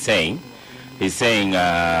things he's saying. He's saying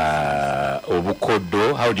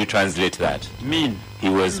Obukodo. How do you translate that? Mean. He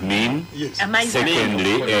was mean. Yes.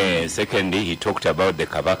 Secondly, he talked about the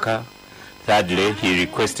Kabaka. Thirdly, he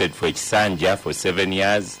requested for Chisanja for 7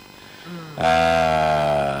 years.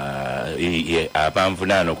 He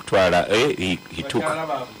took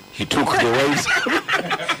the wives.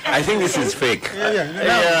 I think this is fake.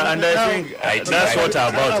 And I think that's what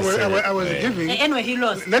I'm about to say. I was giving. Anyway, he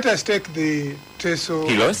lost. Let us take the Teso.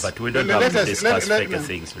 He lost, but we don't have to discuss fake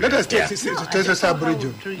things. Let us take Teso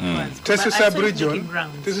sub-region.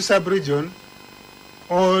 Teso sub-region,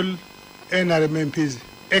 all NRM MPs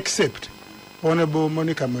except Honorable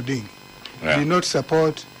Monica Moding did not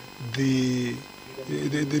support the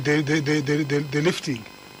lifting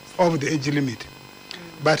of the age limit,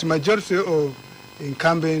 but majority of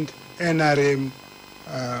incumbent NRM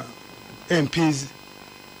MPs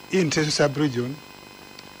in Teso sub-region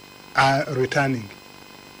are returning.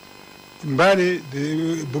 Mbale,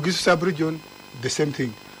 the Bugisu sub-region, the same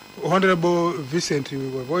thing. Honorable Vincent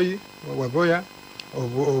Waboya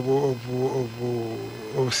of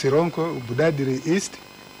Sironko, Budadiri East,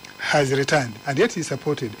 has returned, and yet he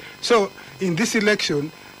supported. So, in this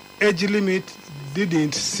election, age limit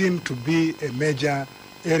didn't seem to be a major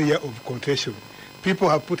area of contention. People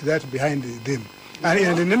have put that behind them. And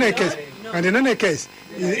in any case,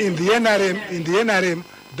 in the NRM,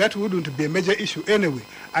 that wouldn't be a major issue anyway.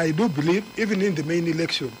 I do believe, even in the main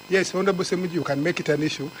election, yes, Honorable Semuji, you can make it an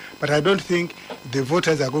issue, but I don't think the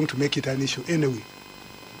voters are going to make it an issue anyway.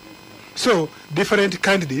 So, different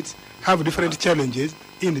candidates have different challenges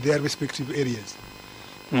in their respective areas.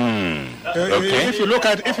 Okay. If you look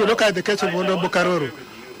at the case of Honorable Karoro,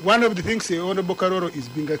 one of the things Honorable Karoro is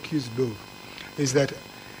being accused of is that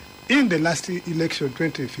in the last election,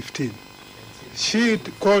 2015, she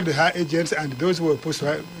called her agents and those who were opposed to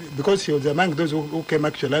her, because she was among those who came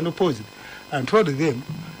actually and opposed, and told them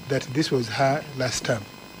that this was her last term.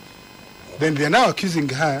 Then they are now accusing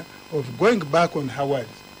her of going back on her words.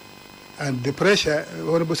 And the pressure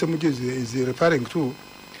Honorable Semuji is referring to,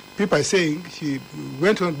 people are saying she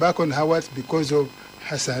went on back on her words because of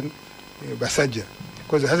Hassan Basaja.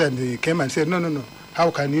 because the husband came and said, no,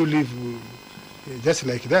 how can you live just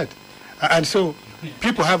like that? And so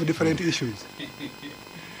people have different issues.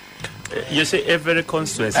 You see, every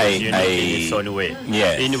constituency is unique in its own way.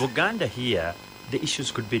 Yes. In Uganda here, the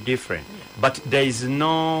issues could be different. But there is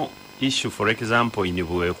no issue, for example, in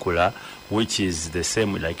Ibuekula, which is the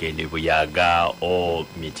same like in Ibuyaga or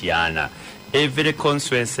Mitiana. Every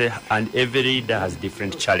constituency and every leader has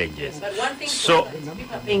different challenges. But one thing so,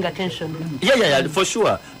 people are paying attention. Yeah, for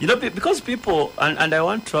sure. You know, because people, and I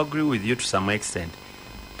want to agree with you to some extent,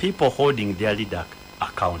 people holding their leader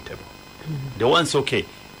accountable. The ones, okay,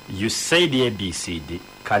 you say the ABCD,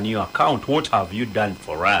 can you account? What have you done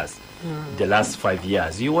for us the last 5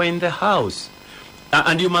 years? You were in the house.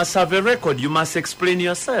 And you must have a record. You must explain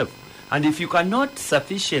yourself. And if you cannot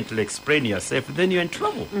sufficiently explain yourself, then you're in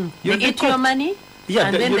trouble. They eat your money, Yeah,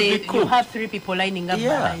 and then you'll be you have 3 people lining up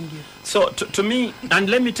behind you. So to me, and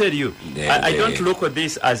let me tell you, I don't look at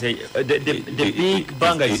this as the big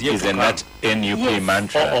bang is yet to come. Isn't that NUP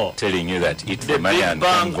mantra telling you that eat the money and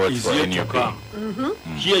come vote for NUP?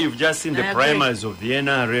 Here you've just seen the primaries of the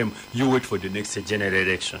NRM. You wait for the next general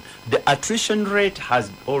election. The attrition rate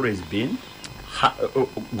has always been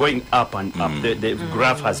going up and up. The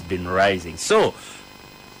graph has been rising. So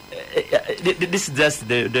this is just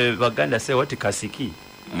the Waganda say what kasiki.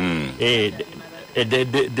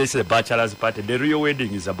 This is a bachelor's party. The real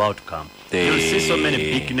wedding is about to come. You'll see so many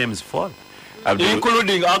big names fall,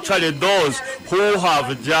 including actually those who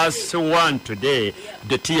have just won today.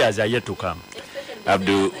 The tears are yet to come.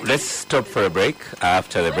 Abdul, let's stop for a break.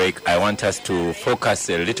 After the break, I want us to focus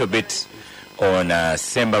a little bit on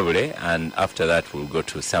Sembabule, and after that we'll go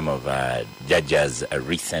to some of Jaja's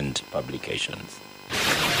recent publications.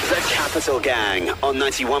 The Capital Gang on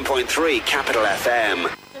 91.3 Capital FM.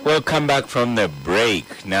 Welcome back from the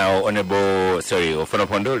break. Now,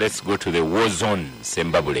 Ofonopondo, let's go to the war zone,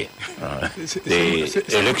 Sembabule.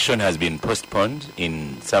 The election has been postponed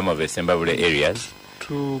in some of the Sembabule areas.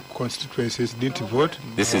 2 constituencies didn't vote.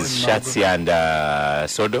 This is Shatsi and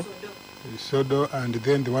Sodo. Sodo, and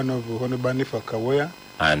then the one of Honobani for Kawoya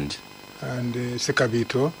and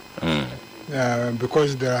Sekabito,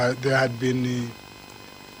 because there had been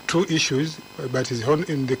 2 issues, but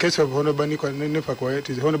in the case of Honobani for Kawoya, it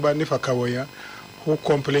is Honobani for Kawoya who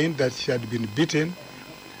complained that she had been beaten,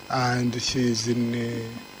 and she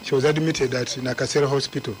was admitted at Nakasero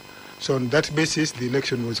Hospital. So on that basis, the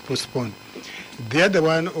election was postponed. The other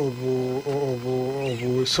one of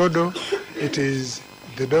Sodo, it is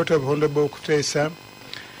the daughter of Honorable Kutesa,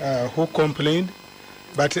 who complained,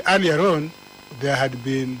 but earlier on there had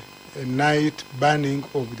been a night banning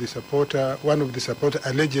of the supporter, one of the supporters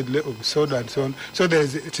allegedly of Sodo and so on. So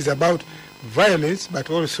it is about violence, but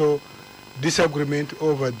also disagreement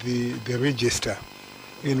over the register.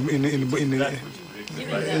 So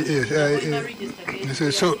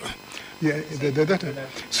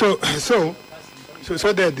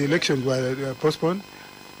that the elections were postponed.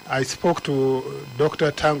 I spoke to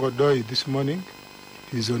Dr. Tango Doi this morning.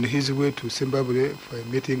 He's on his way to Zimbabwe for a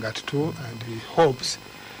meeting at 2, and he hopes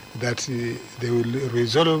that they will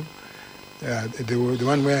resolve the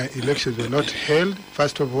one where elections were not held,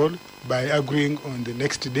 first of all, by agreeing on the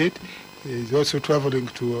next date. He's also traveling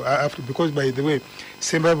to, because by the way,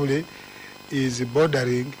 Zimbabwe is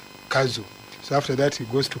bordering Kazo. So after that, he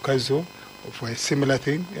goes to Kazo for a similar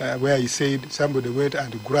thing, where he said somebody went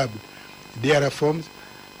and grabbed their forms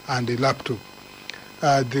and a laptop.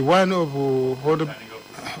 The one of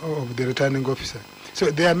the returning officer. So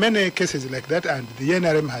there are many cases like that, and the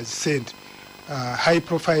NRM has sent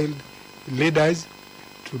high-profile leaders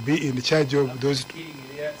to be in charge of those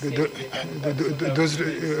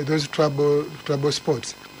trouble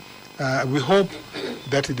spots. We hope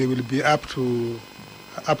that they will be up to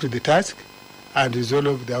the task and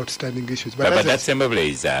resolve the outstanding issues. But that Zimbabwe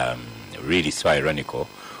is really so ironical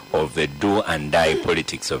of the do and die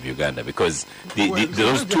politics of Uganda, because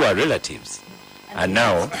those two are relatives, and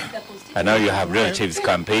now you have relatives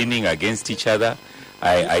campaigning against each other.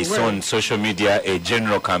 I saw on social media a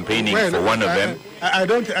general campaigning for one of them. I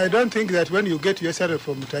don't think that when you get your salary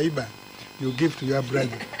from Taiba, you give to your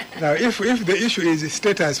brother. Now, if the issue is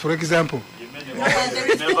status, for example.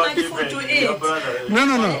 There is too much food to eat.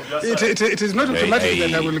 No. It is not automatic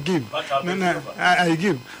that I will give. No, I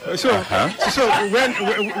give. So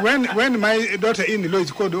when my daughter-in-law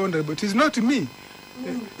is called honorable, it is not me.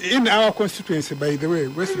 In our constituency, by the way,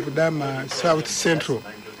 West Budama South Central,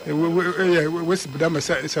 West Budama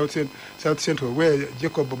South Central, where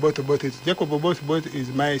Jacob Oboth is. Jacob Oboth is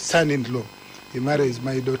my son-in-law. Imara is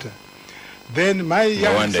my daughter. Then my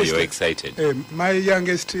youngest no wonder you're excited. My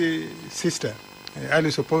youngest sister,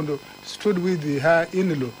 Alice Opondo, stood with her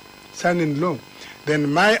in-law, son-in-law.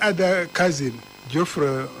 Then my other cousin,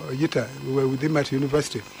 Geoffrey Yita, we were with him at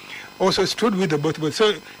university, also stood with the both.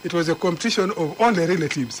 So it was a competition of only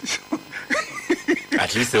relatives.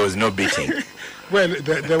 At least there was no beating. Well,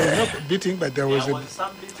 there was no beating, but there was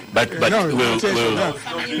some beating. But no,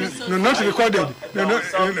 not recorded.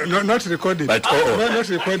 No, not recorded. But not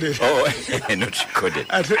recorded. Not recorded.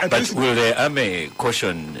 At But least, will the army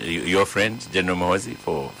caution your friend General Mohozi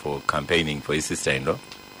for campaigning for his sister-in-law?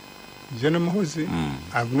 General Mohozi,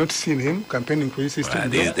 I've not seen him campaigning for his sister.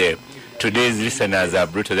 Today's listeners are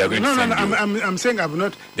brutal. They are going to send you. I'm saying I've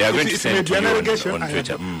not. They are going to send to you on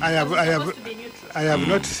Twitter. I have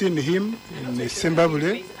not seen him in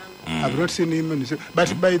Zimbabwe. I've not seen him in.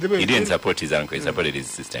 But by the way, he didn't support his uncle. He supported his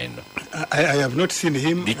sister-in-law. I have not seen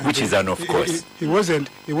him. Which is an of course. He wasn't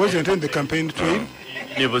in the campaign trail.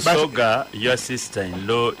 Nibusoga, your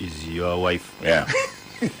sister-in-law is your wife. Yeah.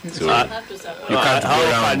 So you can't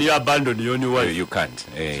go around. Can you abandon your new wife? You can't.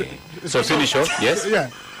 So finish off. Yes.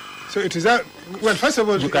 Yeah. So it is well. First of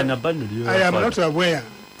all, you can abandon your. I am not aware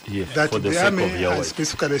that the the army has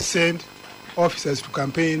specifically sent officers to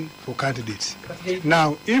campaign for candidates.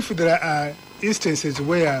 Now, if there are instances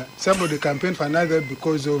where somebody campaigns for another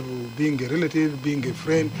because of being a relative, being a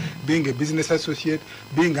friend, being a business associate,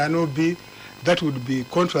 being an OB, that would be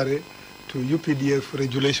contrary to UPDF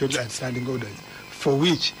regulations and standing orders, for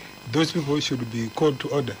which those people should be called to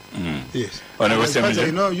order. Yes. As far as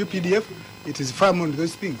I know, UPDF, it is firm on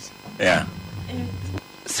those things. Yeah.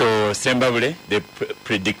 So Zimbabwe, the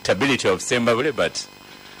predictability of Zimbabwe, but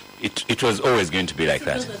it was always going to be like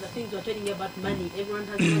that. Those are the things we're telling you about money. Everyone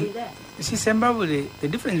has money there. You see, Zimbabwe, the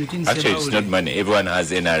difference between Actually, Zimbabwe... it's not money. Everyone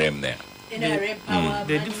has NRM there. NRM power,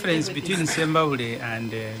 The money, difference everything. between Zimbabwe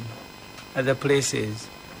and other places,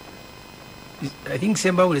 I think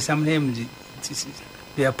Zimbabwe sometimes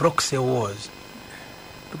they are proxy wars.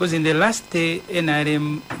 Because in the last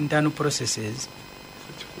NRM internal processes,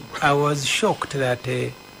 I was shocked that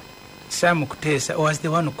Sam Kutesa was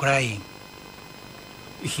the one crying.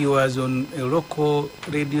 He was on a local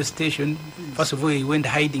radio station. First of all, he went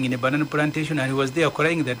hiding in a banana plantation, and he was there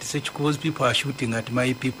crying that such close people are shooting at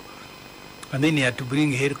my people. And then he had to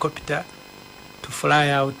bring a helicopter to fly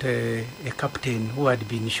out a captain who had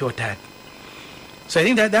been shot at. So I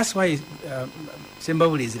think that's why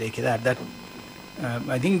Zimbabwe is like that.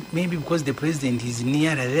 I think maybe because the president is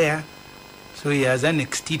near there, so he has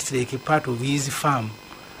annexed it like a part of his farm.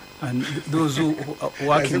 And those who are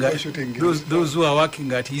working at those who are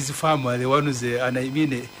working at his farm are the ones, and I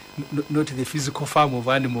mean not the physical farm of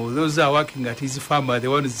animals. Those who are working at his farm are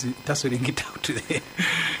the ones tasseling it out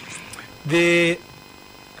there.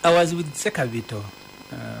 I was with Sekavito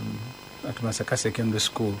at Masaka Secondary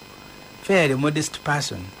School. Fairly modest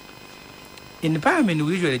person. In Parliament,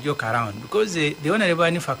 we usually joke around because the Honorable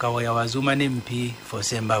Anifakawoya was woman MP for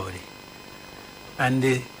Zimbabwe. And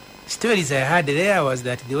the stories I heard there was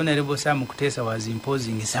that the Honorable Sam Kutesa was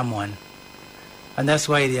imposing someone. And that's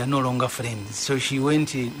why they are no longer friends. So she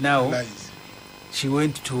went now. She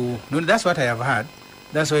went to... No, that's what I have heard.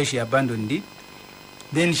 That's why she abandoned it.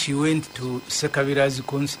 Then she went to Sekavito's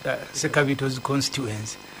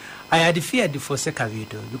constituents. I had feared for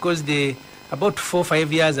Sekavito because about 4 or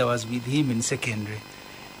 5 years I was with him in secondary.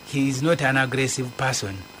 He is not an aggressive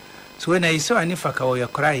person. So when I saw Anifa Kawoya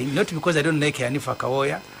crying, not because I don't like Anifa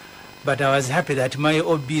Kawoya, but I was happy that my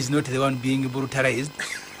OB is not the one being brutalized.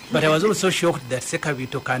 But I was also shocked that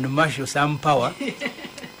Sekavito can marshal some power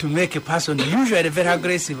to make a person usually very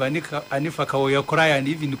aggressive, Anifa Kawoya cry and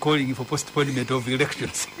even calling for postponement of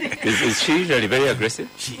elections. Is she usually very aggressive?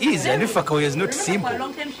 She is. Anifa Kawoya is not simple. For a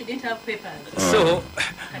long time she didn't have papers. So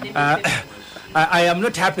I am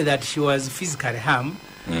not happy that she was physically harmed,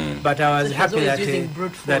 but I was happy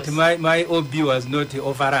that my OB was not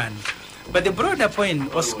overrun. But the broader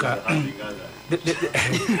point, Oscar,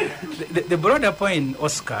 the broader point,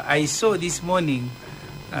 Oscar, I saw this morning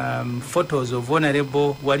photos of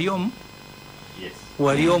Honorable Wariom. Yes.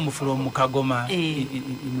 Wariom from Kagoma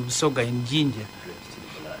in Usoga in Jinja.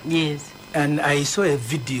 Yes. And I saw a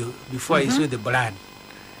video before I saw the blood.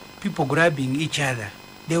 People grabbing each other.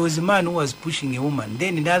 There was a man who was pushing a woman.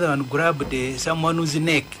 Then another one grabbed someone whose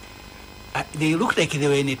neck. They looked like they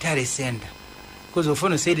were in a terrorist center. Because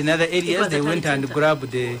Ofono said in other areas they went and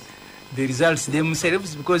grabbed the results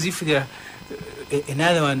themselves. Because if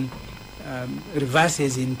another one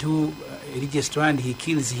reverses into a religious strand, he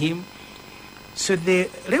kills him. So the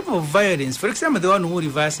level of violence, for example, the one who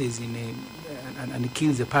reverses and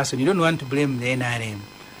kills a person, you don't want to blame the NRM.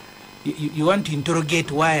 You want to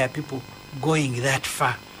interrogate why are people going that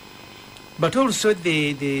far. But also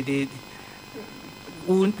the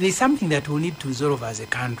there's something that we need to resolve as a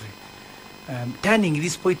country. Turning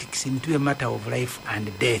this politics into a matter of life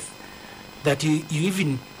and death, that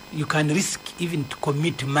you can risk even to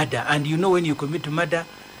commit murder, and when you commit murder,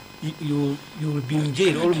 you will be in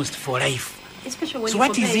jail almost for life. Especially when so you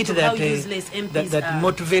what is it that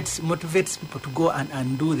motivates people to go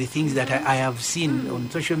and do the things that I have seen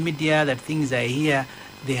on social media, that things I hear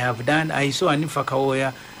they have done? I saw Anifa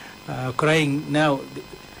Kawoya crying now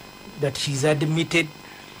that she's admitted.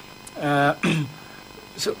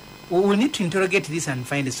 So we need to interrogate this and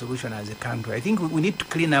find a solution as a country. I think we need to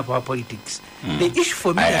clean up our politics. The issue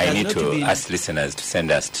for me I need to ask listeners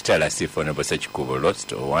to tell us if Honorable Sechikubo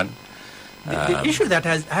lost or won. The issue that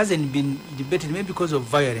hasn't been debated, maybe because of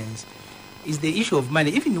violence, is the issue of money.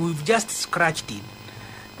 Even we've just scratched it.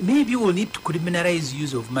 Maybe we'll need to criminalize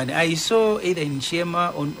use of money. I saw either in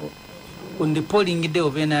Shema on the polling day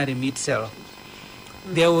of NRM itself,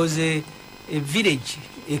 there was a village,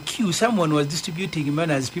 a queue. Someone was distributing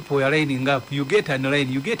money as people were lining up. You get on line,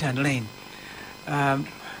 you get on line.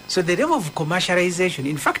 So the level of commercialization,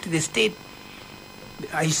 in fact, the state,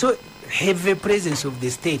 I saw heavy presence of the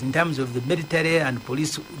state in terms of the military and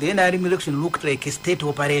police. The NRM election looked like a state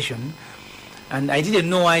operation, and I didn't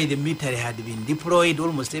know why the military had been deployed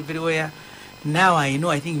almost everywhere. Now I know.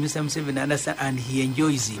 I think Mr. Museveni understands, and he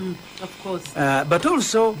enjoys it. Of course. But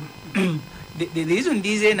also, the reason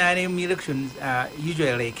these NRM elections are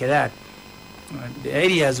usually like that, the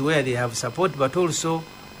areas where they have support, but also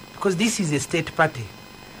because this is a state party.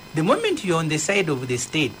 The moment you're on the side of the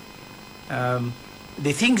state,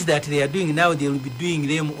 the things that they are doing now, they will be doing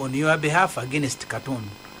them on your behalf against Katun.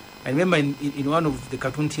 I remember in one of the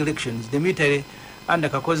Katun elections, the military, under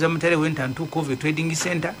Kakoza military, went and took over a trading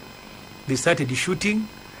center. They started shooting.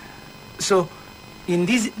 So in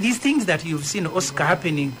these things that you've seen, Oscar,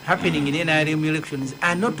 happening in NRM elections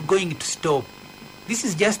are not going to stop. This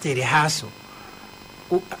is just a rehearsal.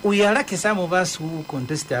 We are lucky, some of us who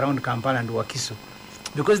contest around Kampala and Wakiso,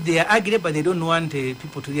 because they are ugly, but they don't want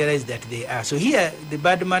people to realize that they are. So here, the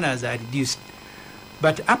bad manners are reduced.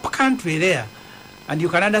 But up country there, and you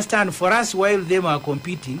can understand, for us, while them are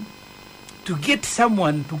competing, to get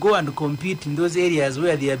someone to go and compete in those areas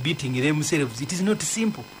where they are beating themselves, it is not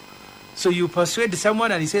simple. So you persuade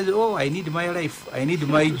someone and he says, oh, I need my life, I need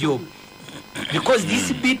my job. Because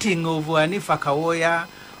this beating of Anifa Kawoya,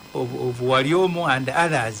 of Wariomo and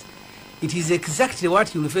others, it is exactly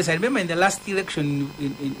what you will face. I remember in the last election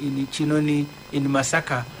in Chinoni, in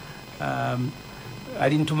Masaka,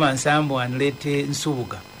 Alintuma Nsambo and Lete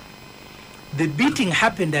Nsubuga. The beating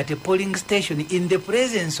happened at a polling station in the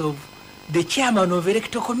presence of the chairman of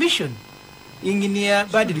Electoral Commission, Engineer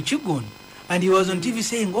Badri Chugun. And he was on TV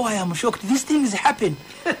saying, oh, I am shocked. These things happen.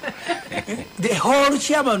 The whole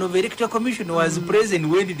chairman of the Electoral Commission was present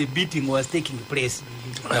when the beating was taking place.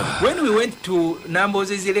 When we went to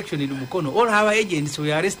Nambo's election in Mukono, all our agents were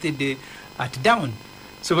arrested at dawn.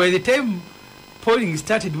 So by the time polling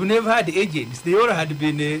started, we never had agents. They all had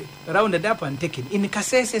been rounded up and taken. In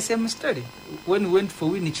Kasese, same story. When we went for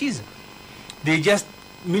Winnie-Chiza, they just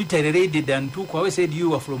military raided and took away, said you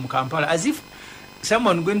were from Kampala, as if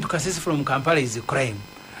someone going to Kasese from Kampala is a crime.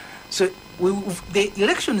 So the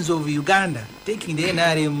elections of Uganda, taking the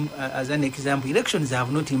NRM as an example, elections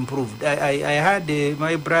have not improved. I heard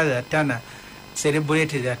my brother Tana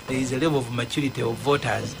celebrated that there is a level of maturity of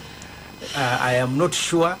voters. I am not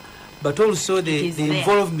sure, but also the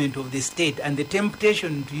involvement of the state and the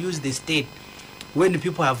temptation to use the state when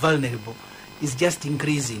people are vulnerable is just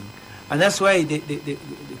increasing. And that's why the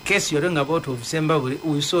case you're talking about of Zimbabwe,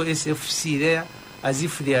 we saw SFC there as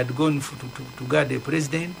if they had gone to guard the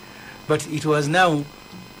president. But it was now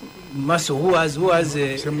Maso who has more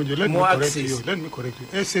access. Let me correct you.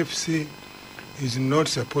 SFC is not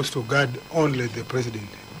supposed to guard only the president.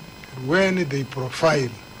 When they profile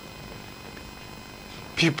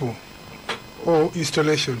people or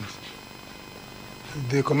installations,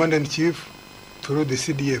 the commander-in-chief through the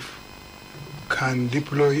CDF can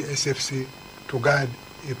deploy SFC to guard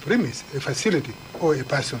a premise, a facility, or a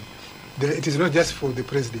person. It is not just for the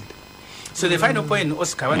president. So the final point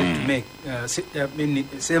Oscar wanted to make,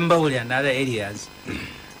 Zimbabwe and other areas,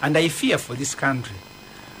 and I fear for this country.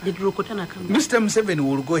 Did Rukutana come back? Mr. Museveni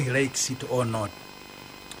will go, he likes it or not.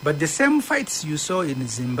 But the same fights you saw in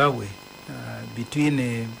Zimbabwe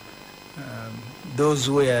between those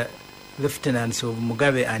who were lieutenants of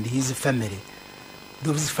Mugabe and his family,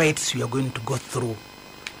 those fights we are going to go through.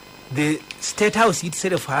 The State House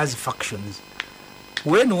itself has factions.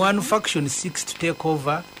 When one faction seeks to take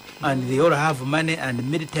over, and they all have money and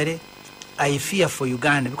military, I fear for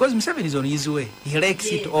Uganda, because Museveni is on his way. He likes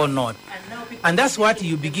it or not. And that's what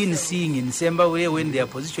you begin seeing in Zimbabwe when they are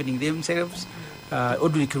positioning themselves.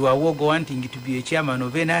 Audrey Kirwawogo wanting to be a chairman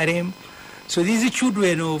of NRM. So these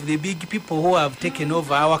children of the big people who have taken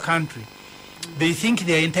over our country, they think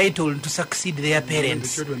they are entitled to succeed their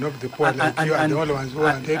parents. The children of the poor, like you are the only ones who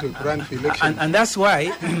are entitled to run for election. And that's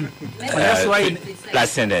why... that's why...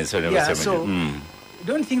 Last sentence. Yeah, so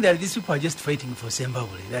don't think that these people are just fighting for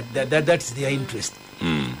Zimbabwe. That's their interest.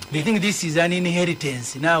 They think this is an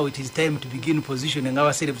inheritance. Now it is time to begin positioning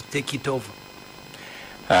ourselves to take it over.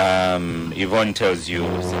 Yvonne tells you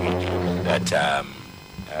that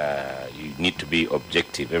you need to be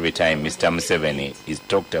objective. Every time Mr. Museveni is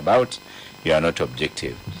talked about, you are not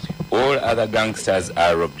objective. All other gangsters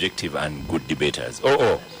are objective and good debaters.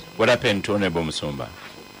 What happened to Honorable Musumba?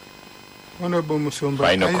 Honorable Musumba.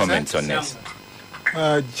 Final comments on this.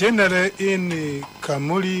 Generally in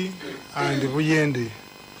Kamuli and Buyende,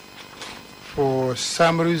 for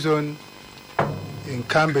some reason,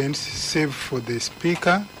 incumbents, save for the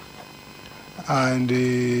speaker and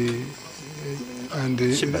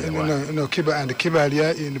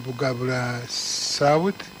Kibalia in Bugabula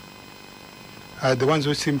South, are the ones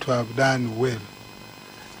who seem to have done well.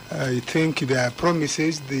 I think there are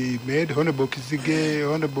promises they made, Honorable Kizige,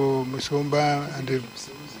 Honorable Musumba,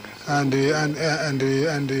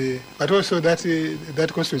 but also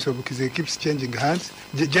that constituency of Kizige keeps changing hands.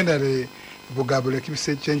 Generally, Bugabula keeps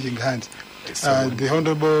changing hands. The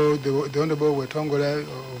Honorable Wetongola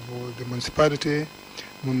of the municipality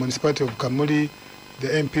of Kamuli, the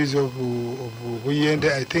MPs of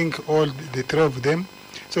Buyende, I think all the three of them.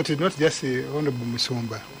 So it is not just Honorable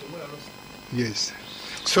Musumba. Yes.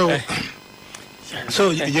 So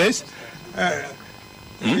yes.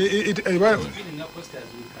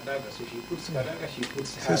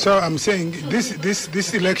 So I'm saying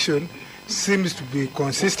this election seems to be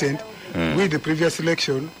consistent with the previous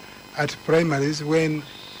election at primaries when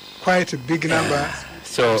quite a big number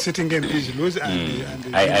of sitting MPs lose.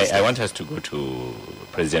 I want us to go to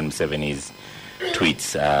President Museveni's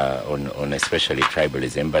tweets on especially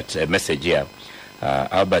tribalism, but a message here.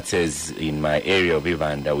 Albert says, in my area of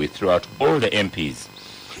Ivanda, we threw out all the MPs.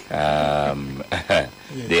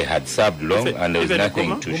 They had served long and there was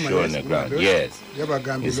nothing to show on the ground. Yes.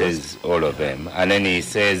 He says all of them. And then he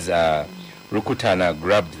says, Rukutana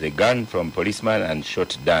grabbed the gun from policeman and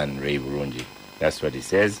shot down Ray Burunji. That's what he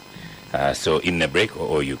says. So in the break,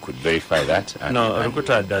 or you could verify that. No,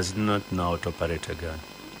 Rukuta does not know how to operate a gun.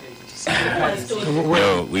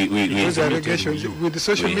 No, with allegations with the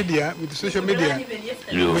social media, we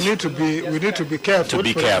need to be careful. To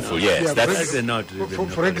be careful, yes.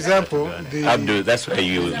 For example, Abdul, that's why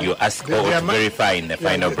you ask to verify in the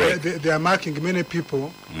final break. They are marking many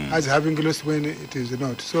people as having lost when it is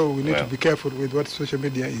not. So we need to be careful with what social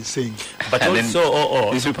media is saying. But and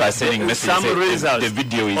also, these people are sending messages. Some results. The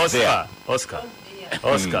video is there. Oscar.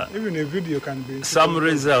 Even a video can be. Some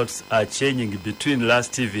results are changing between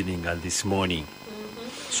last evening and this morning.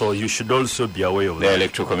 So you should also be aware of the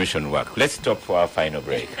Electoral Commission work. Let's stop for our final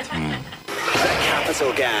break. The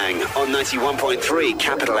Capital Gang on 91.3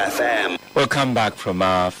 Capital FM. Welcome back from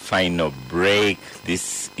our final break.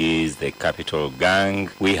 This is the Capital Gang.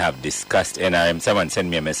 We have discussed NRM. Someone sent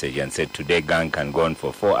me a message and said today gang can go on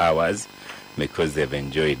for 4 hours because they've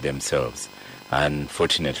enjoyed themselves.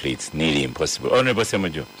 Unfortunately, it's nearly impossible. Honorable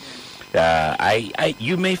Semuju,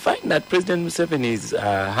 you may find that President Museveni is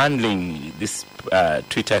handling this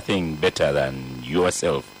Twitter thing better than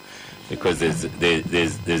yourself, because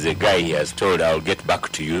there's a guy he has told, I'll get back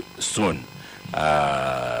to you soon.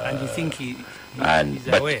 And you think he's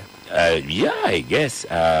aware? Yeah, I guess.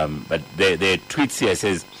 But the tweets here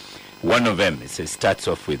says, one of them starts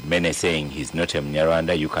off with Mene saying he's not a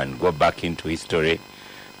Mnyarwanda, you can go back into history.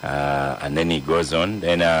 And then he goes on.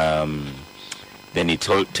 Then he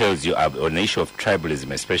tells you on the issue of tribalism,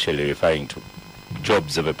 especially referring to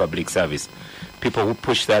jobs of a public service. People who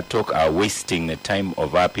push that talk are wasting the time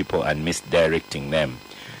of our people and misdirecting them.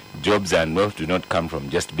 Jobs and wealth do not come from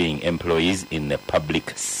just being employees in the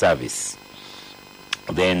public service.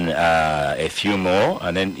 Then a few more,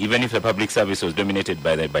 and then even if the public service was dominated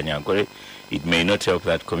by the Banyankore, it may not help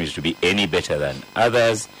that community to be any better than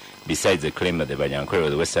others. Besides the claim that the Banyankore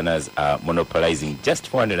or the Westerners are monopolizing just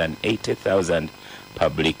 480,000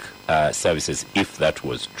 public services, if that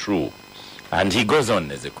was true. And he goes on,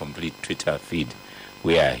 there's a complete Twitter feed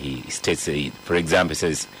where he states, for example, he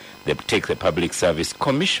says, take the Public Service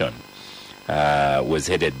Commission was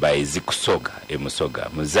headed by Zikusoga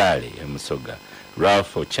Emusoga, Muzali Emusoga,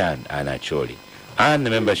 Ralph Ochan and Acholi. And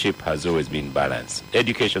the membership has always been balanced.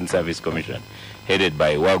 Education Service Commission, headed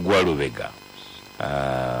by Wagwa Lubega.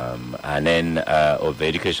 And then of the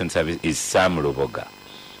Education Service is Sam Luboga.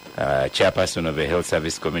 Chairperson of the Health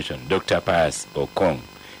Service Commission, Dr. Pius Okong.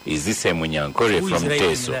 Is this Munyankore from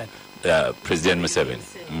Teso? President Museveni.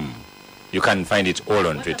 You can find it all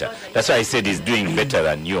on Twitter. That's why I said he's doing better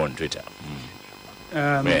than you on Twitter.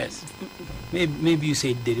 Yes. Maybe you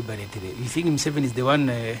said deliberately. You think Museveni is the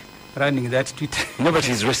one running that Twitter? No, but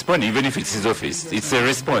he's responding, even if it's his office. It's a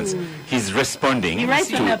response. He's responding. He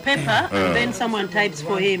writes on a paper, and then someone types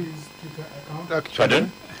for him.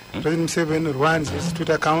 Pardon? President Museveni runs his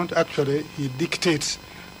Twitter account. Actually, he dictates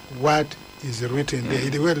what is written there. He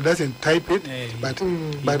doesn't type it,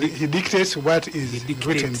 but he dictates what is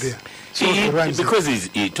written there. So he runs because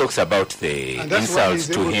he talks about the insults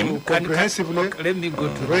to him. To comprehensively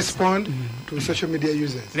respond to social media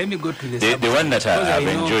users. Let me go to the one that I've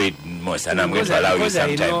enjoyed most, and I'm going to allow you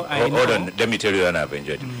some time. Hold on, let me tell you one I've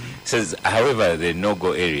enjoyed. It says, however, the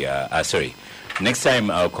no-go area, next time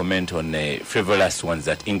I'll comment on frivolous ones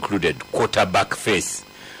that included quarterback face,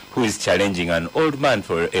 who is challenging an old man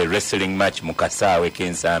for a wrestling match Mukasawe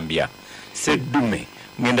Kensambia. Said Dume,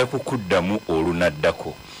 ngenda kukuddamu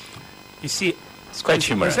olunaddako. You see, it's quite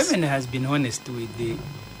humorous. Museveni has been honest with the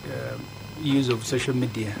use of social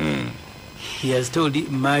media. He has told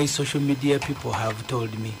my social media people have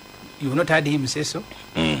told me. You've not heard him say so?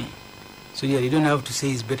 So yeah, you don't have to say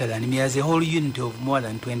he's better than me. He has a whole unit of more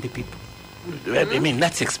than 20 people. I mean,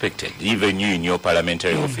 that's expected. Even you in your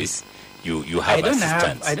parliamentary office, you have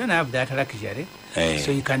assistants. I don't have that luxury.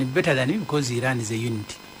 So you can be better than him because he runs a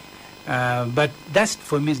unit. But that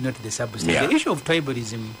for me is not the substance. The issue of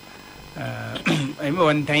tribalism, I remember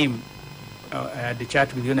one time I had a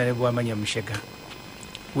chat with Honorable Amanya Mushega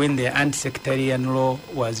when the anti-sectarian law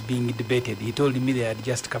was being debated. He told me they had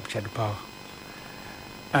just captured power.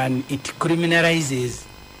 And it criminalizes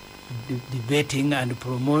debating and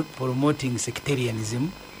promoting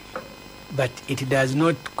sectarianism, but it does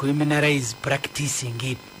not criminalize practicing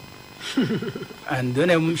it. And when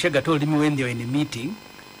Mushega told me when they were in a meeting,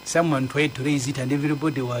 someone tried to raise it and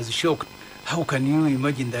everybody was shocked. How can you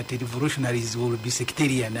imagine that the revolutionaries will be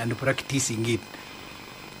sectarian and practicing it?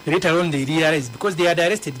 Later on they realized, because they had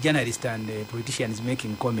arrested journalists and politicians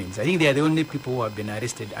making comments. I think they are the only people who have been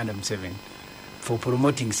arrested under Museveni for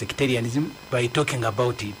promoting sectarianism by talking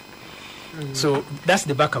about it. So that's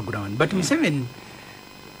the background. But Museveni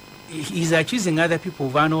is accusing other people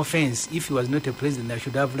of an offense. If he was not a president, I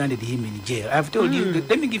should have landed him in jail. I've told you,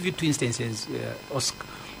 let me give you two instances, Oscar.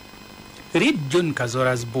 Read John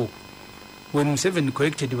Kazora's book, when Museveni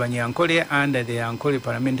corrected Banyankole under the Ankole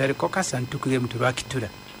Parliamentary Caucus and took them to Rwakitura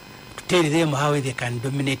to tell them how they can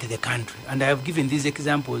dominate the country. And I have given these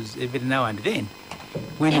examples every now and then.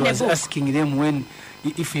 When he was asking them,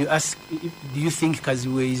 if you ask, do you think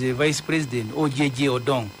Kaziwe is a vice president or JJ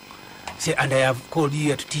Odong? Say, and I have called you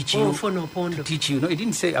here to teach you. To teach you. No, he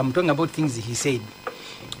didn't say, I'm talking about things he said.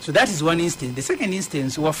 So that is one instance. The second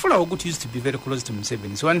instance, Wafula Ogut used to be very close to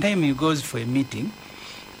Museveni. So one time he goes for a meeting.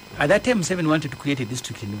 At that time, Museveni wanted to create a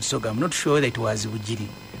district in Busoga. I'm not sure that it was Ujiri.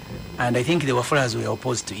 And I think the Wafulas were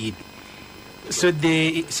opposed to it. So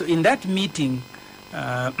in that meeting,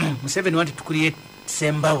 Museveni wanted to create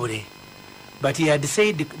Sembaure. But he had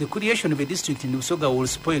said the creation of a district in Busoga will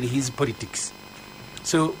spoil his politics.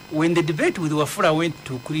 So when the debate with Wafula went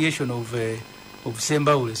to creation of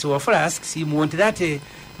Sembaure, so Wafula asks him, won't that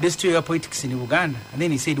destroy your politics in Uganda? And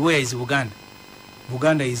then he said, where is Uganda?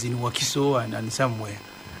 Uganda is in Wakiso and somewhere.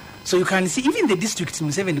 So you can see, even the districts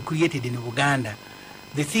Museveni created in Uganda,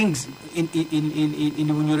 the things in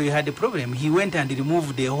Bunyoro, you had a problem. He went and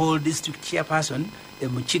removed the whole district chairperson, the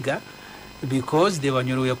Muchiga, because the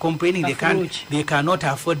Bunyoro were complaining they cannot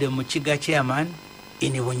afford the Muchiga chairman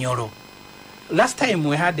in Bunyoro. Last time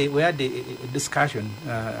we had a discussion,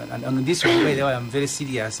 and on this one, by the way, I'm very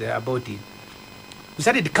serious about it. We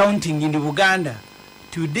started counting in Uganda.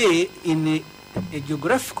 Today, in a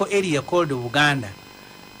geographical area called Uganda,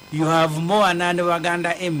 you have more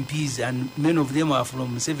non-Uganda MPs, and many of them are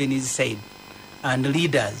from Museveni's side, and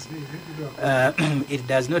leaders. It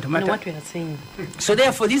does not matter. No, what we are saying. So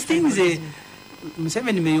therefore, these things,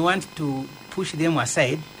 Museveni may want to push them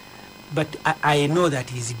aside, but I know that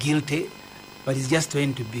he's guilty, but he's just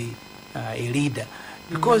trying to be a leader.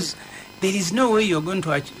 Because there is no way you're going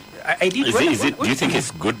to... Do you think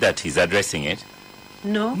it's good that he's addressing it?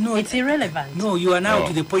 No, it's irrelevant. No, you are now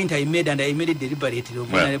to the point I made, and I made it deliberately,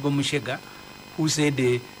 of Honorable Mushega, who said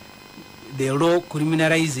the law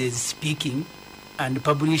criminalizes speaking and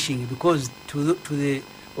publishing, because to the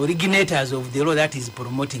originators of the law, that is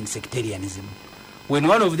promoting sectarianism. When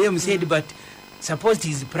one of them said, but suppose it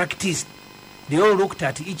is practiced, they all looked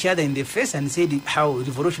at each other in the face and said, how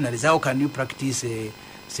revolutionaries, how can you practice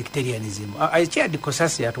sectarianism? I chaired the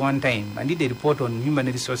COSASI at one time and did a report on human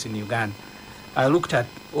resource in Uganda. I looked at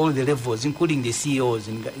all the levels, including the CEOs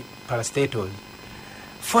and parastatals.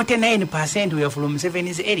 49% were from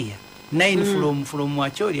Museveni's area, 9 from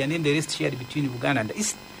Wachori, and then the rest shared between Uganda and the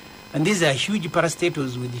East. And these are huge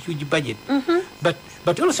parastatals with huge budget.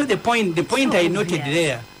 But also the point I noted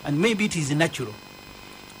there, and maybe it is natural,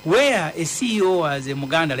 where a CEO was a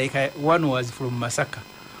Muganda, like one was from Masaka.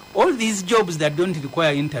 All these jobs that don't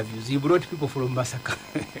require interviews, he brought people from Masaka.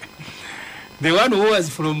 The one who was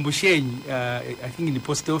from Bushenyi, I think in the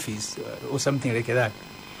post office or something like that.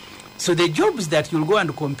 So the jobs that you'll go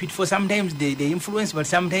and compete for, sometimes they influence, but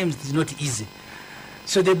sometimes it's not easy.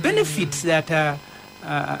 So the benefits that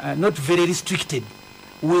are not very restricted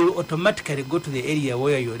will automatically go to the area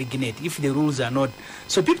where you originate if the rules are not.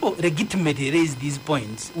 So people legitimately raise these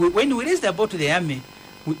points. When we raised about the army,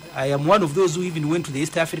 I am one of those who even went to the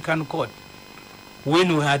East African court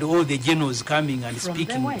when we had all the generals coming and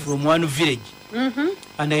speaking from one village.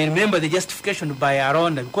 And I remember the justification by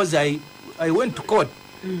Aronda, because I went to court.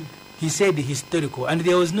 He said historical, and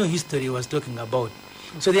there was no history he was talking about.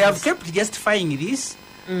 So they have kept justifying this.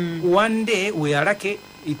 One day, we are lucky,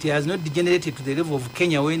 it has not degenerated to the level of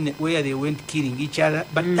Kenya where they went killing each other.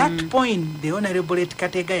 But that point, the Honorable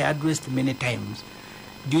Kategai addressed many times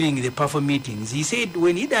during the PAFO meetings. He said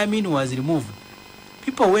when Idi Amin was removed,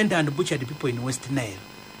 people went and butchered people in West Nile.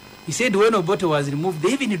 He said when Obote was removed,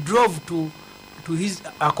 they even drove to his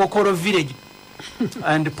Akokoro village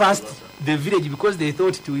and passed the village because they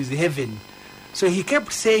thought it was heaven. So he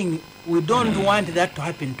kept saying, we don't want that to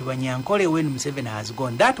happen to Wanyankole when Museveni has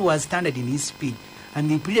gone. That was standard in his speech. And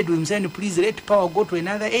he pleaded with Museveni, please let power go to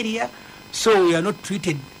another area so we are not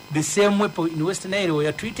treated the same way in Western area we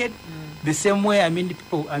are treated, the same way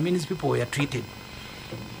Amin's people were treated.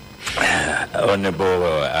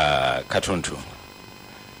 Honorable Katuntu,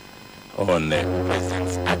 on the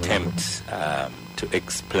president's attempt to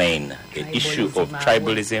explain the issue of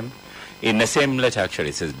tribalism, in the same letter actually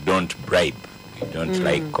it says, don't bribe. We don't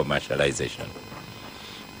like commercialization.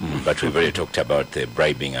 But we've already talked about the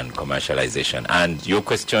bribing and commercialization. And your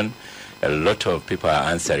question, a lot of people are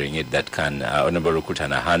answering it that can Honorable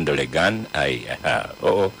Rukutana handle a gun. I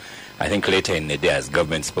think later in the day as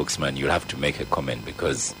government spokesman, you'll have to make a comment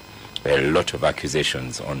because there are a lot of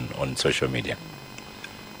accusations on social media.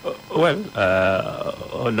 Well,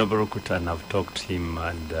 Honorable Rukutana, I've talked to him,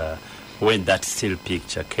 and when that still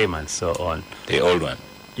picture came and so on. The old one?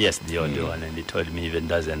 Yes, the old one, and he told me he even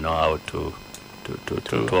doesn't know how to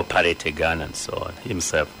operate a gun and so on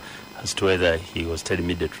himself. As to whether he was telling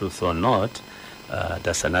me the truth or not,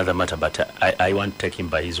 that's another matter, but I won't take him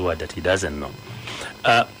by his word that he doesn't know.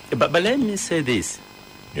 But let me say this.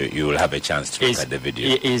 You will have a chance to look at the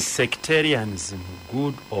video. Is sectarianism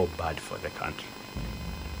good or bad for the country?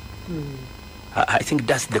 I think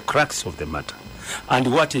that's the crux of the matter.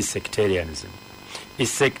 And what is sectarianism?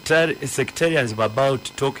 Is sectarianism about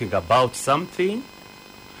talking about something,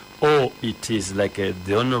 or it is like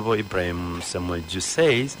the Honorable Ibrahim Samuelju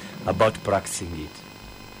says, about practicing it?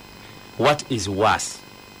 What is worse?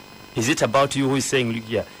 Is it about you who is saying, look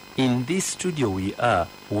here, in this studio we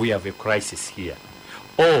have a crisis here,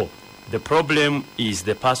 or the problem is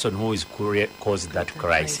the person who is caused that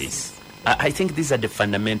crisis? I think these are the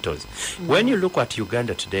fundamentals. When you look at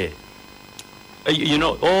Uganda today, you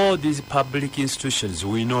know, all these public institutions,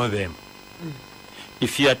 we know them.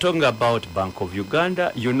 If you are talking about Bank of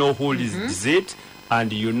Uganda, you know who is it,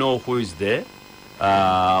 and you know who is there,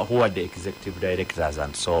 who are the executive directors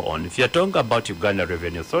and so on. If you are talking about Uganda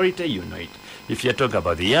Revenue Authority, you know it. If you are talking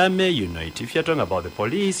about the army, you know it. If you are talking about the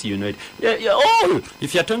police, you know it.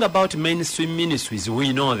 If you are talking about mainstream ministries,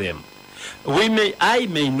 we know them. I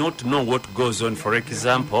may not know what goes on, for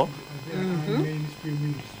example.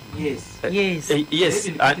 Yes. Yes,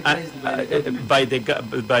 by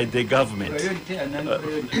the government.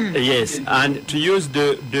 Yes, and to use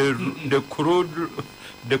the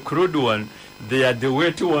crude one, they are the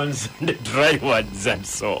wet ones, the dry ones, and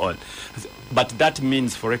so on. But that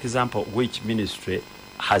means, for example, which ministry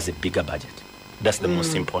has a bigger budget. That's the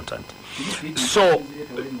most important. So,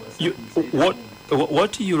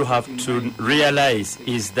 what you have to realize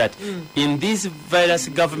is that in these various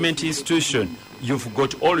government institutions, you've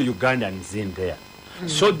got all Ugandans in there.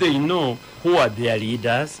 So they know who are their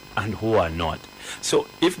leaders and who are not. So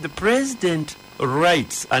if the president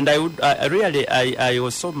writes, and I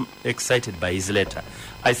was so excited by his letter,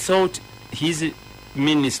 I thought his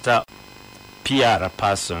minister, PR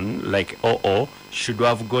person, like should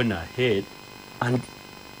have gone ahead and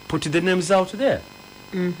put the names out there.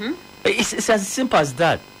 It's as simple as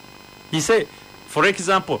that. You say, for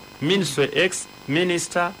example, Minister X,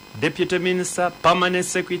 Minister, Deputy Minister, Permanent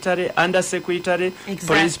Secretary, Under Secretary,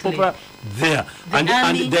 Principal, there. And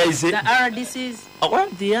there is the RDCs. Well,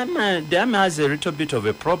 the army has a little bit of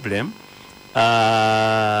a problem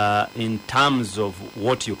in terms of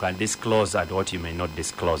what you can disclose and what you may not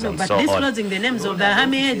disclose, and but so on. disclosing the names of the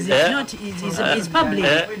army heads is public.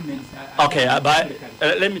 Okay, but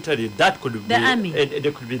let me tell you, that could be The army.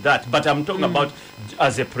 There could be that, but I'm talking about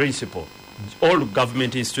as a principle, all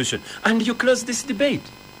government institutions, and you close this debate.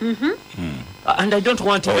 And I don't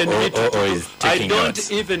want even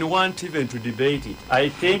to debate it. I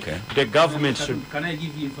think the government should. Can I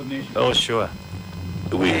give you information? Oh, sure.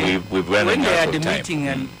 We've run When they out had of the time. meeting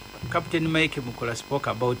and Captain Mike Mukola spoke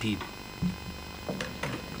about it,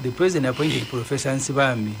 the president appointed Professor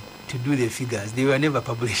Nsibami to do the figures. They were never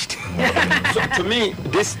published. So to me,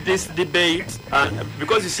 this debate,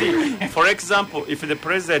 because you see, for example, if the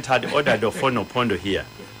president had ordered Ofono Pondo here,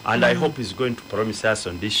 and I hope he's going to promise us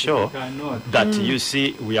on this show that you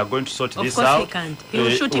see we are going to sort this out. He can't. He will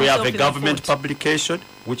shoot we have himself a in the government foot. publication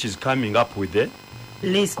which is coming up with the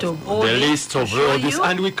List of all list of all this,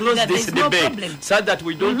 and we close this debate so that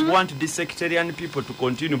we don't want the sectarian people to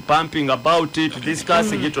continue pumping about it,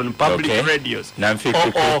 discussing it on public radios. Namfi,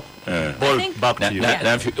 back to you.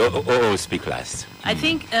 Namfi, speak last. I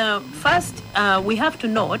think first we have to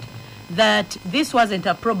note that this wasn't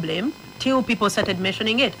a problem till people started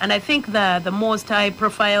mentioning it. And I think the most high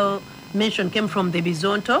profile mention came from the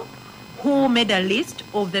Bizonto, who made a list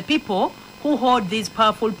of the people who hold these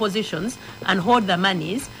powerful positions and hold the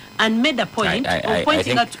monies, and made a point of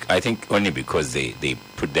pointing out. I think only because they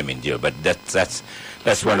put them in jail, but that's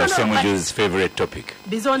one of Semuju's favorite topic.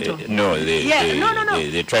 Bizonto.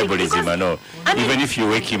 The tribalism. Even if you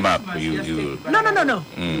wake him up, you. No.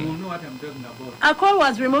 You know what I'm talking about. Akol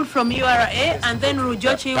was removed from URA, and then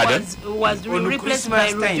Rujochi was On replaced by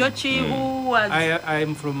Christmas time. Rujochi, who was.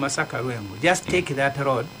 I'm from Masaka Ruengo. Just take that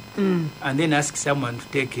road and then ask someone to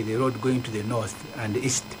take the road going to the north and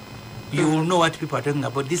east. You will know what people are talking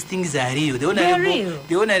about. These things are real. The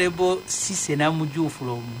Honorable Sise Namuju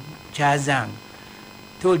from Chazang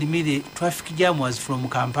told me the traffic jam was from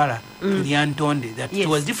Kampala to the Antonde, that it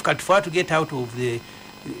was difficult for her to get out of the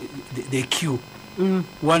queue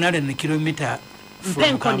 100 kilometers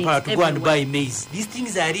from Kampala to go and buy maize. These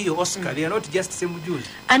things are real, Oscar. They are not just Semujus.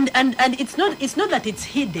 And it's not that it's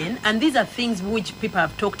hidden, and these are things which people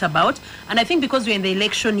have talked about. And I think because we're in the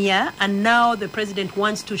election year, and now the president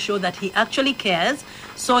wants to show that he actually cares,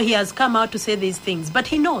 so he has come out to say these things. But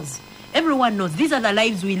he knows, everyone knows, these are the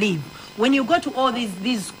lives we live. When you go to all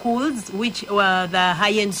these schools, which were the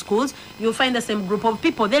high-end schools, you'll find the same group of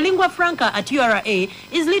people. The lingua franca at URA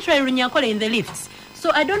is literally Runyakole in the lifts.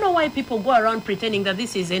 So I don't know why people go around pretending that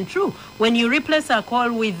this isn't true. When you replace a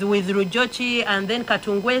call with Rujochi and then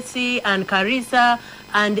Katungwesi and Karisa,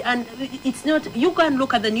 and it's not, you can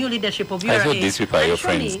look at the new leadership of URA. I thought these people are your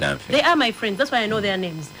friends, Namfi. They are my friends. That's why I know their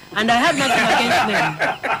names. And I have nothing against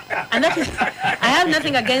them. And that is, I have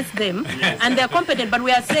nothing against them. And they're competent, but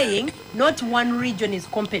we are saying not one region is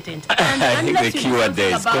competent. And I think unless the you key do word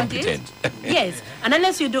there something is about competent. Yes, and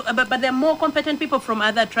unless you do, but there are more competent people from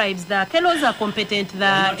other tribes. The Kelos are competent,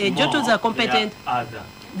 the Jotos are competent.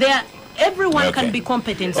 Everyone can be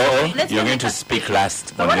competent. So You're going to speak last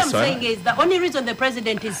so on what this I'm one? saying is the only reason the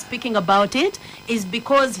president is speaking about it is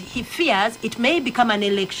because he fears it may become an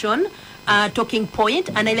election talking point,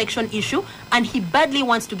 an election issue, and he badly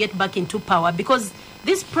wants to get back into power because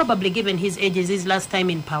this probably, given his age, is his last time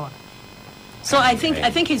in power. So I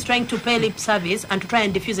think he's trying to pay lip service and to try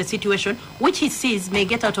and diffuse a situation which he sees may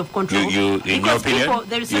get out of control. In your opinion,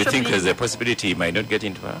 you think there's a possibility he might not get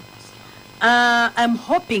into power? I'm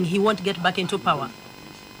hoping he won't get back into power.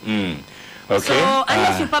 Okay. So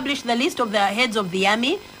unless you publish the list of the heads of the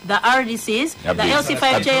army, the RDCs, the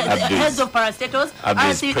LC5 heads of parastatals,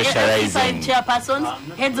 LC5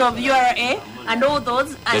 chairpersons, heads of URA, and all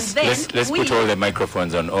those, and let's put all the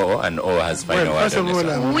microphones on O, and O has final word. First of all,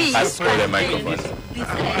 has all the microphones.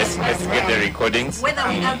 Let's get the recordings. Whether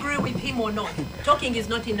we agree with him or not, talking is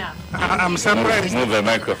not enough. I'm surprised. Move the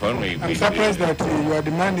microphone. I'm surprised that you are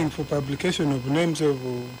demanding for publication of names of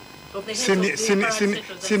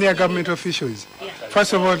senior government officials. Yeah.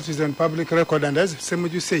 First of all, it is on public record, and as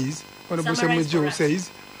Semuju says, Honorable Semuju says,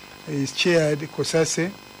 is chaired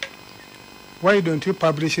Kosase. Why don't you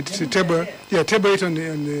publish it? Table it on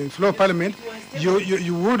the floor of Parliament.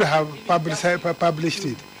 You would have published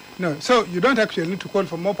it. No, so you don't actually need to call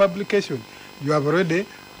for more publication. You have already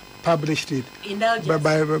published it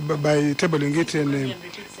by tabling it. And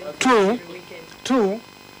two,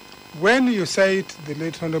 when you cite the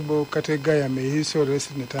late Honorable Kategaya, may he so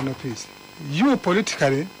rest in eternal peace, you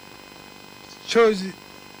politically chose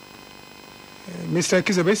Mr.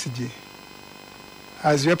 Kizza Besigye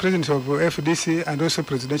as your president of FDC and also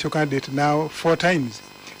presidential candidate now 4 times.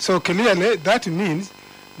 So clearly that means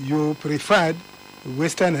you preferred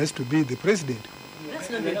Westerners to be the president. That's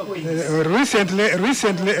not the point.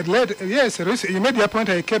 Recently, you made your point,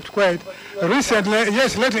 I kept quiet. Recently,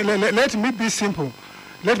 yes, let me be simple.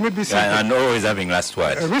 Let me be simple. And always having last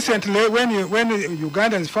word. Recently, when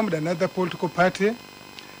Ugandans formed another political party,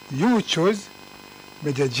 you chose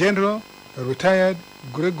Major General, retired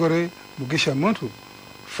Gregory Mugisha Muntu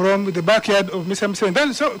from the backyard of Mr.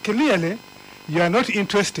 Museveni. So clearly, you are not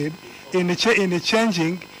interested in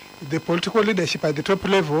changing the political leadership at the top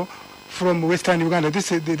level from Western Uganda.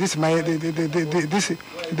 This is my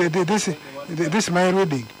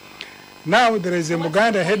reading. Now there is a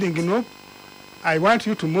Muganda heading NUP. I want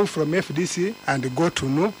you to move from FDC and go to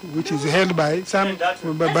NUP, which is held by some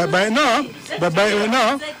by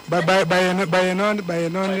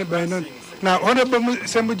Now, Honorable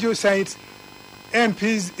Sembuju cites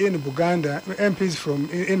MPs in Buganda, MPs from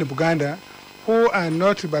in Buganda, who are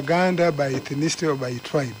not Baganda by ethnicity or by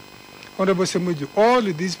tribe. Honorable Sembuju, all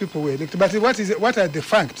these people were elected. But what are the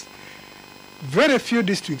facts? Very few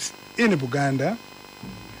districts in Buganda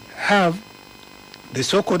have the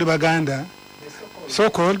so-called Baganda,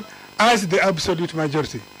 so-called as the absolute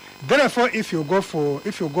majority. Therefore, if you go for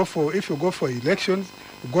elections,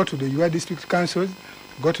 go to your district councils,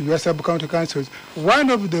 go to your sub-county councils. One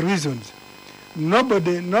of the reasons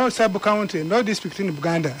no sub-county, no district in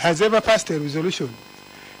Uganda has ever passed a resolution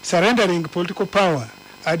surrendering political power,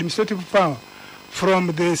 administrative power, from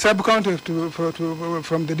the sub-county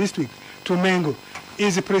from the district to Mengo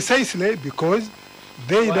is precisely because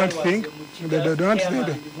they don't think they don't.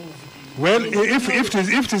 Well, if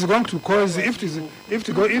it is going to cause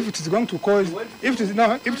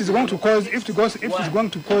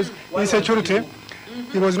insecurity,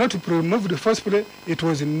 it was not removed forcibly. It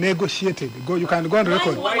was negotiated. You can go on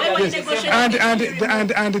record.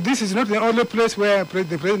 And this is not the only place where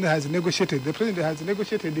the president has negotiated. The president has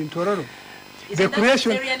negotiated in Tororo. The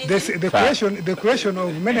creation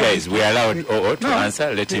of many. Guys, we allowed OO to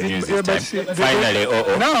answer. Let him use his time. Finally,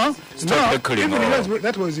 OO. Stop heckling OO.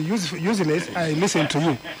 That was useless. I listened to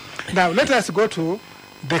you. Now let us go to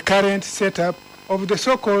the current setup of the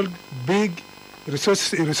so-called big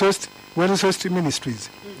well-resourced ministries.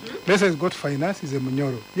 Let us go to finance. Is a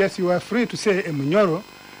Munyoro. Yes, you are free to say a Munyoro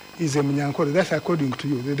is a Munyankore. That's according to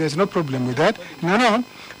you. There's no problem with that. No.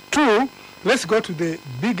 2. Let's go to the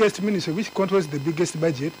biggest ministry, which controls the biggest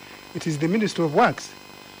budget. It is the Ministry of Works.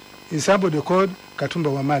 Is somebody called Katumba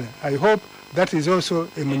Wamala. I hope that is also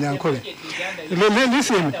a Munyankore.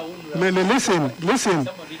 Listen.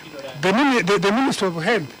 The Ministry of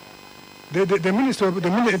Health.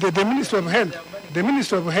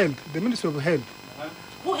 The Ministry of Health.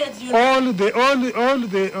 Who heads you? All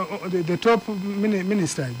the top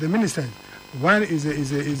ministers. The ministers. One is a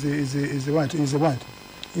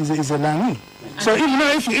Langi. So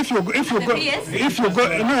if you go,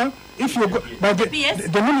 but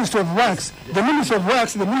the Minister of Works, the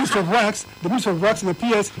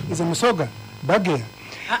PS is a Musoga, Bagaya.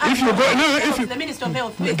 If you go, the Minister of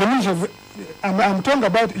Health. I'm talking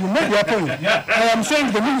about, you made your point. I am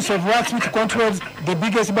saying the Minister of Works, which controls the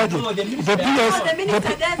biggest budget. The PS,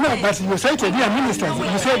 but you cited here ministers.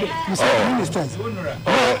 You said ministers.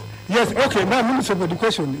 Yes, okay, now Minister of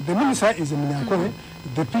Education. The Minister is a Munyankore,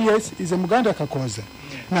 the PS is a Muganda Kakoza.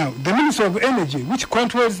 Now, the Minister of Energy, which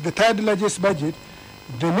controls the 3rd largest budget,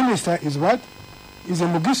 the Minister is what? Is a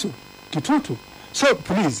Mugisu, Kitutu. So,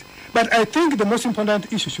 please, but I think the most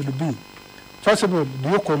important issue should be, first of all, do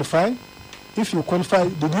you qualify? If you qualify,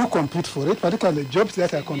 did you compete for it, particularly jobs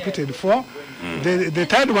that are competed for? The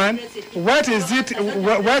third one, what is it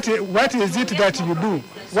that you do?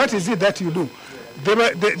 What is it that you do?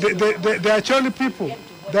 The actual people,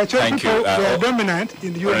 were dominant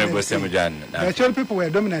in ULA. The actual people were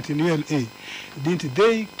dominant in ULA. Didn't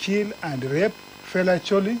they kill and rape fellow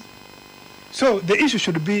Choli? So the issue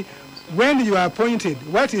should be, when you are appointed,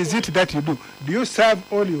 what is it that you do? Do you serve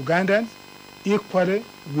all Ugandans equally,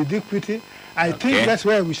 with equity? I think that's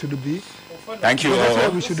where we should be. Thank you. That's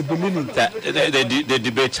where we should be leaning. The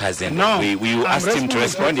debate has ended. No, we asked him to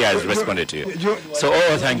respond. He has responded to you.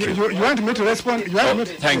 Thank you. You want me to respond?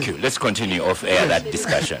 Thank you. Let's continue off air that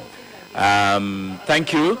discussion.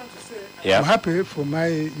 Thank you. Yeah. I'm happy for my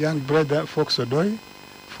young brother, Fox Odoi,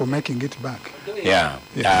 for making it back. Yeah.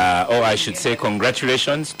 I should say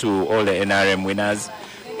congratulations to all the NRM winners.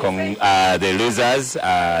 The losers,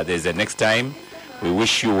 there's a next time. We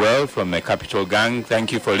wish you well from the Capital Gang.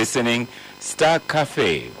 Thank you for listening. Star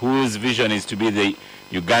Cafe, whose vision is to be the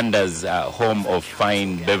Uganda's home of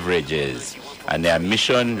fine beverages. And their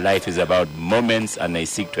mission, life is about moments, and they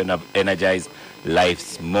seek to energize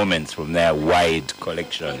life's moments from their wide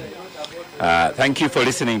collection. Thank you for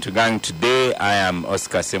listening to Gang today. I am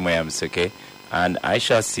Oscar Semoyamseke, and I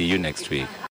shall see you next week.